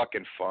so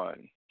fucking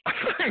fun.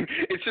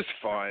 It's just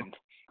fun.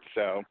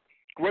 So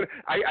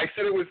I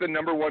said it was the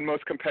number 1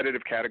 most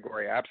competitive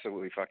category. I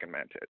absolutely fucking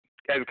meant it.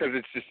 Because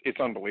it's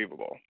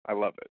unbelievable. I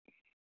love it.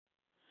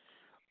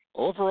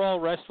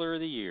 Overall Wrestler of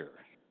the Year.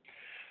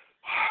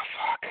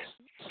 Oh,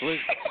 fuck.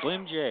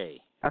 Slim J.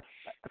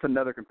 That's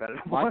another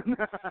competitive one.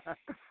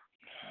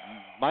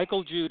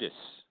 Michael Judas,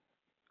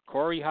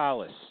 Corey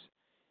Hollis,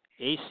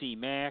 AC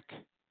Mack,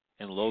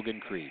 and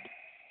Logan Creed.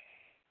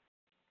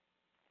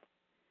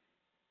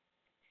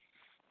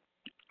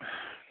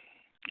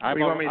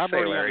 I'm already on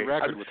the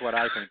record with what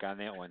I think on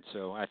that one,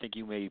 so I think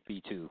you may be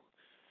too.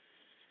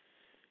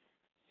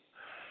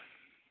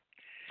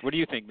 What do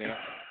you think, man?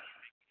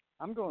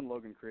 I'm going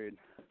Logan Creed.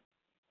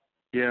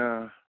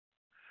 Yeah.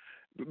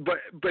 But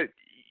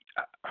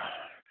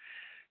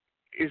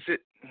is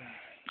it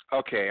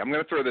okay? I'm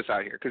going to throw this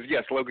out here because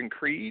yes, Logan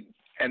Creed,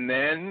 and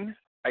then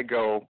I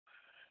go,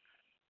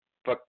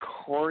 but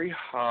Corey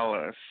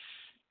Hollis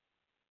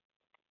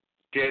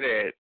did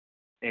it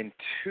in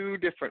 2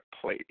 different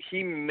places.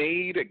 He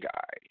made a guy.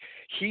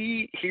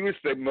 He was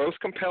the most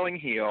compelling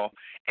heel,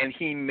 and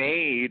he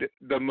made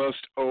the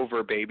most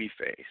over babyface.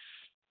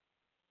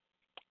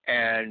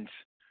 And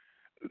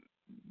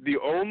the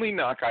only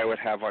knock I would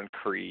have on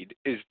Creed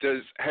is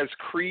has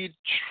Creed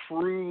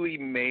truly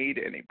made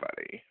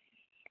anybody?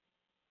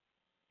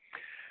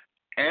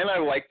 And I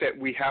like that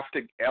we have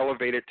to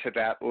elevate it to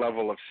that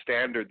level of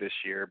standard this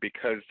year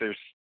because there's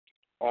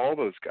all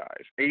those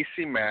guys.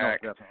 AC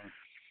Mack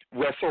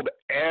wrestled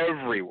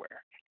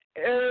everywhere.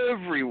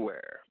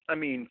 I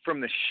mean,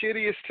 from the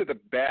shittiest to the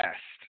best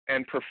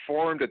and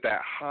performed at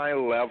that high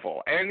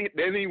level. And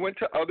then he went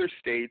to other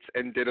states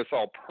and did us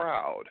all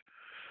proud.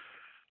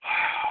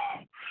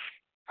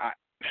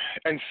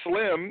 And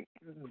Slim,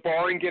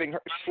 barring getting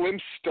hurt, Slim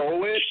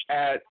stole it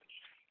at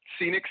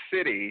Scenic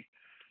City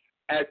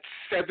at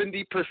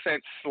 70%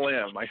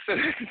 Slim. I said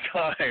at the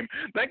time,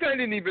 that guy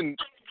didn't even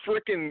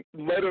freaking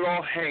let it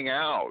all hang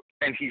out,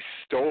 and he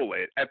stole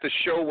it at the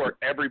show where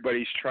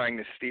everybody's trying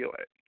to steal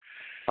it.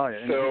 Oh,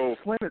 yeah. So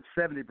Slim at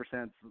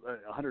 70%,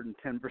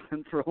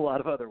 110% for a lot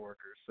of other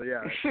workers. So,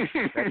 yeah,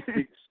 that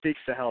speaks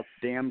to how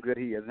damn good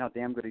he is and how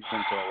damn good he's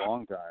been for a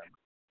long time.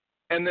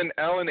 And then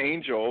Alan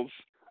Angels,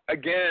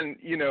 again,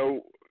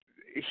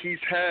 he's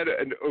had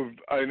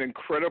an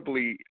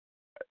incredibly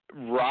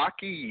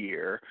rocky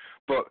year,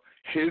 but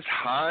his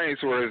highs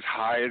were as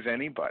high as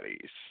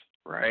anybody's,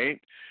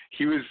 right?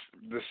 He was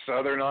the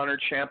Southern Honor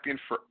champion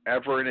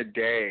forever and a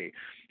day.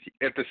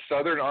 At the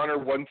Southern Honor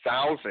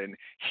 1000,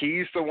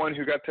 he's the one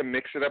who got to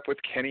mix it up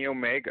with Kenny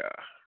Omega,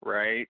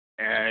 right?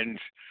 And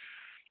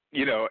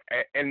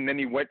and then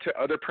he went to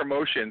other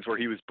promotions where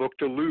he was booked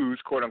to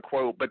lose, quote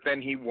unquote, but then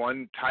he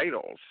won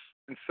titles.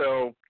 And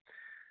so,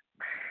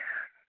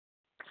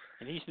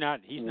 and he's not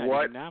even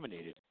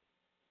nominated.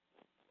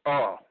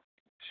 Oh,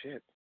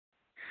 shit.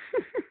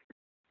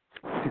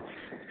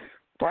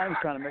 Brian's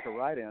trying to make a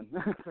write-in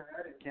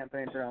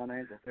campaign for Alan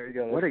Angel. There you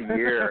go. What a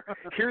year.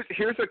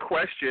 Here's a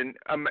question.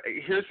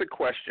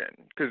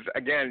 Because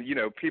again,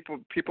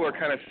 people are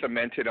kind of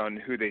cemented on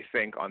who they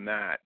think on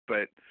that.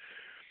 But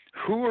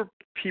who are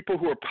people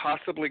who are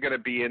possibly going to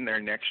be in there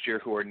next year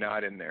who are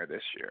not in there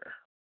this year?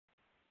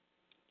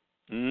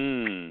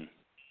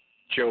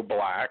 Joe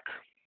Black.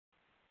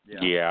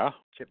 Yeah.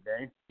 Chip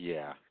Day.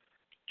 Yeah.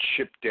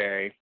 Chip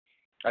Day.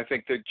 I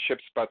think that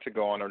Chip's about to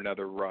go on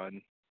another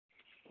run.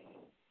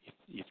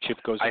 If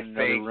Chip goes on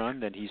another run,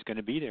 then he's going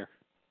to be there.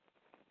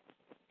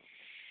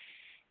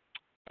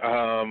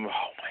 Oh, my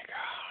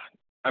God.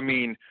 I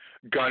mean,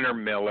 Gunnar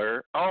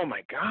Miller. Oh,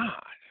 my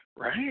God.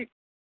 Right?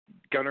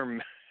 Gunnar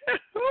Miller.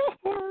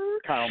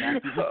 Kyle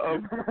Matthews.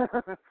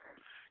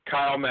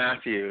 Kyle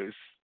Matthews.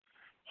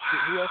 Wow.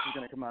 Who else is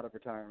going to come out of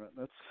retirement?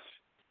 That's.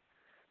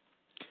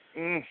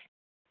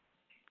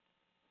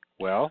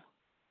 Well,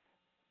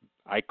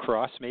 Ike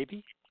Cross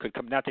maybe could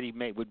come. Not that he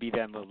would be that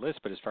on the list,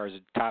 but as far as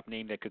a top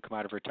name that could come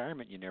out of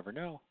retirement, you never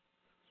know.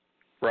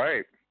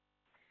 Right,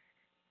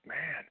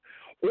 man.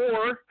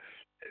 Or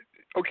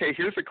okay,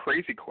 here's a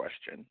crazy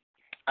question: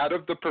 out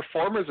of the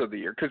performers of the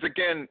year, because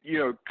again,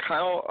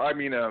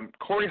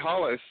 Corey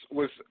Hollis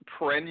was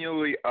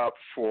perennially up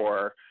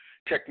for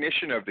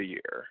technician of the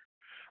year,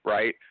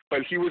 right?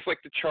 But he was like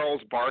the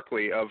Charles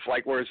Barkley of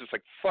like, where it's just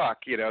like, fuck,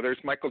 there's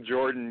Michael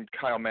Jordan,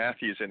 Kyle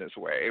Matthews in his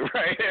way,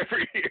 right?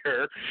 Every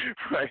year,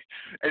 right?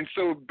 And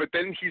so, but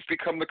then he's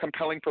become the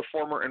compelling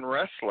performer and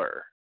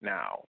wrestler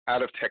now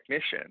out of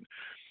technician.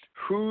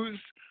 Who's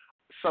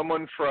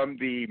someone from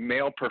the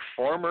male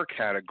performer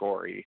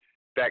category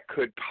that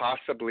could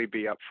possibly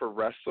be up for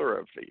wrestler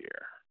of the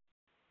year?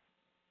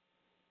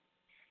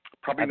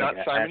 Probably not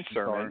Simon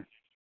Sermon.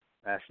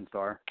 Ashton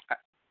Starr.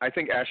 I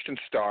think Ashton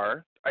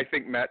Starr. I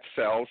think Matt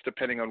Sells,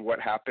 depending on what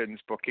happens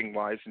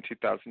booking-wise in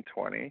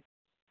 2020.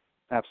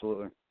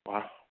 Absolutely.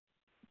 Wow.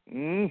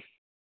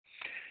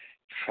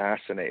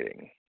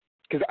 Fascinating.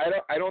 Because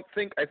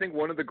I think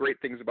one of the great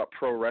things about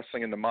pro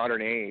wrestling in the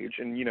modern age,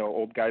 and,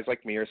 old guys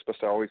like me are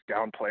supposed to always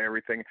downplay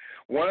everything.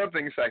 One of the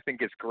things I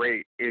think is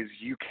great is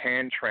you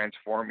can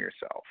transform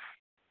yourself,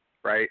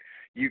 right?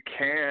 You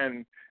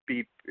can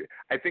be,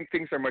 I think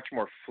things are much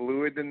more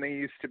fluid than they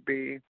used to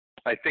be.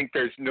 I think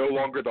there's no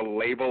longer the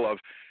label of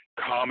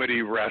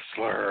comedy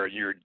wrestler,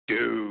 you're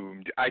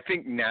doomed. I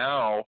think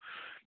now,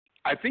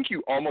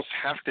 you almost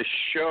have to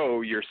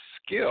show your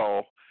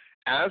skill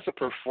as a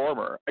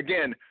performer.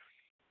 Again,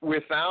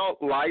 without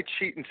lie,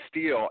 cheat, and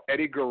steal,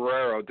 Eddie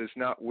Guerrero does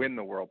not win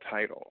the world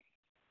title,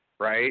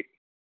 right?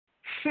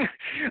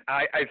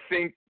 I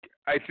think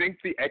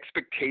the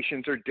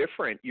expectations are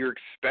different. You're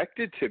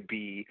expected to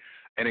be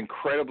an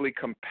incredibly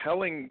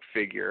compelling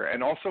figure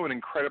and also an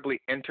incredibly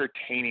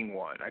entertaining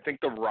one. I think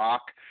The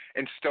Rock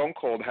and Stone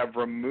Cold have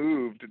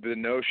removed the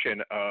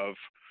notion of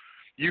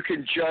you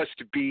can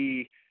just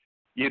be,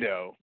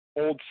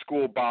 old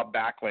school Bob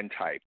Backlund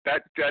type.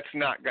 That's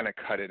not going to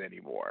cut it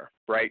anymore,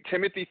 right?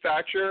 Timothy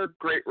Thatcher,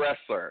 great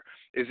wrestler.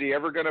 Is he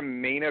ever going to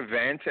main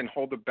event and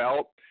hold the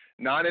belt?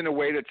 Not in a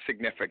way that's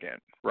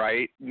significant,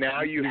 right?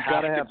 Now you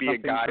have to be a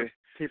guy for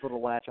people to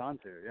latch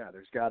onto. Yeah,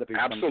 there's got to be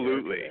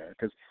absolutely there,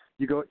 because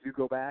you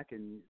go back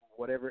and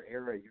whatever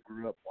era you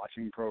grew up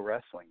watching pro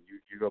wrestling,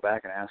 you go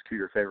back and ask who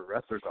your favorite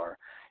wrestlers are.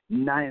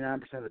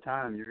 99% of the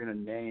time, you're going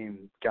to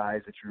name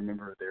guys that you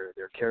remember their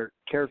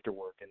character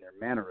work and their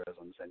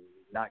mannerisms, and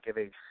not give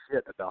a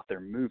shit about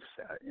their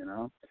moveset,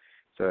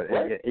 So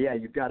right. Yeah,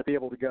 you've got to be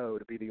able to go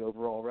to be the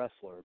overall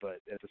wrestler,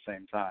 but at the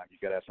same time,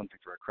 you've got to have something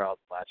for a crowd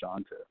to latch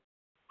onto.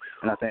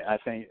 And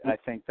I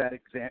think that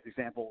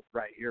example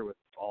right here with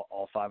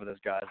all five of those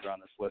guys are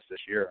on this list this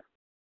year.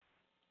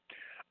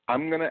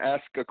 I'm going to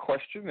ask a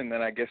question, and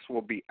then I guess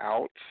we'll be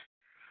out.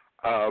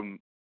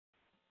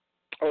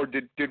 Or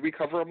did we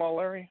cover them all,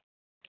 Larry?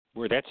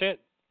 That's it.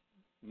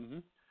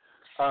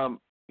 Mm-hmm.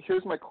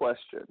 Here's my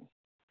question.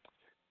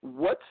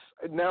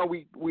 Now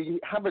we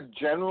have a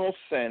general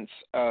sense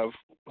of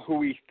who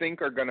we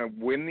think are going to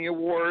win the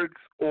awards,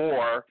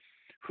 or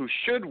who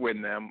should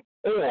win them,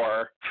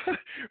 or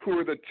who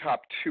are the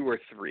top 2 or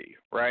 3,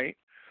 right?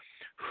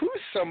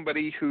 Who's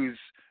somebody who's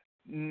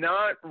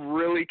not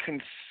really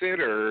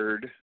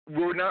considered,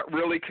 we're not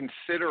really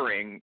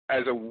considering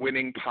as a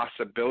winning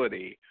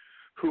possibility,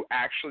 who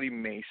actually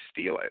may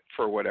steal it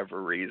for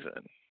whatever reason?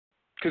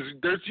 Because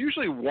there's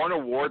usually one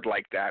award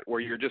like that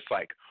where you're just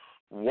like,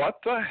 what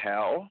the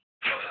hell?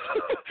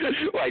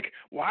 Like,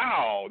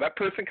 wow, that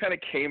person kind of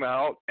came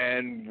out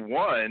and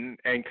won,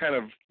 and kind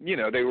of,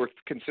 they were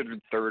considered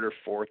 3rd or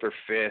 4th or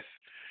 5th,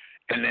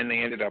 and then they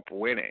ended up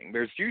winning.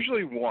 There's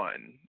usually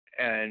one,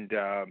 and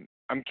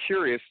I'm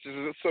curious,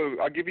 so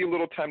I'll give you a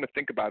little time to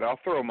think about it. I'll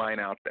throw mine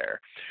out there.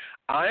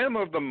 I am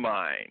of the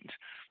mind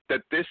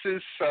that this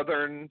is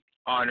Southern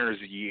Honors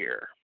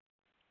year.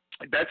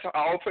 That's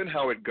often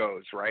how it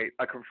goes, right?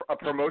 A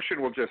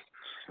promotion will just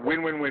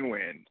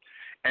win.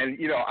 And,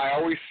 I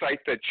always cite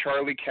the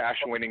Charlie Cash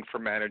winning for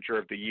Manager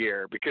of the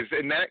Year, because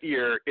in that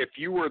year, if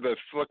you were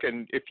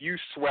if you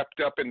swept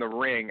up in the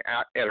ring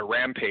at a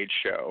Rampage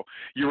show,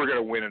 you were going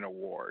to win an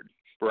award,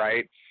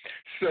 right?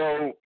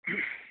 So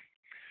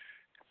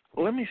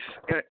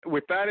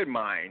with that in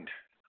mind,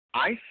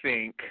 I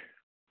think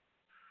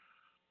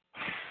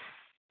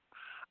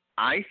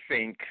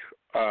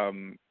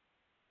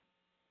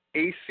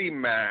AC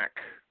Mack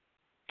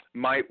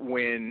might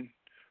win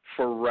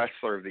for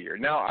Wrestler of the Year.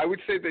 Now, I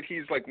would say that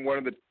he's like one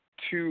of the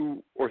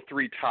 2 or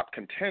 3 top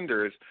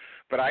contenders,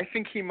 but I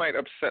think he might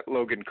upset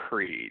Logan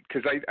Creed,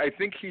 because I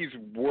think he's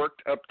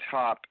worked up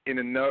top in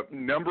a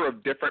number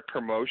of different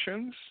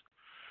promotions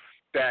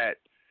that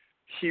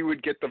he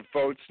would get the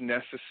votes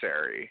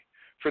necessary.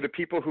 For the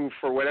people who,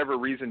 for whatever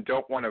reason,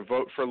 don't want to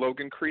vote for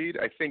Logan Creed,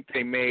 I think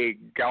they may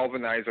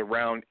galvanize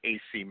around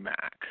AC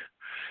Mack.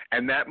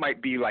 And that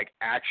might be like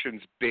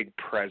Action's big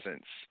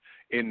presence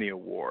in the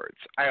awards.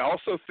 I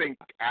also think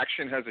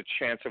Action has a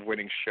chance of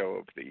winning Show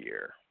of the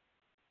Year.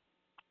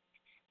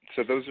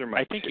 So those are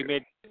my 2.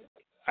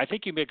 I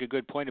think you make a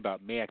good point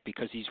about Mack,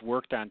 because he's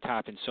worked on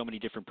top in so many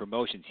different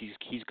promotions.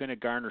 He's going to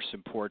garner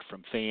support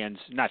from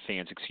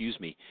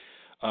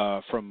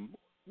from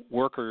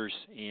workers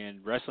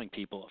and wrestling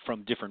people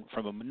from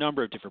a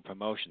number of different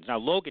promotions. Now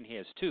Logan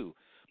has too,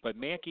 but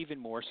Mac even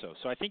more so.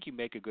 So I think you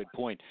make a good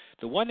point.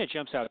 The one that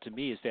jumps out to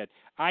me is that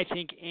I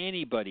think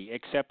anybody,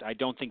 except I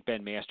don't think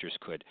Ben Masters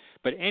could,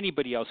 but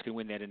anybody else can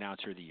win that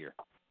Announcer of the Year.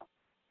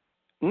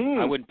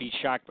 I wouldn't be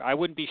shocked. I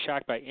wouldn't be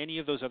shocked by any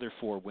of those other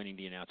 4 winning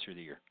the Announcer of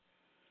the Year.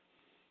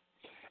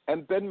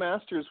 And Ben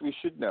Masters, we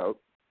should note,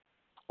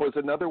 was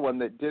another one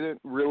that didn't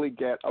really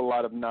get a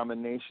lot of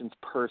nominations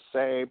per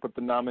se, but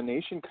the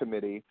nomination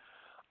committee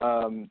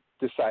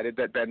decided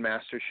that Ben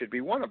Masters should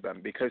be one of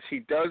them because he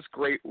does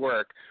great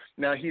work.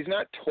 Now, he's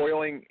not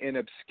toiling in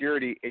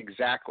obscurity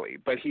exactly,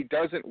 but he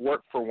doesn't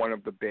work for one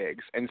of the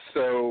bigs. And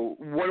so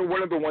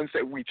one of the ones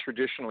that we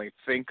traditionally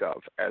think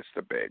of as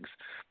the bigs.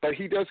 But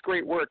he does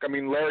great work. I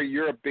mean, Larry,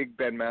 you're a big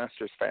Ben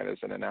Masters fan as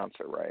an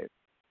announcer, right?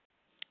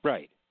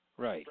 Right.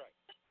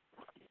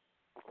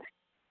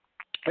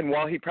 And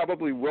while he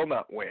probably will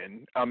not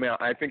win, I mean,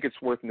 I think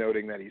it's worth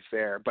noting that he's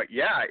there. But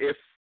yeah,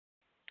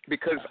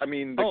 because I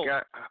mean, the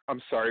guy.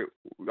 I'm sorry.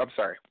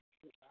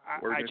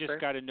 I just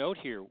got a note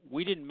here.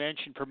 We didn't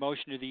mention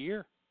Promotion of the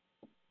Year.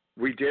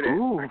 We didn't.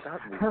 Ooh. I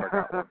thought we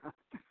forgot one.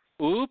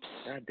 Oops.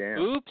 God damn.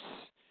 Oops.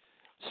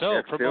 So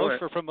Let's do it.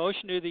 for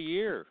Promotion of the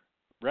Year,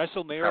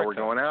 WrestleMania. How we're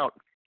going out.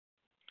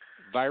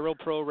 Viral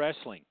Pro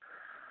Wrestling,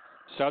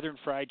 Southern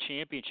Fried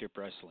Championship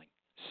Wrestling,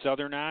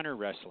 Southern Honor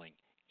Wrestling,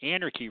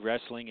 Anarchy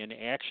Wrestling, and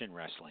Action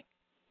Wrestling.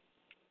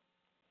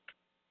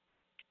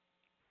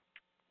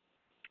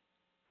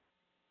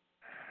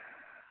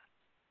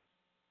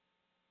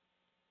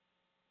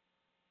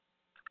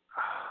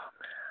 Oh,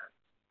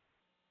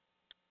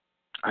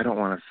 man. I don't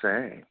want to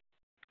say.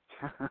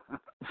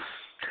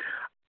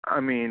 I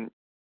mean,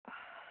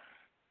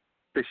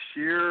 the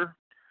sheer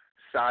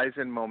size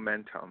and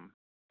momentum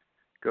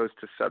goes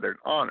to Southern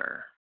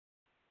Honor.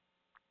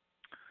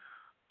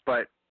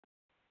 But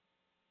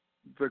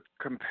the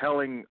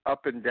compelling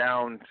up and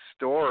down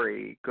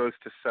story goes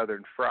to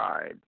Southern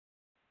Fried.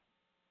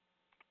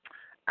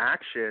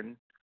 Action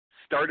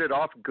started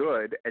off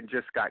good and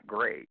just got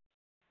great,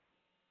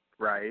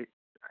 right?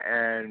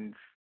 And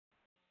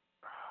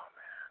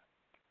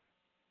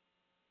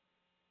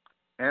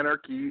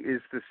Anarchy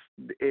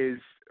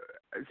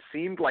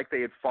seemed like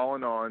they had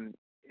fallen on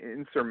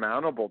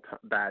insurmountable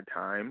bad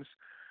times,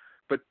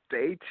 but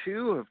they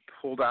too have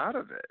pulled out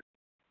of it.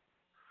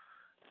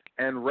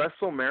 And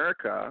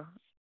WrestleAmerica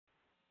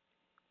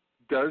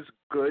does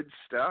good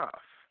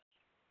stuff.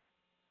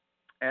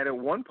 And at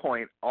one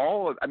point,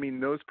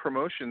 those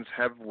promotions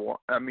have,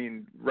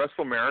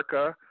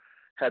 WrestleAmerica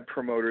had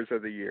Promoters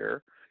of the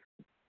Year,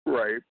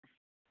 right?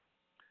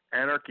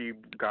 Anarchy,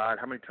 God,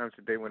 how many times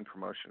did they win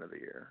Promotion of the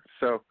Year?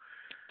 So,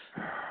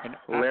 and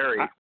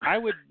Larry. I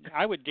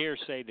would dare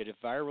say that if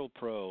Viral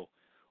Pro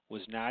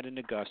was not in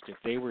Augusta,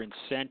 if they were in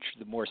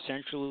the more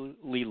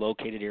centrally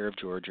located area of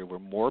Georgia, where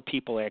more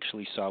people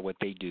actually saw what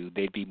they do,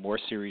 they'd be more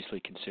seriously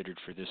considered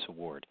for this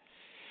award.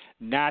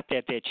 Not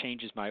that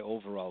changes my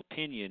overall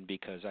opinion,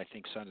 because I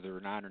think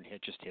Southern Honor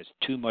just has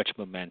too much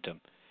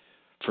momentum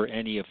for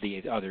any of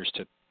the others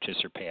to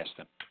surpass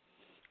them.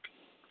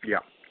 Yeah.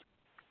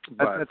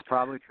 That's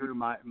probably true.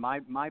 My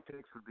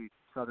picks would be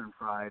Southern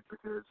Fried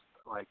because,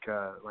 like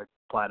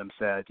Platinum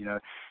said,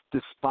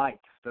 despite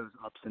those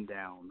ups and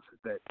downs,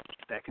 that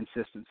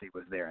consistency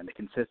was there, and they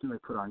consistently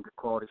put on good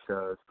quality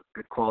shows,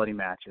 good quality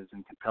matches,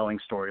 and compelling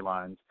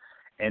storylines.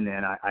 And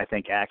then I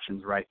think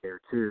Action's right there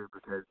too,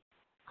 because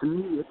to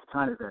me it's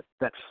kind of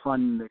that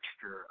fun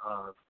mixture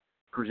of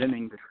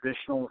presenting the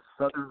traditional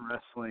Southern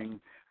wrestling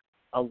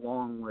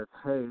along with,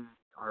 hey,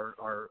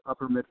 our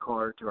upper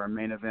mid-card to our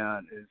main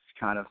event is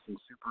kind of some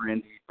super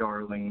indie,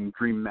 darling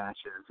dream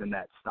matches in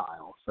that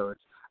style. So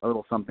it's a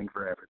little something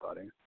for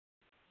everybody.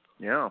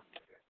 Yeah.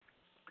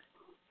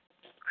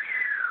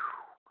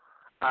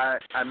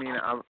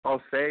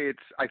 I'll say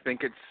I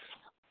think it's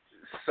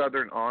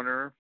Southern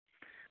Honor,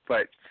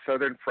 but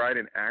Southern Fried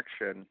and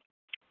Action.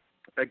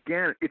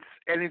 Again,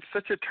 it's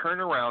such a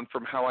turnaround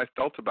from how I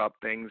felt about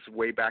things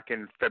way back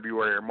in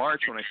February or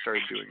March when I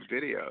started doing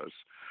videos.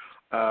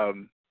 I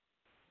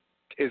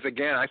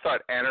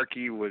thought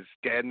Anarchy was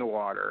dead in the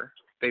water.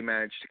 They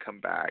managed to come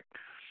back.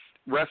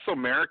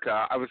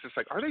 WrestleAmerica, I was just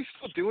like, are they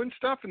still doing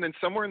stuff? And then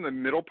somewhere in the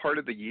middle part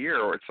of the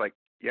year, where it's like,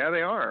 yeah,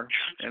 they are,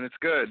 and it's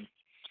good.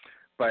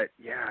 But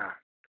yeah,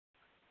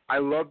 I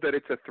love that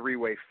it's a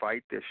three-way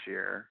fight this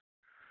year,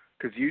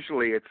 because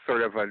usually it's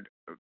sort of an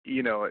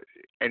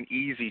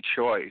easy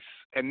choice,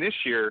 and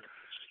this year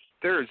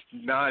there is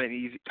not an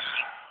easy.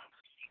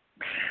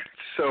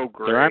 It's so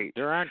great.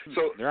 There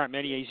aren't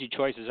many easy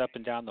choices up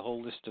and down the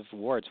whole list of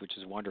awards, which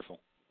is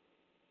wonderful.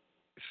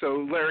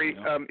 So, Larry,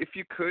 if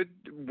you could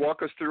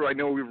walk us through, I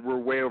know we're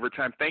way over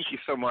time. Thank you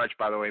so much,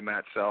 by the way,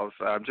 Matt Sells.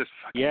 Just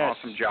fucking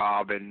awesome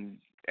job, and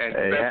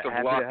best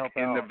of luck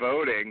in the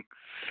voting.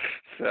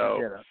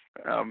 So,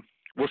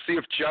 we'll see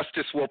if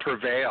justice will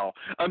prevail.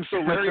 So,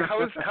 Larry, how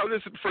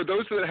does for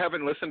those that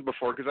haven't listened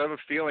before, because I have a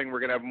feeling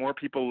we're going to have more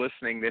people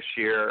listening this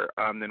year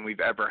than we've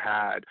ever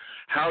had.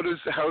 How's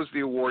the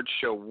awards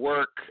show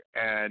work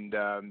and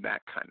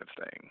that kind of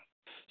thing?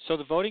 So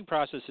the voting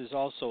process is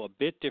also a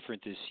bit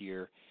different this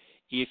year,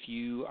 if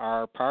you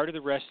are part of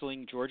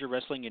the Georgia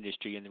wrestling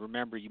industry, and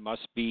remember, you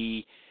must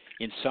be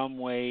in some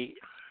way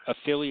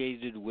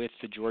affiliated with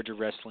the Georgia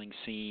wrestling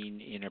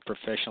scene in a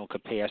professional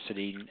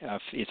capacity.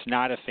 It's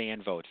not a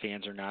fan vote.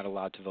 Fans are not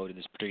allowed to vote in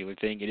this particular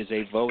thing. It is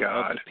a vote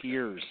of the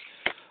peers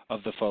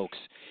of the folks.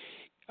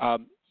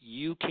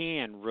 You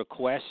can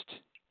request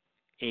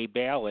a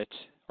ballot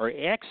or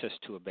access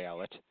to a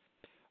ballot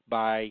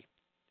by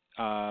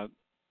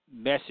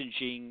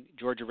messaging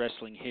Georgia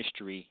Wrestling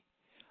History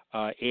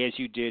as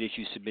you did if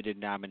you submitted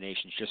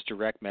nominations. Just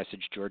direct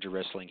message Georgia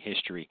Wrestling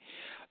History.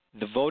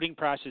 The voting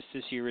process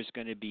this year is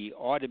going to be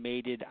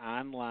automated,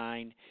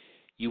 online.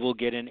 You will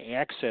get an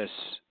access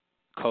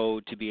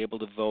code to be able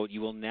to vote.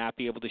 You will not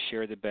be able to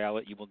share the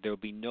ballot. There will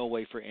be no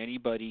way for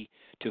anybody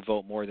to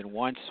vote more than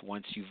once.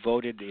 Once you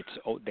voted,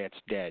 that's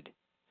dead.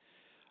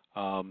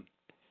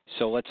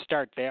 So let's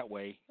start that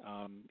way,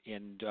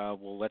 and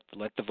we'll let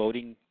the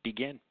voting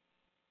begin.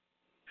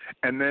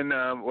 And then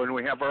when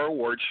we have our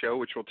award show,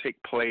 which will take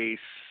place,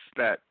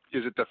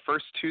 is it the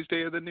first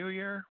Tuesday of the new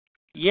year?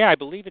 Yeah, I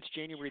believe it's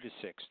January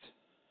the 6th.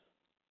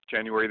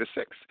 January the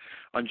 6th.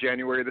 On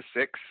January the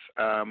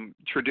 6th,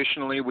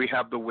 traditionally we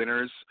have the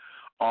winners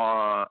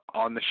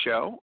on the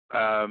show,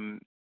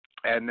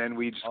 and then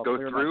we just go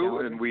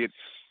through and we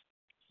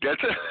get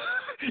to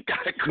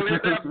gotta clear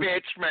that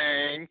bitch,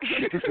 man.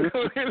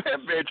 Clear that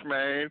bitch,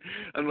 man.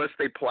 Unless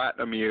they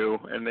platinum you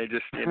and they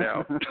just,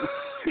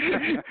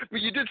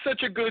 But you did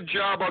such a good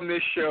job on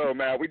this show,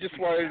 Matt. We just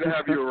wanted to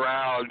have you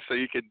around so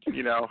you could,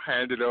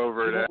 hand it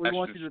over to we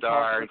want you to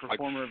talk to the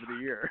performer of the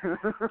year.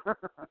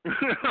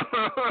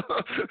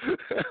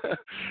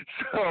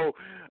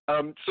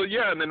 So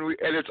yeah, and then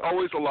it's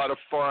always a lot of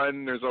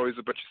fun. There's always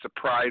a bunch of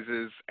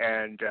surprises,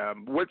 and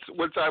what's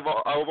I've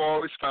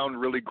always found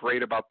really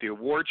great about the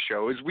award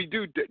show is we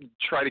do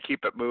try to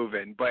keep it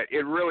moving, but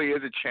it really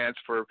is a chance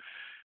for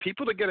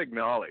people to get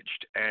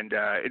acknowledged, and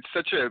it's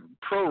such a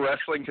pro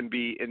wrestling can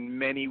be in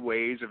many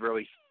ways a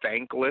really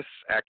thankless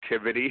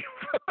activity,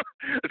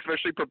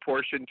 especially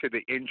proportion to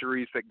the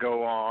injuries that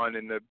go on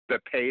and the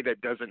pay that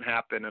doesn't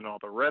happen and all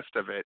the rest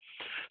of it.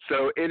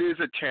 So it is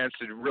a chance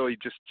to really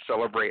just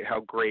celebrate how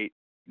great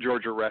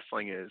Georgia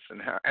wrestling is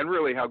and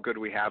really how good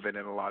we have it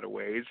in a lot of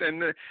ways, and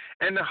to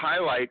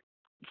highlight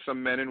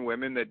some men and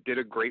women that did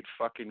a great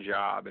fucking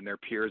job and their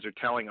peers are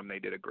telling them they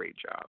did a great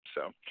job.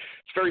 So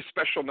it's a very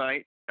special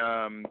night.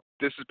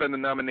 This has been the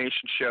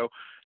nomination show.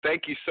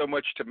 Thank you so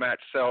much to Matt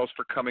Sells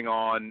for coming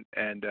on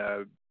and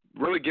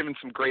really giving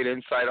some great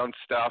insight on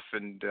stuff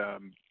and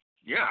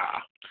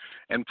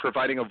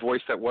providing a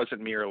voice that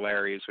wasn't me or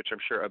Larry's, which I'm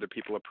sure other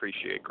people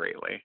appreciate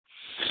greatly.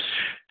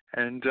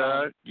 And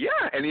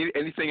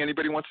anything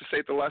anybody wants to say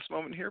at the last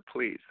moment here,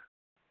 please.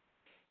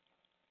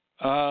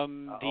 I'll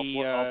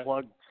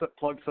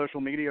plug social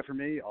media for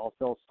me. All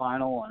Sells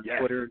Final on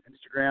Twitter and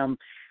Instagram.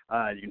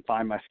 You can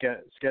find my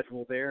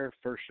schedule there.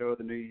 First show of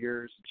the New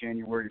Year's,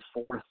 January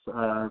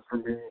 4th for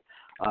me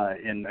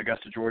in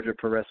Augusta, Georgia,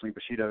 Pro Wrestling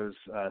Bushido's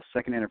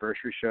second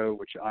anniversary show,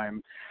 which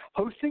I'm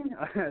hosting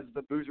as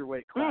the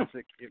Boozerweight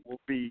Classic. It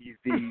will be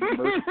the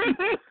most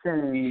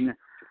insane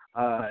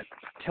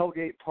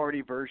tailgate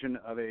party version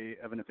of an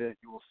event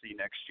you will see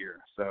next year.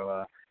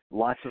 So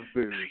lots of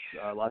booze,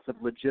 lots of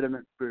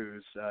legitimate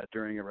booze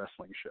during a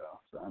wrestling show.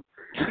 So,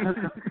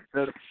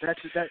 that's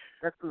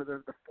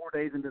the 4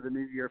 days into the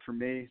new year for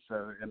me.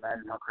 So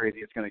imagine how crazy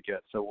it's going to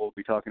get. So we'll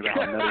be talking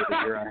about another the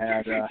year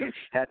I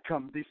had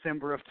come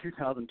December of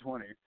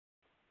 2020.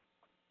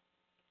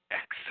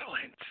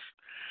 Excellent.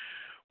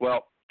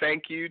 Well,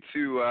 thank you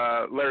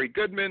to Larry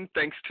Goodman.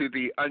 Thanks to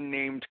the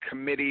unnamed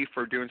committee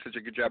for doing such a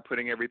good job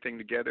putting everything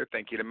together.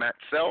 Thank you to Matt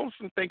Sells,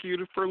 and thank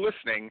you for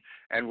listening.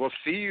 And we'll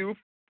see you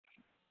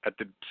at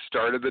the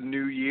start of the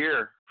new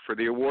year for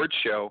the award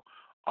show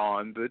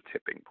on The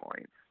Tipping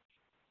Point.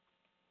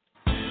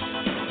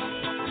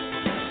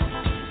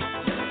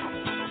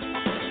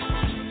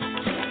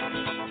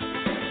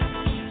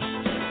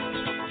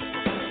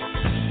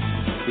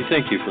 We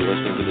thank you for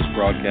listening to this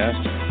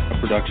broadcast, a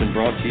production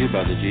brought to you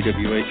by the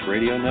GWH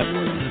Radio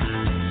Network.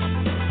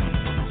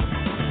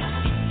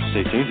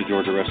 Stay tuned to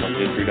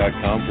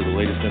GeorgiaWrestlingHistory.com for the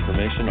latest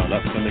information on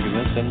upcoming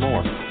events and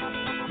more.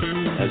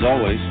 As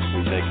always,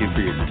 we thank you for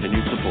your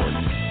continued support.